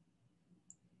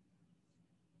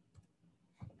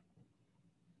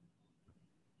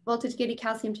 Voltage gated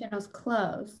calcium channels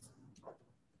close.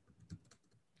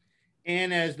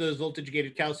 And as those voltage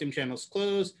gated calcium channels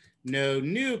close, no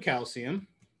new calcium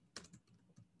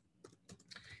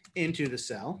into the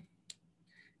cell.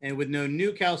 And with no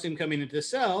new calcium coming into the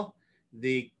cell,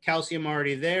 the calcium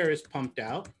already there is pumped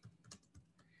out.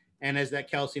 And as that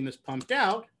calcium is pumped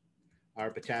out, our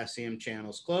potassium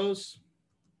channels close.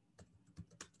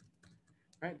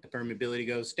 Right, the permeability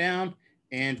goes down,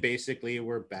 and basically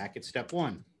we're back at step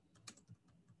one.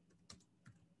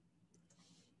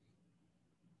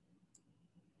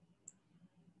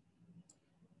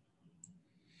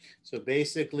 So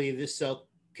basically this cell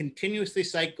continuously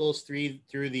cycles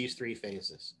through these three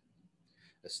phases.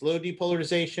 A slow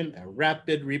depolarization, a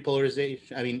rapid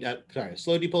repolarization, a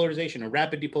slow depolarization, a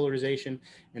rapid depolarization,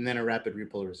 and then a rapid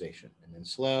repolarization, and then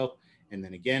slow, and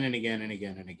then again and again and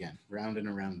again and again. Round and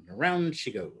around and around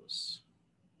she goes.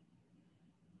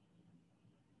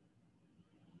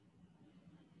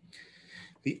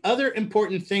 The other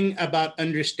important thing about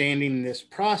understanding this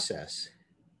process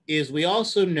is we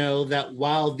also know that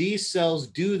while these cells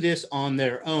do this on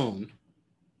their own,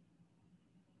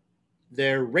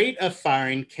 their rate of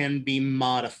firing can be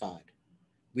modified.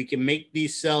 We can make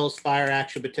these cells fire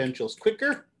action potentials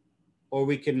quicker, or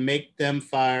we can make them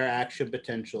fire action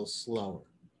potentials slower.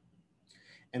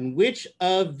 And which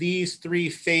of these three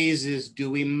phases do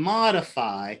we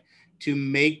modify to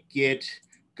make it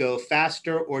go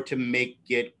faster or to make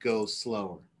it go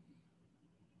slower?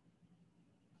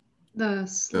 The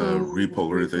slow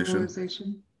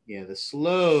repolarization. Yeah, the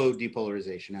slow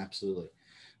depolarization, absolutely.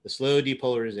 The slow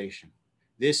depolarization.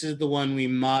 This is the one we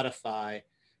modify,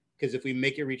 because if we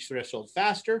make it reach threshold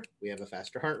faster, we have a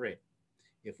faster heart rate.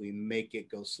 If we make it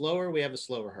go slower, we have a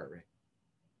slower heart rate.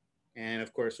 And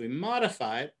of course, we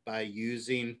modify it by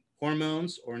using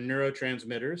hormones or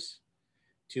neurotransmitters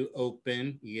to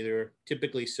open either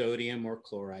typically sodium or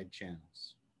chloride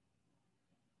channels.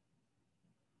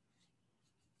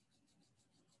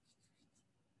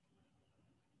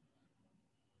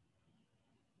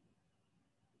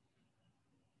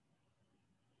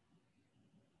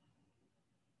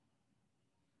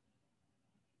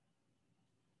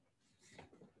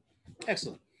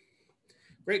 Excellent.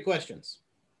 Great questions.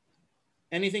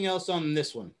 Anything else on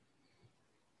this one?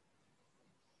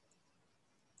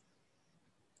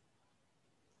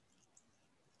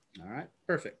 All right,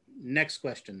 perfect. Next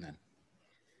question then.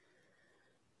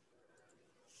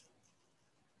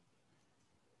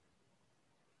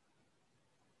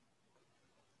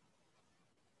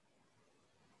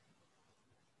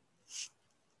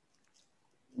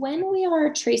 When we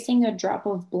are tracing a drop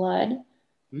of blood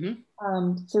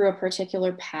through a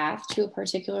particular path to a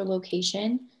particular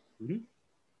location,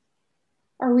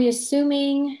 are we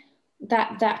assuming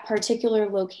that that particular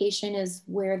location is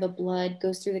where the blood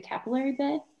goes through the capillary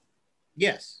bed?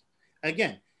 Yes.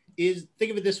 Again,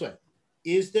 think of it this way.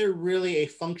 Is there really a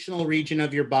functional region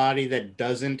of your body that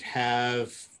doesn't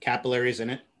have capillaries in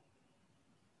it?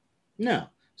 No.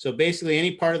 So basically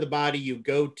any part of the body you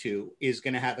go to is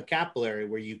going to have a capillary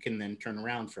where you can then turn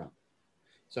around from.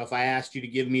 So if I asked you to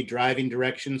give me driving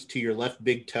directions to your left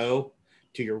big toe,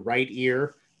 to your right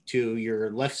ear, to your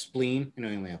left spleen, I know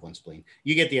you only have one spleen,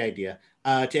 you get the idea,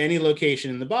 to any location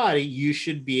in the body, you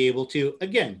should be able to,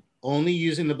 again, only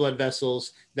using the blood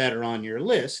vessels that are on your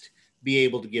list, be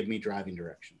able to give me driving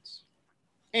directions.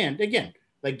 And again,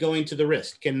 like going to the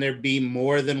wrist, can there be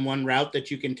more than one route that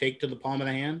you can take to the palm of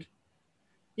the hand?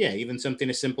 Yeah, even something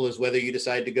as simple as whether you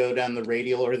decide to go down the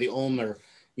radial or the ulnar,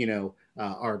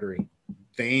 artery.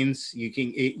 Veins,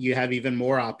 you have even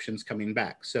more options coming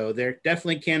back. So there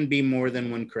definitely can be more than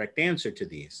one correct answer to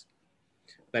these.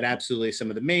 But absolutely, some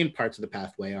of the main parts of the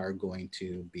pathway are going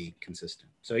to be consistent.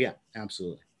 So yeah,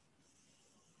 absolutely.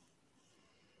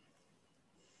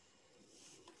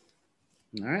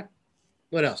 All right,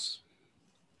 what else?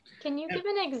 Can you give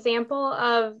an example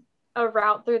of a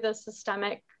route through the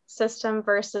systemic system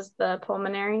versus the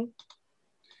pulmonary?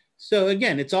 So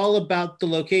again, it's all about the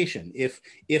location.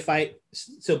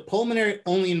 So pulmonary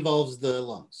only involves the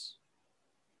lungs.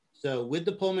 So with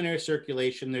the pulmonary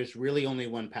circulation, there's really only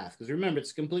one path, because remember,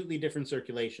 it's completely different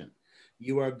circulation.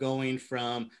 You are going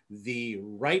from the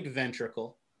right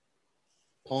ventricle,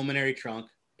 pulmonary trunk,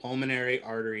 pulmonary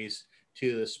arteries,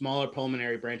 to the smaller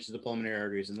pulmonary branches of the pulmonary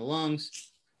arteries in the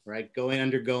lungs, right?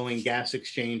 Undergoing gas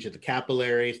exchange of the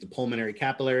capillaries, the pulmonary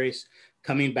capillaries,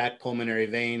 coming back pulmonary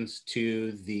veins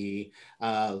to the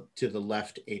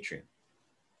left atrium.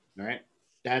 All right.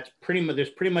 That's pretty much, there's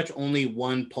pretty much only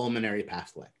one pulmonary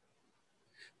pathway.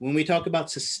 When we talk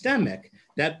about systemic,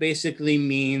 that basically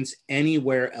means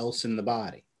anywhere else in the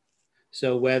body.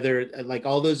 So whether, like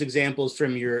all those examples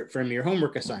from your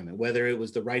homework assignment, whether it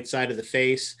was the right side of the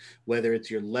face, whether it's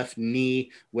your left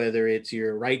knee, whether it's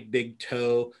your right big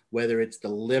toe, whether it's the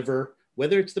liver,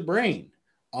 whether it's the brain,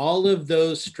 all of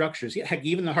those structures, heck,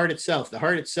 even the heart itself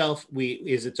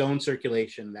is its own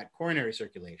circulation, that coronary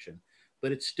circulation,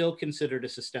 but it's still considered a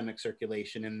systemic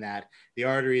circulation in that the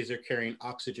arteries are carrying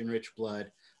oxygen-rich blood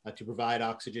to provide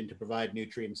oxygen, to provide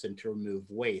nutrients, and to remove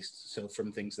waste. So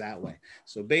from things that way.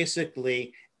 So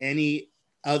basically, any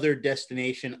other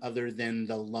destination other than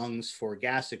the lungs for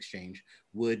gas exchange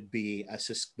would be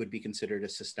considered a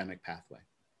systemic pathway.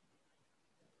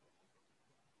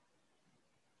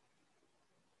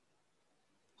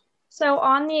 So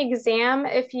on the exam,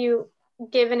 if you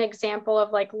give an example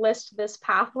of like list this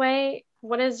pathway,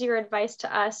 what is your advice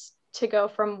to us to go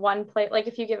from one place? Like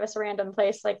if you give us a random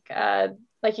place, like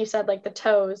you said, like the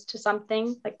toes to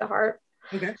something like the heart.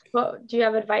 Okay. Well, do you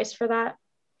have advice for that?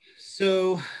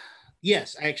 So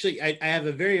yes, actually, I have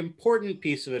a very important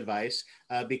piece of advice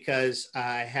because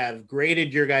I have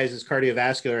graded your guys'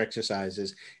 cardiovascular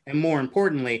exercises. And more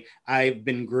importantly, I've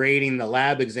been grading the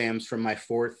lab exams from my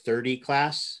 430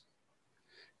 class.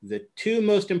 The two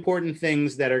most important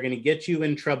things that are going to get you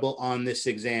in trouble on this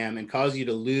exam and cause you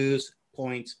to lose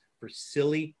points for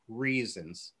silly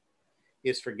reasons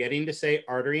is forgetting to say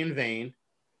artery and vein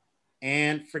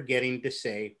and forgetting to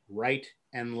say right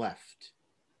and left.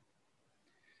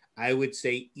 I would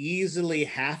say easily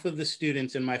half of the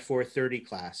students in my 430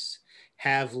 class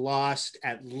have lost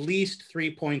at least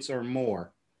 3 points or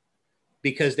more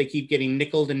because they keep getting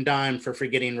nickeled and dimed for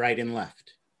forgetting right and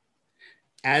left.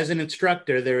 As an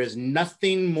instructor, there is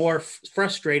nothing more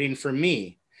frustrating for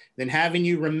me than having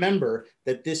you remember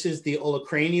that this is the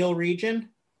olecranial region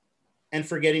and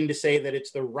forgetting to say that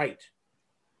it's the right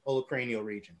olecranial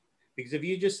region. Because if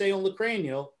you just say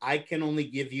olecranial, I can only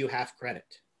give you half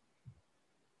credit.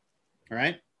 All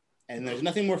right? And there's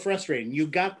nothing more frustrating. You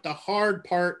got the hard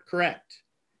part correct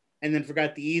and then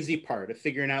forgot the easy part of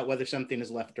figuring out whether something is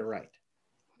left or right.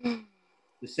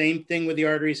 The same thing with the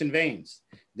arteries and veins.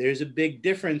 There's a big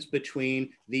difference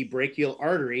between the brachial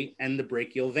artery and the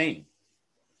brachial vein,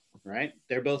 right?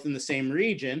 They're both in the same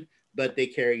region, but they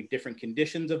carry different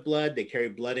conditions of blood. They carry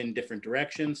blood in different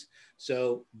directions.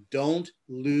 So don't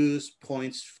lose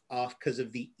points off because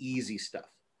of the easy stuff.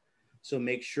 So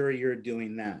make sure you're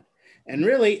doing that. And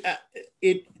really,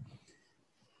 the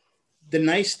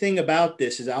nice thing about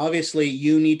this is obviously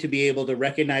you need to be able to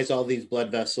recognize all these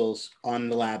blood vessels on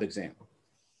the lab exam.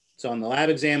 So on the lab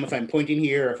exam, if I'm pointing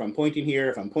here, if I'm pointing here,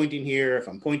 if I'm pointing here, if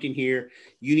I'm pointing here,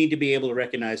 you need to be able to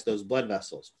recognize those blood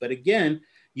vessels. But again,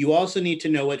 you also need to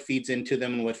know what feeds into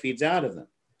them and what feeds out of them.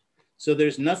 So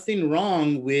there's nothing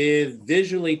wrong with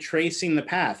visually tracing the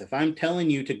path. If I'm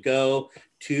telling you to go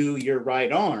to your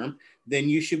right arm, then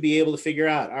you should be able to figure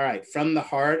out, all right, from the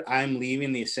heart, I'm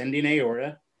leaving the ascending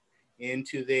aorta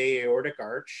into the aortic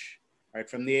arch. All right,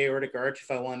 from the aortic arch, if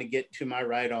I want to get to my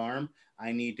right arm,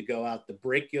 I need to go out the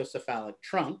brachiocephalic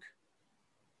trunk.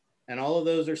 And all of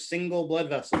those are single blood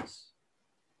vessels.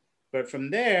 But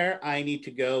from there, I need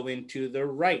to go into the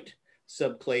right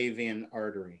subclavian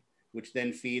artery, which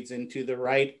then feeds into the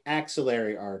right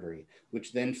axillary artery,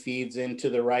 which then feeds into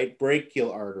the right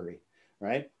brachial artery,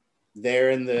 right?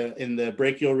 There in the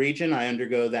brachial region, I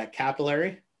undergo that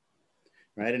capillary,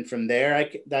 right? And from there, I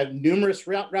have numerous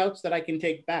routes that I can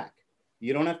take back.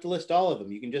 You don't have to list all of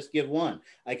them. You can just give one.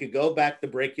 I could go back the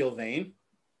brachial vein,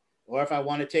 or if I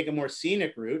want to take a more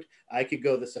scenic route, I could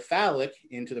go the cephalic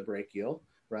into the brachial,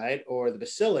 right? Or the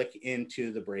basilic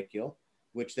into the brachial,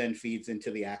 which then feeds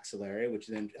into the axillary, which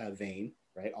then vein,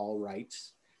 right? All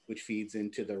rights, which feeds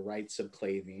into the right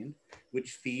subclavian,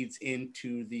 which feeds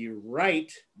into the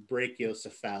right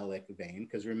brachiocephalic vein.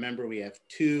 Because remember, we have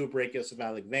two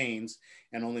brachiocephalic veins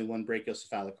and only one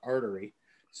brachiocephalic artery.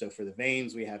 So for the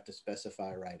veins, we have to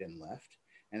specify right and left.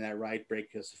 And that right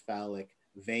brachiocephalic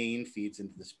vein feeds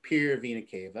into the superior vena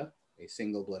cava, a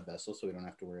single blood vessel, so we don't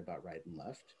have to worry about right and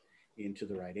left, into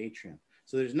the right atrium.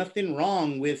 So there's nothing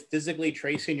wrong with physically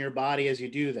tracing your body as you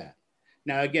do that.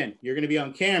 Now, again, you're going to be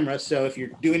on camera, so if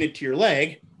you're doing it to your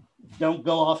leg, don't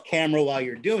go off camera while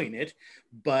you're doing it.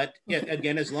 But yeah,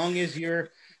 again, as long as you're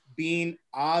being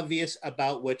obvious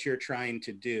about what you're trying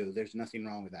to do, there's nothing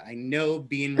wrong with that. I know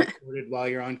being recorded while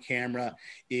you're on camera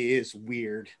is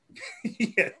weird.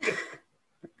 Yeah.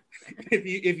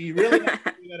 If you really have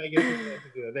to do that, I guess you have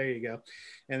to do it. There you go.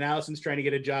 And Allison's trying to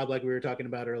get a job like we were talking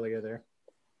about earlier there.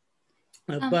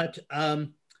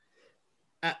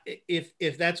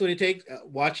 if that's what it takes,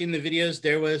 watching the videos,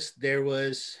 there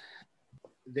was,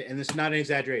 and this is not an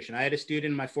exaggeration. I had a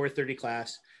student in my 430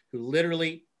 class who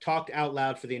literally talked out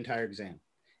loud for the entire exam.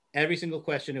 Every single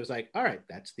question, it was like, all right,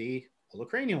 that's the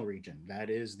holocranial region. That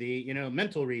is the, you know,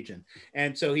 mental region.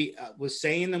 And so he was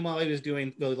saying them while he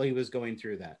was going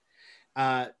through that.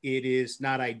 It is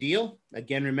not ideal.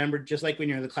 Again, remember, just like when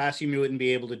you're in the classroom, you wouldn't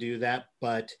be able to do that.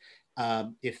 But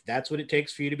if that's what it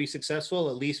takes for you to be successful,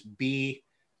 at least be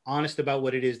honest about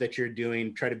what it is that you're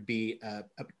doing. Try to be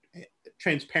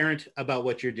transparent about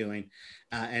what you're doing.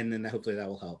 And then hopefully that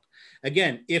will help.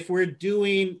 Again, if we're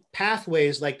doing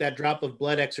pathways like that drop of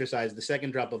blood exercise, the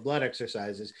second drop of blood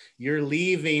exercises, you're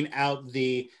leaving out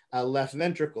the left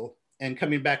ventricle and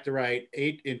coming back to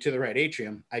into the right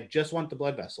atrium. I just want the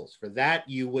blood vessels. For that,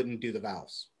 you wouldn't do the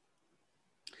valves.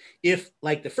 If,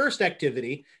 like the first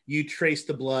activity, you trace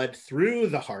the blood through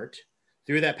the heart,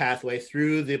 through that pathway,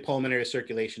 through the pulmonary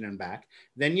circulation and back,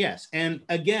 then yes. And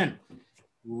again,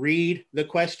 read the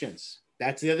questions.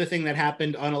 That's the other thing that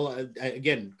happened on,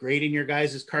 again, grading your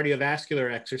guys'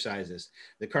 cardiovascular exercises.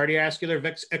 The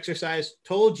cardiovascular exercise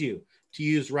told you to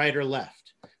use right or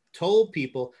left, told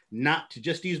people not to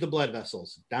just use the blood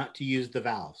vessels, not to use the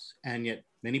valves. And yet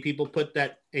many people put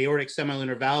that aortic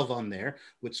semilunar valve on there,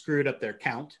 which screwed up their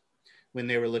count when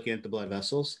they were looking at the blood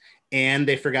vessels, and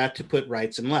they forgot to put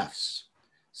rights and lefts.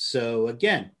 So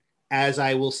again, as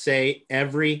I will say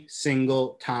every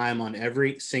single time on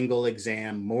every single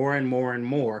exam, more and more and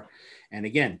more. And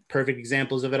again, perfect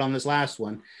examples of it on this last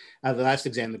one, the last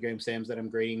exam, the exams that I'm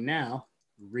grading now,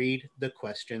 read the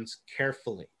questions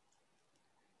carefully.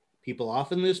 People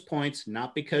often lose points,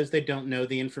 not because they don't know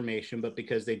the information, but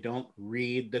because they don't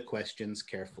read the questions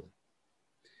carefully.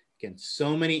 Again,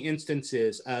 so many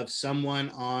instances of someone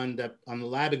on the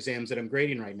lab exams that I'm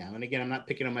grading right now. And again, I'm not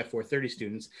picking on my 430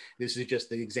 students. This is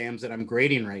just the exams that I'm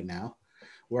grading right now,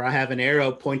 where I have an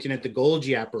arrow pointing at the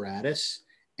Golgi apparatus.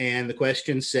 And the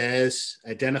question says,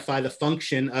 identify the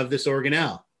function of this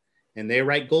organelle. And they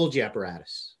write Golgi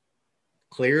apparatus.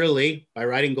 Clearly, by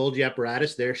writing Golgi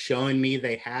apparatus, they're showing me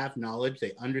they have knowledge,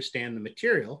 they understand the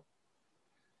material,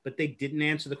 but they didn't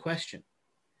answer the question.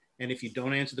 And if you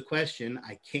don't answer the question,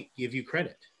 I can't give you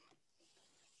credit.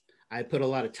 I put a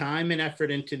lot of time and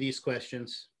effort into these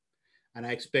questions, and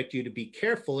I expect you to be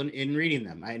careful in reading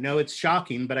them. I know it's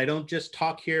shocking, but I don't just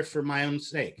talk here for my own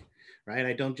sake, right?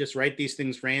 I don't just write these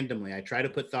things randomly. I try to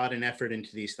put thought and effort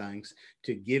into these things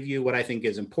to give you what I think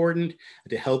is important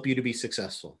to help you to be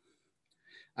successful.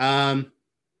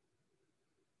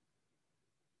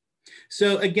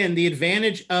 So again, the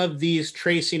advantage of these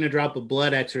tracing a drop of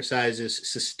blood exercises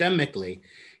systemically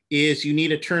is you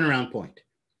need a turnaround point.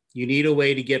 You need a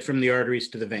way to get from the arteries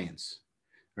to the veins,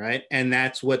 right? And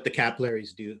that's what the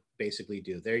capillaries basically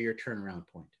do. They're your turnaround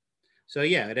point. So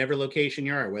yeah, at every location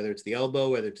you are, whether it's the elbow,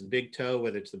 whether it's the big toe,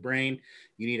 whether it's the brain,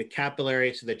 you need a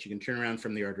capillary so that you can turn around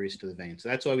from the arteries to the veins. So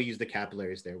that's why we use the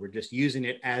capillaries there. We're just using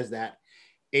it as that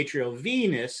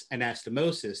atriovenous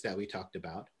anastomosis that we talked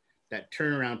about, that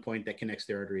turnaround point that connects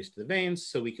the arteries to the veins,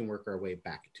 so we can work our way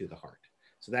back to the heart.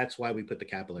 So that's why we put the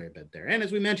capillary bed there. And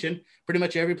as we mentioned, pretty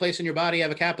much every place in your body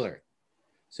have a capillary.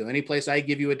 So any place I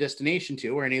give you a destination to,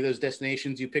 or any of those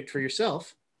destinations you picked for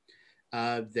yourself,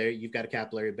 there you've got a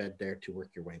capillary bed there to work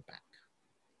your way back.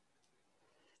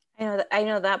 I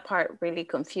know that part really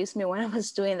confused me when I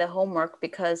was doing the homework,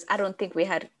 because I don't think we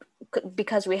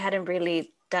hadn't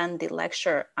really done the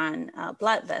lecture on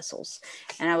blood vessels.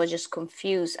 And I was just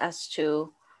confused as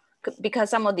to, because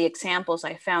some of the examples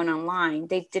I found online,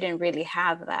 they didn't really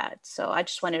have that. So I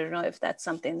just wanted to know if that's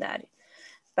something that,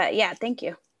 but yeah, thank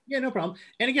you. Yeah, no problem.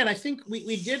 And again, I think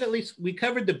we did, at least we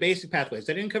covered the basic pathways.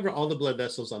 I didn't cover all the blood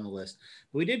vessels on the list,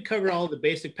 but we did cover all the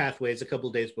basic pathways a couple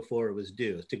of days before it was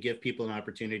due, to give people an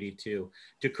opportunity to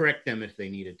correct them if they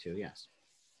needed to. Yes.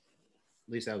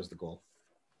 At least that was the goal.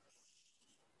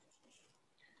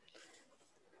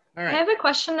 All right. I have a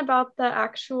question about the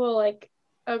actual,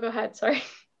 oh, go ahead, sorry.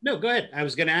 No, go ahead. I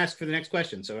was going to ask for the next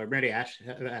question, so I'm ready, Ash.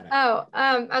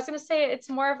 I was going to say it's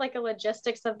more of like a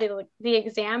logistics of the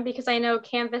exam, because I know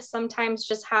Canvas sometimes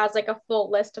just has like a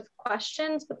full list of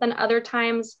questions, but then other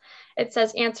times it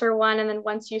says answer one, and then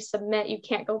once you submit, you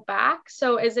can't go back.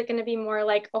 So is it going to be more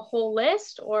like a whole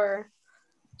list, or?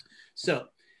 So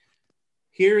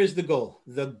here is the goal.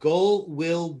 The goal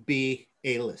will be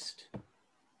a list.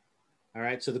 All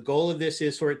right, so the goal of this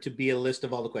is for it to be a list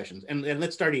of all the questions. And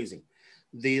let's start easy.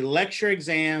 The lecture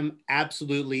exam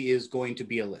absolutely is going to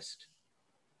be a list.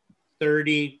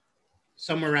 30,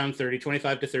 somewhere around 30,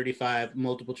 25 to 35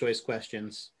 multiple choice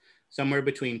questions, somewhere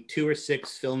between 2 or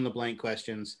 6 fill in the blank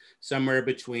questions, somewhere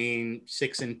between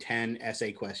 6 and 10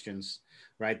 essay questions.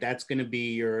 right? That's going to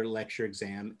be your lecture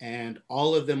exam, and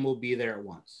all of them will be there at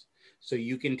once. So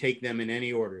you can take them in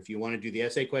any order. If you want to do the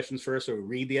essay questions first, or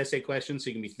read the essay questions so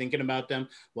you can be thinking about them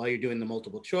while you're doing the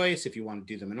multiple choice. If you want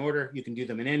to do them in order, you can do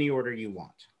them in any order you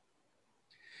want.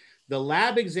 The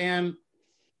lab exam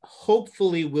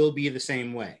hopefully will be the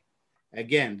same way.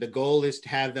 Again, the goal is to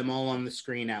have them all on the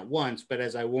screen at once, but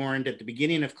as I warned at the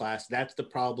beginning of class, that's the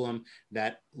problem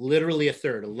that literally a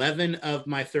third, 11 of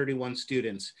my 31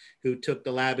 students who took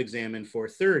the lab exam in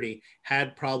 430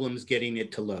 had problems getting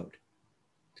it to load.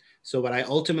 So what I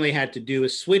ultimately had to do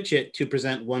is switch it to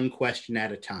present one question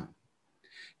at a time.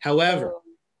 However,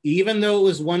 even though it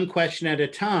was one question at a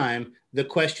time, the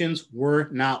questions were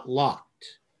not locked.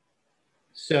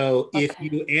 So if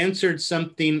you answered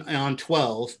something on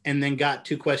 12 and then got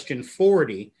to question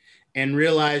 40 and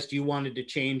realized you wanted to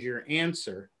change your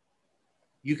answer,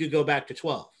 you could go back to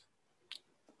 12.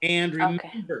 And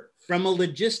remember, from a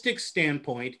logistics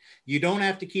standpoint, you don't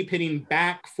have to keep hitting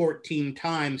back 14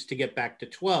 times to get back to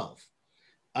 12.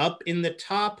 Up in the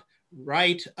top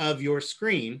right of your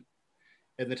screen,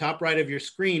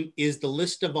 is the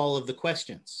list of all of the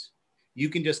questions. You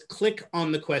can just click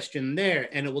on the question there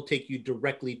and it will take you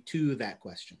directly to that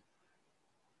question.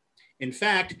 In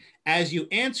fact, as you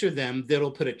answer them,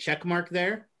 that'll put a check mark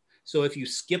there. So if you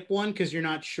skip one because you're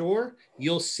not sure,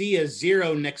 you'll see a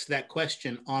 0 next to that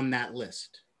question on that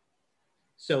list.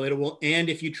 So it will, and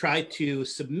if you try to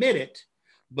submit it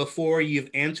before you've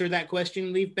answered that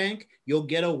question, leave bank, you'll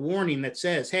get a warning that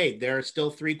says, hey, there are still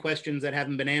 3 questions that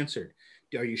haven't been answered.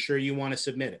 Are you sure you want to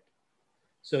submit it?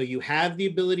 So you have the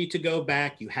ability to go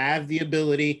back. You have the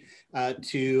ability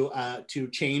to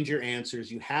change your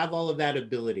answers. You have all of that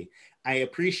ability. I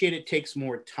appreciate it takes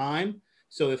more time.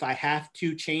 So if I have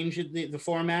to change the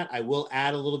format, I will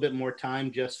add a little bit more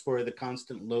time just for the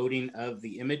constant loading of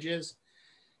the images.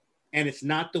 And it's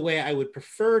not the way I would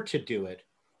prefer to do it,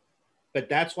 but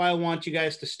that's why I want you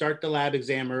guys to start the lab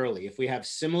exam early. If we have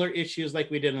similar issues like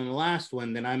we did on the last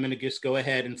one, then I'm going to just go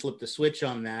ahead and flip the switch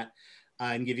on that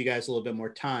and give you guys a little bit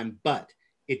more time, but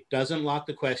it doesn't lock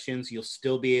the questions. You'll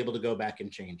still be able to go back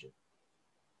and change it.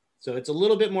 So it's a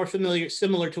little bit more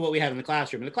similar to what we have in the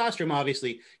classroom. In the classroom,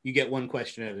 obviously, you get one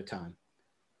question at a time.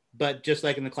 But just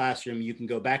like in the classroom, you can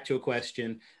go back to a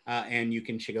question and you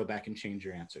can go back and change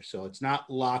your answer. So it's not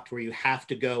locked where you have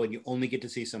to go and you only get to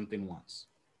see something once.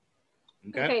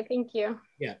 Okay, thank you.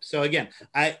 Yeah, so again,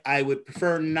 I would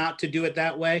prefer not to do it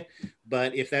that way,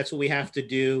 but if that's what we have to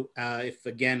do, if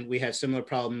again, we had similar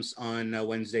problems on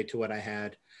Wednesday to what I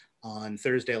had on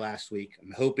Thursday last week,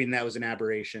 I'm hoping that was an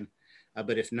aberration,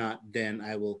 but if not, then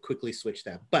I will quickly switch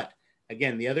that. But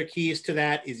again, the other keys to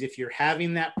that is if you're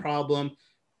having that problem,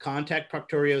 contact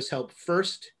Proctorio's help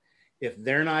first. If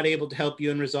they're not able to help you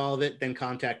and resolve it, then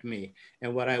contact me.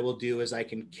 And what I will do is I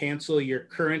can cancel your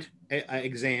current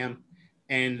exam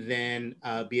and then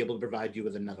be able to provide you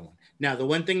with another one. Now, the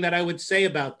one thing that I would say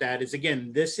about that is,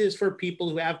 again, this is for people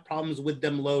who have problems with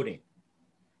them loading.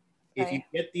 If you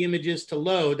get the images to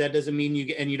load, that doesn't mean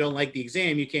you don't like the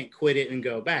exam, you can't quit it and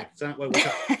go back. It's not what we're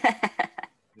talking about.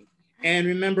 And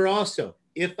remember also,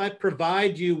 if I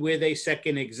provide you with a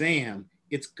second exam,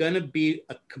 it's going to be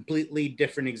a completely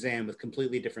different exam with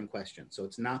completely different questions. So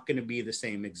it's not going to be the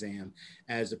same exam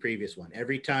as the previous one.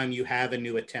 Every time you have a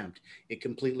new attempt, it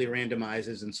completely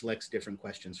randomizes and selects different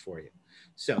questions for you.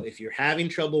 So if you're having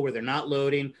trouble where they're not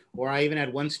loading, or I even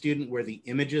had one student where the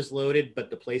images loaded, but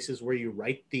the places where you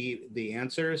write the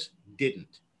answers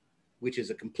didn't, which is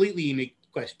a completely unique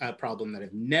problem that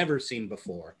I've never seen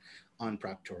before on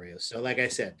Proctorio. So like I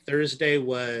said, Thursday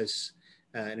was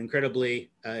an incredibly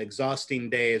exhausting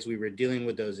day as we were dealing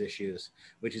with those issues,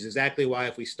 which is exactly why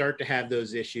if we start to have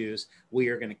those issues, we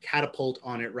are going to catapult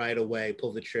on it right away,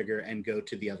 pull the trigger, and go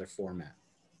to the other format.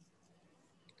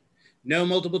 No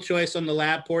multiple choice on the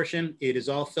lab portion. It is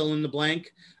all fill in the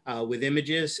blank with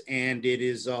images, and it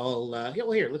is all,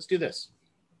 well, here, let's do this.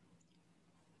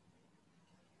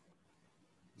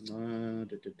 Oh, I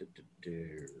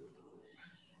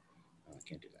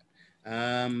can't do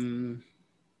that.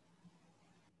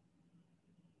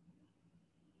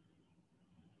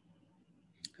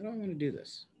 How do I want to do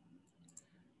this?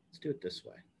 Let's do it this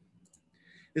way.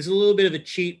 This is a little bit of a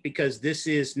cheat because this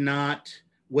is not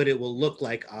what it will look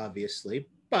like, obviously,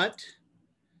 but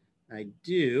I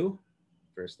do.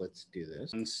 First, let's do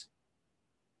this.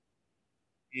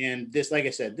 And this, like I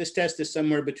said, this test is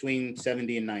somewhere between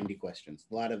 70 and 90 questions.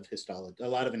 A lot of histology, a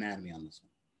lot of anatomy on this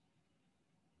one.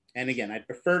 And again, I'd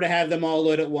prefer to have them all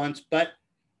load at once, but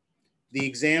The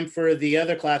exam for the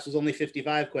other class was only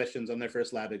 55 questions on their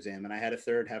first lab exam, and I had a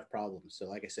third have problems. So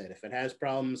like I said, if it has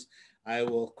problems, I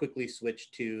will quickly switch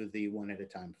to the one at a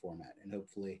time format, and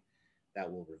hopefully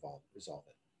that will resolve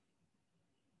it.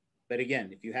 But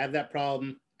again, if you have that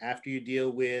problem after you deal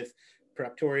with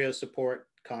Proctorio support,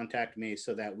 contact me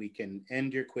so that we can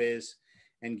end your quiz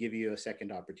and give you a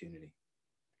second opportunity,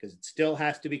 because it still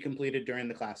has to be completed during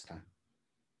the class time.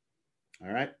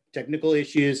 All right, technical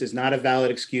issues is not a valid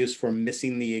excuse for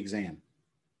missing the exam.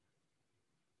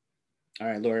 All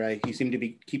right, Laura, you seem to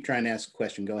keep trying to ask a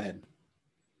question. Go ahead.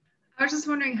 I was just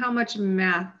wondering how much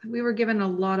math. We were given a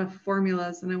lot of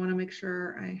formulas, and I want to make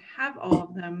sure I have all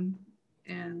of them.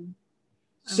 And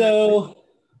so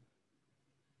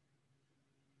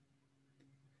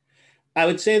I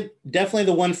would say definitely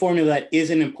the one formula that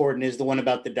isn't important is the one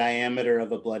about the diameter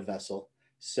of a blood vessel.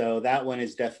 So that one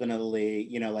is definitely,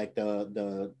 you know, like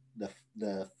the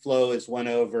flow is 1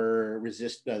 over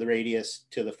the radius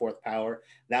to the 4th power.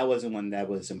 That wasn't one that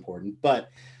was important, but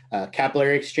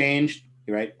capillary exchange,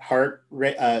 right? Heart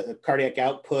rate, cardiac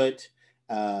output,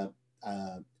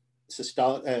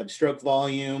 stroke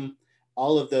volume.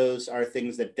 All of those are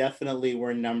things that definitely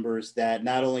were numbers that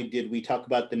not only did we talk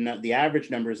about the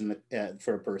average numbers in the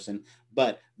for a person,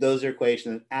 but those are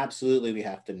equations that absolutely we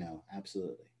have to know.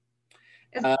 Absolutely.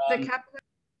 Is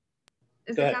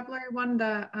the capillary one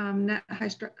the net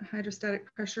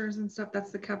hydrostatic pressures and stuff?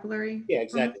 That's the capillary? Yeah,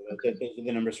 exactly. Those are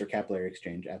the numbers for capillary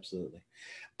exchange. Absolutely.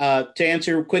 To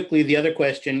answer quickly the other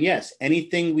question, yes,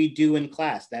 anything we do in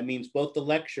class, that means both the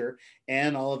lecture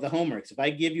and all of the homeworks. If I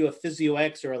give you a Physio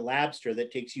X or a Labster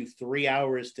that takes you 3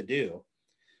 hours to do,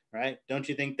 right? Don't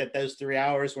you think that those 3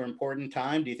 hours were important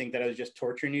time? Do you think that I was just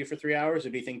torturing you for 3 hours? Or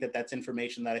do you think that that's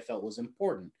information that I felt was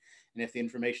important? And if the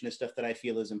information is stuff that I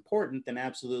feel is important, then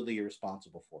absolutely you're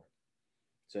responsible for it.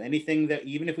 So anything that,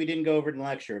 even if we didn't go over it in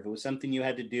lecture, if it was something you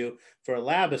had to do for a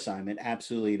lab assignment,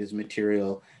 absolutely it is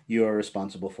material you are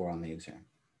responsible for on the exam.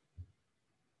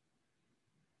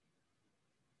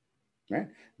 Right?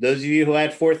 Those of you who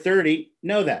had 430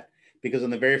 know that, because on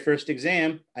the very first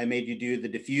exam, I made you do the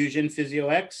diffusion Physio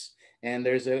X, and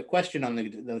there's a question on the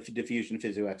diffusion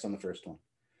Physio X on the first one.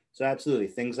 So absolutely,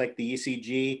 things like the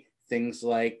ECG, things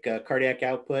like cardiac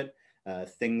output,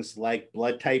 things like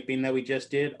blood typing that we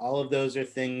just did, all of those are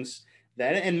things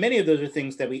that, and many of those are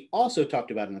things that we also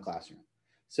talked about in the classroom.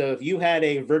 So if you had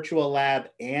a virtual lab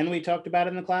and we talked about it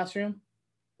in the classroom,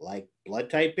 like blood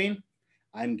typing,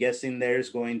 I'm guessing there's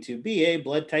going to be a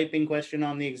blood typing question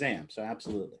on the exam. So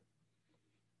absolutely.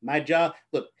 My job,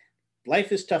 look,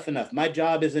 life is tough enough. My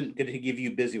job isn't going to give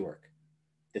you busy work.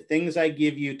 The things I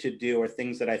give you to do are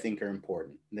things that I think are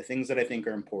important. And the things that I think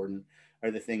are important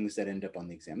are the things that end up on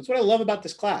the exam. That's what I love about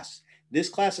this class. This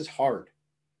class is hard,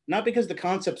 not because the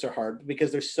concepts are hard, but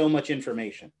because there's so much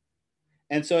information.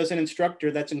 And so as an instructor,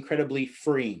 that's incredibly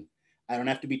freeing. I don't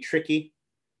have to be tricky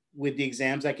with the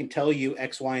exams. I can tell you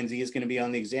X, Y, and Z is going to be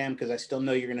on the exam because I still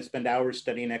know you're going to spend hours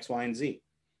studying X, Y, and Z.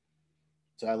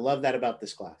 So I love that about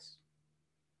this class.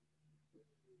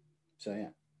 So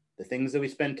yeah, the things that we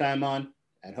spend time on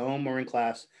at home or in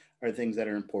class are things that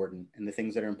are important, and the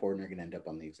things that are important are going to end up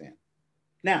on the exam.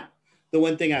 Now, the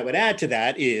one thing I would add to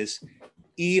that is,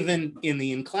 even in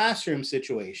the in-classroom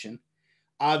situation,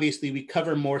 obviously we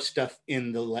cover more stuff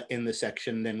in the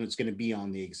section than what's going to be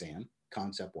on the exam,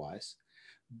 concept-wise,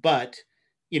 but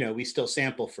you know, we still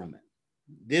sample from it.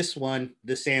 This one,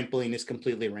 the sampling is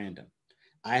completely random.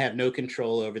 I have no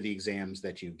control over the exams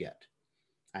that you get.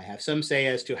 I have some say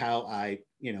as to how I,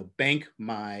 you know, bank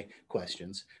my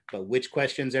questions, but which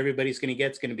questions everybody's going to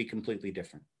get is going to be completely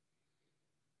different,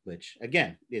 which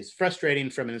again is frustrating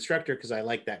from an instructor because I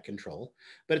like that control,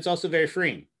 but it's also very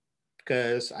freeing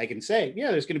because I can say,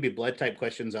 yeah, there's going to be blood type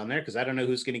questions on there because I don't know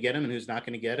who's going to get them and who's not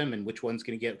going to get them and which one's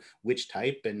going to get which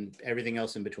type and everything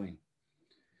else in between.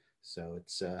 So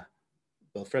it's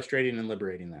both frustrating and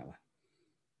liberating that way.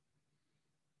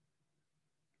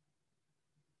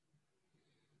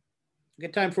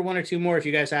 Get time for one or two more if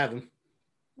you guys have them.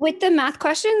 With the math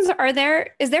questions,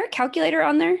 is there a calculator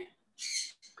on there?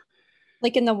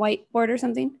 Like in the whiteboard or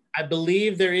something? I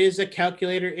believe there is a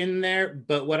calculator in there,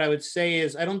 but what I would say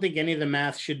is I don't think any of the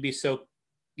math should be so,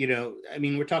 you know, I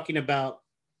mean, we're talking about,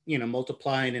 you know,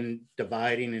 multiplying and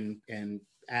dividing and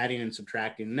adding and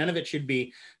subtracting. None of it should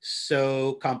be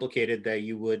so complicated that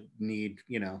you would need,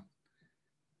 you know,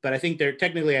 but I think there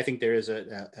is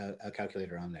a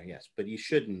calculator on there, yes, but you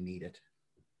shouldn't need it.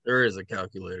 There is a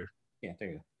calculator. Yeah, there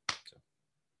you go. So.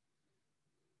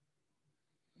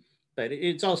 But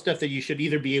it's all stuff that you should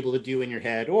either be able to do in your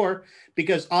head or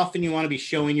because often you want to be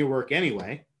showing your work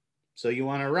anyway. So you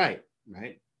want to write,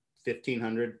 right?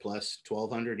 1,500 plus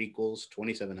 1,200 equals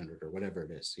 2,700 or whatever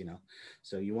it is, you know.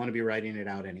 So you want to be writing it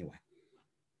out anyway.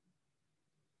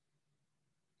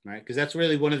 Right? Because that's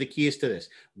really one of the keys to this.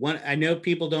 One, I know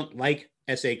people don't like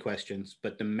essay questions,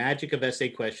 but the magic of essay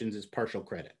questions is partial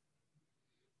credit.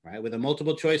 Right? With a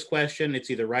multiple choice question, it's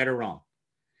either right or wrong.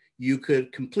 You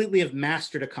could completely have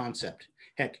mastered a concept.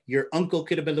 Heck, your uncle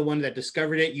could have been the one that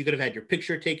discovered it. You could have had your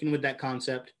picture taken with that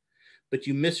concept, but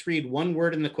you misread one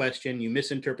word in the question, you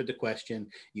misinterpret the question,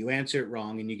 you answer it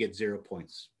wrong, and you get 0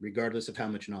 points, regardless of how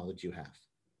much knowledge you have.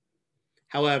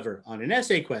 However, on an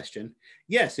essay question,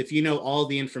 yes, if you know all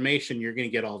the information, you're going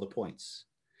to get all the points.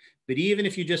 But even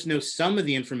if you just know some of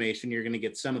the information, you're going to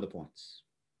get some of the points.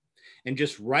 And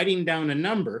just writing down a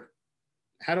number,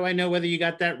 how do I know whether you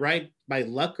got that right by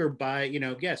luck or by, you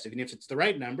know, guess? Even if it's the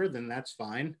right number, then that's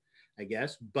fine, I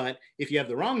guess. But if you have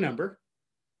the wrong number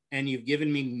and you've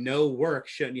given me no work,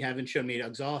 you haven't shown me,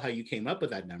 Exal, how you came up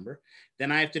with that number,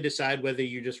 then I have to decide whether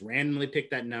you just randomly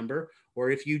picked that number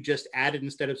or if you just added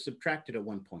instead of subtracted at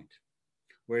one point.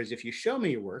 Whereas if you show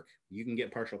me your work, you can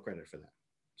get partial credit for that.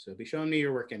 So be showing me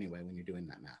your work anyway when you're doing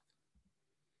that math.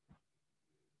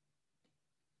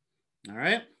 All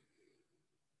right.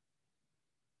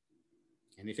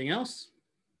 Anything else?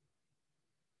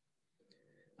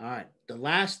 All right. The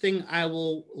last thing I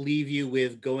will leave you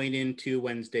with going into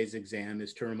Wednesday's exam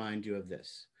is to remind you of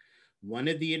this. One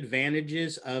of the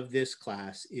advantages of this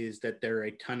class is that there are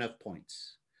a ton of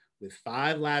points. With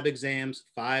 5 lab exams,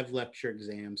 5 lecture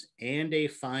exams, and a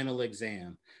final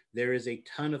exam, there is a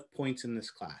ton of points in this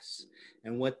class.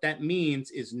 And what that means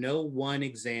is no one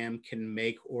exam can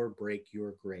make or break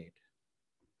your grade,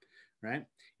 right?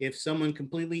 If someone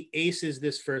completely aces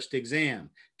this first exam,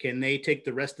 can they take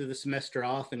the rest of the semester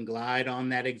off and glide on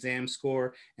that exam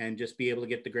score and just be able to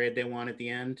get the grade they want at the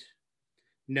end?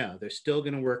 No, they're still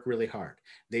going to work really hard.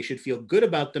 They should feel good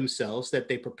about themselves that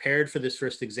they prepared for this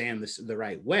first exam the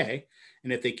right way.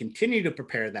 And if they continue to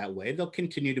prepare that way, they'll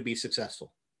continue to be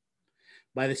successful.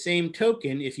 By the same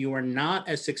token, if you are not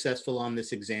as successful on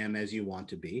this exam as you want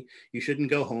to be, you shouldn't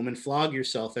go home and flog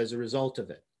yourself as a result of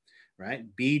it,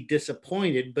 right? Be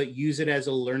disappointed, but use it as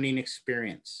a learning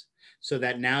experience so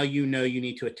that now you know you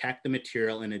need to attack the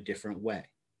material in a different way.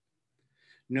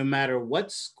 No matter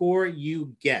what score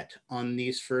you get on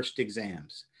these first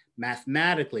exams,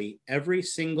 mathematically, every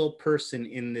single person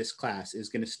in this class is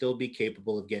going to still be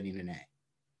capable of getting an A.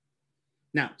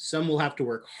 Now, some will have to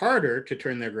work harder to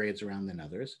turn their grades around than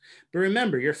others, but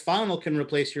remember, your final can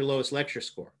replace your lowest lecture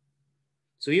score.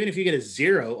 So even if you get a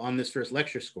 0 on this first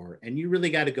lecture score, and you really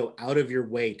got to go out of your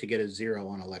way to get a 0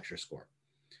 on a lecture score,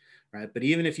 right? But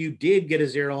even if you did get a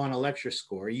 0 on a lecture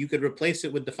score, you could replace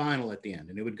it with the final at the end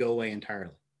and it would go away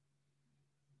entirely.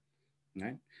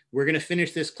 Right? We're going to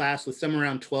finish this class with somewhere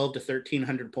around 12 to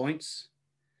 1,300 points.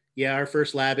 Yeah, our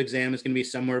first lab exam is going to be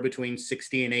somewhere between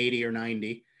 60 and 80 or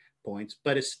 90 points,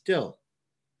 but it's still,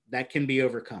 that can be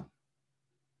overcome.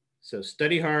 So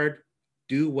study hard,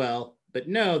 do well, but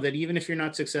know that even if you're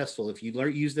not successful, if you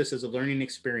use this as a learning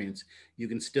experience, you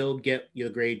can still get the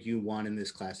grade you want in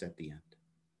this class at the end.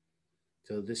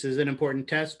 So this is an important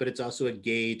test, but it's also a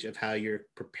gauge of how you're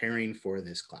preparing for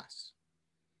this class.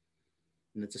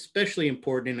 And it's especially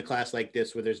important in a class like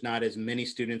this where there's not as many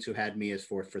students who had me as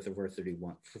for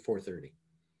 430.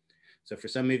 So for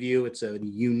some of you, it's a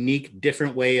unique,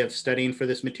 different way of studying for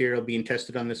this material, being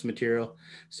tested on this material.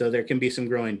 So there can be some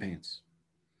growing pains.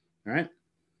 All right.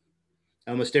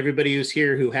 Almost everybody who's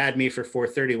here who had me for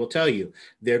 430 will tell you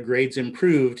their grades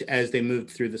improved as they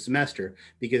moved through the semester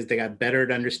because they got better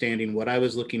at understanding what I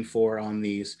was looking for on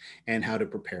these and how to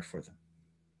prepare for them.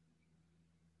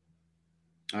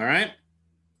 All right.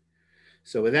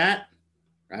 So with that,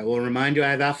 I will remind you I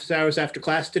have office hours after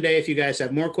class today. If you guys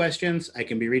have more questions, I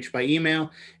can be reached by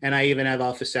email. And I even have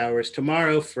office hours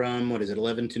tomorrow from,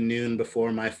 11 to noon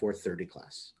before my 4:30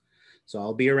 class. So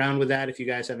I'll be around with that if you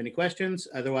guys have any questions.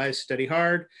 Otherwise, study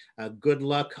hard. Good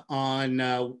luck on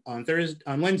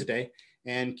Wednesday,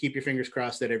 and keep your fingers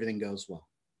crossed that everything goes well.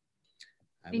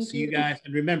 I will see you guys.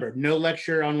 And remember, no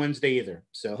lecture on Wednesday either.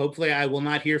 So hopefully I will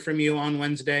not hear from you on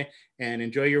Wednesday, and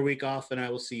enjoy your week off. And I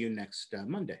will see you next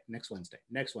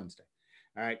Wednesday.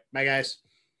 All right. Bye, guys.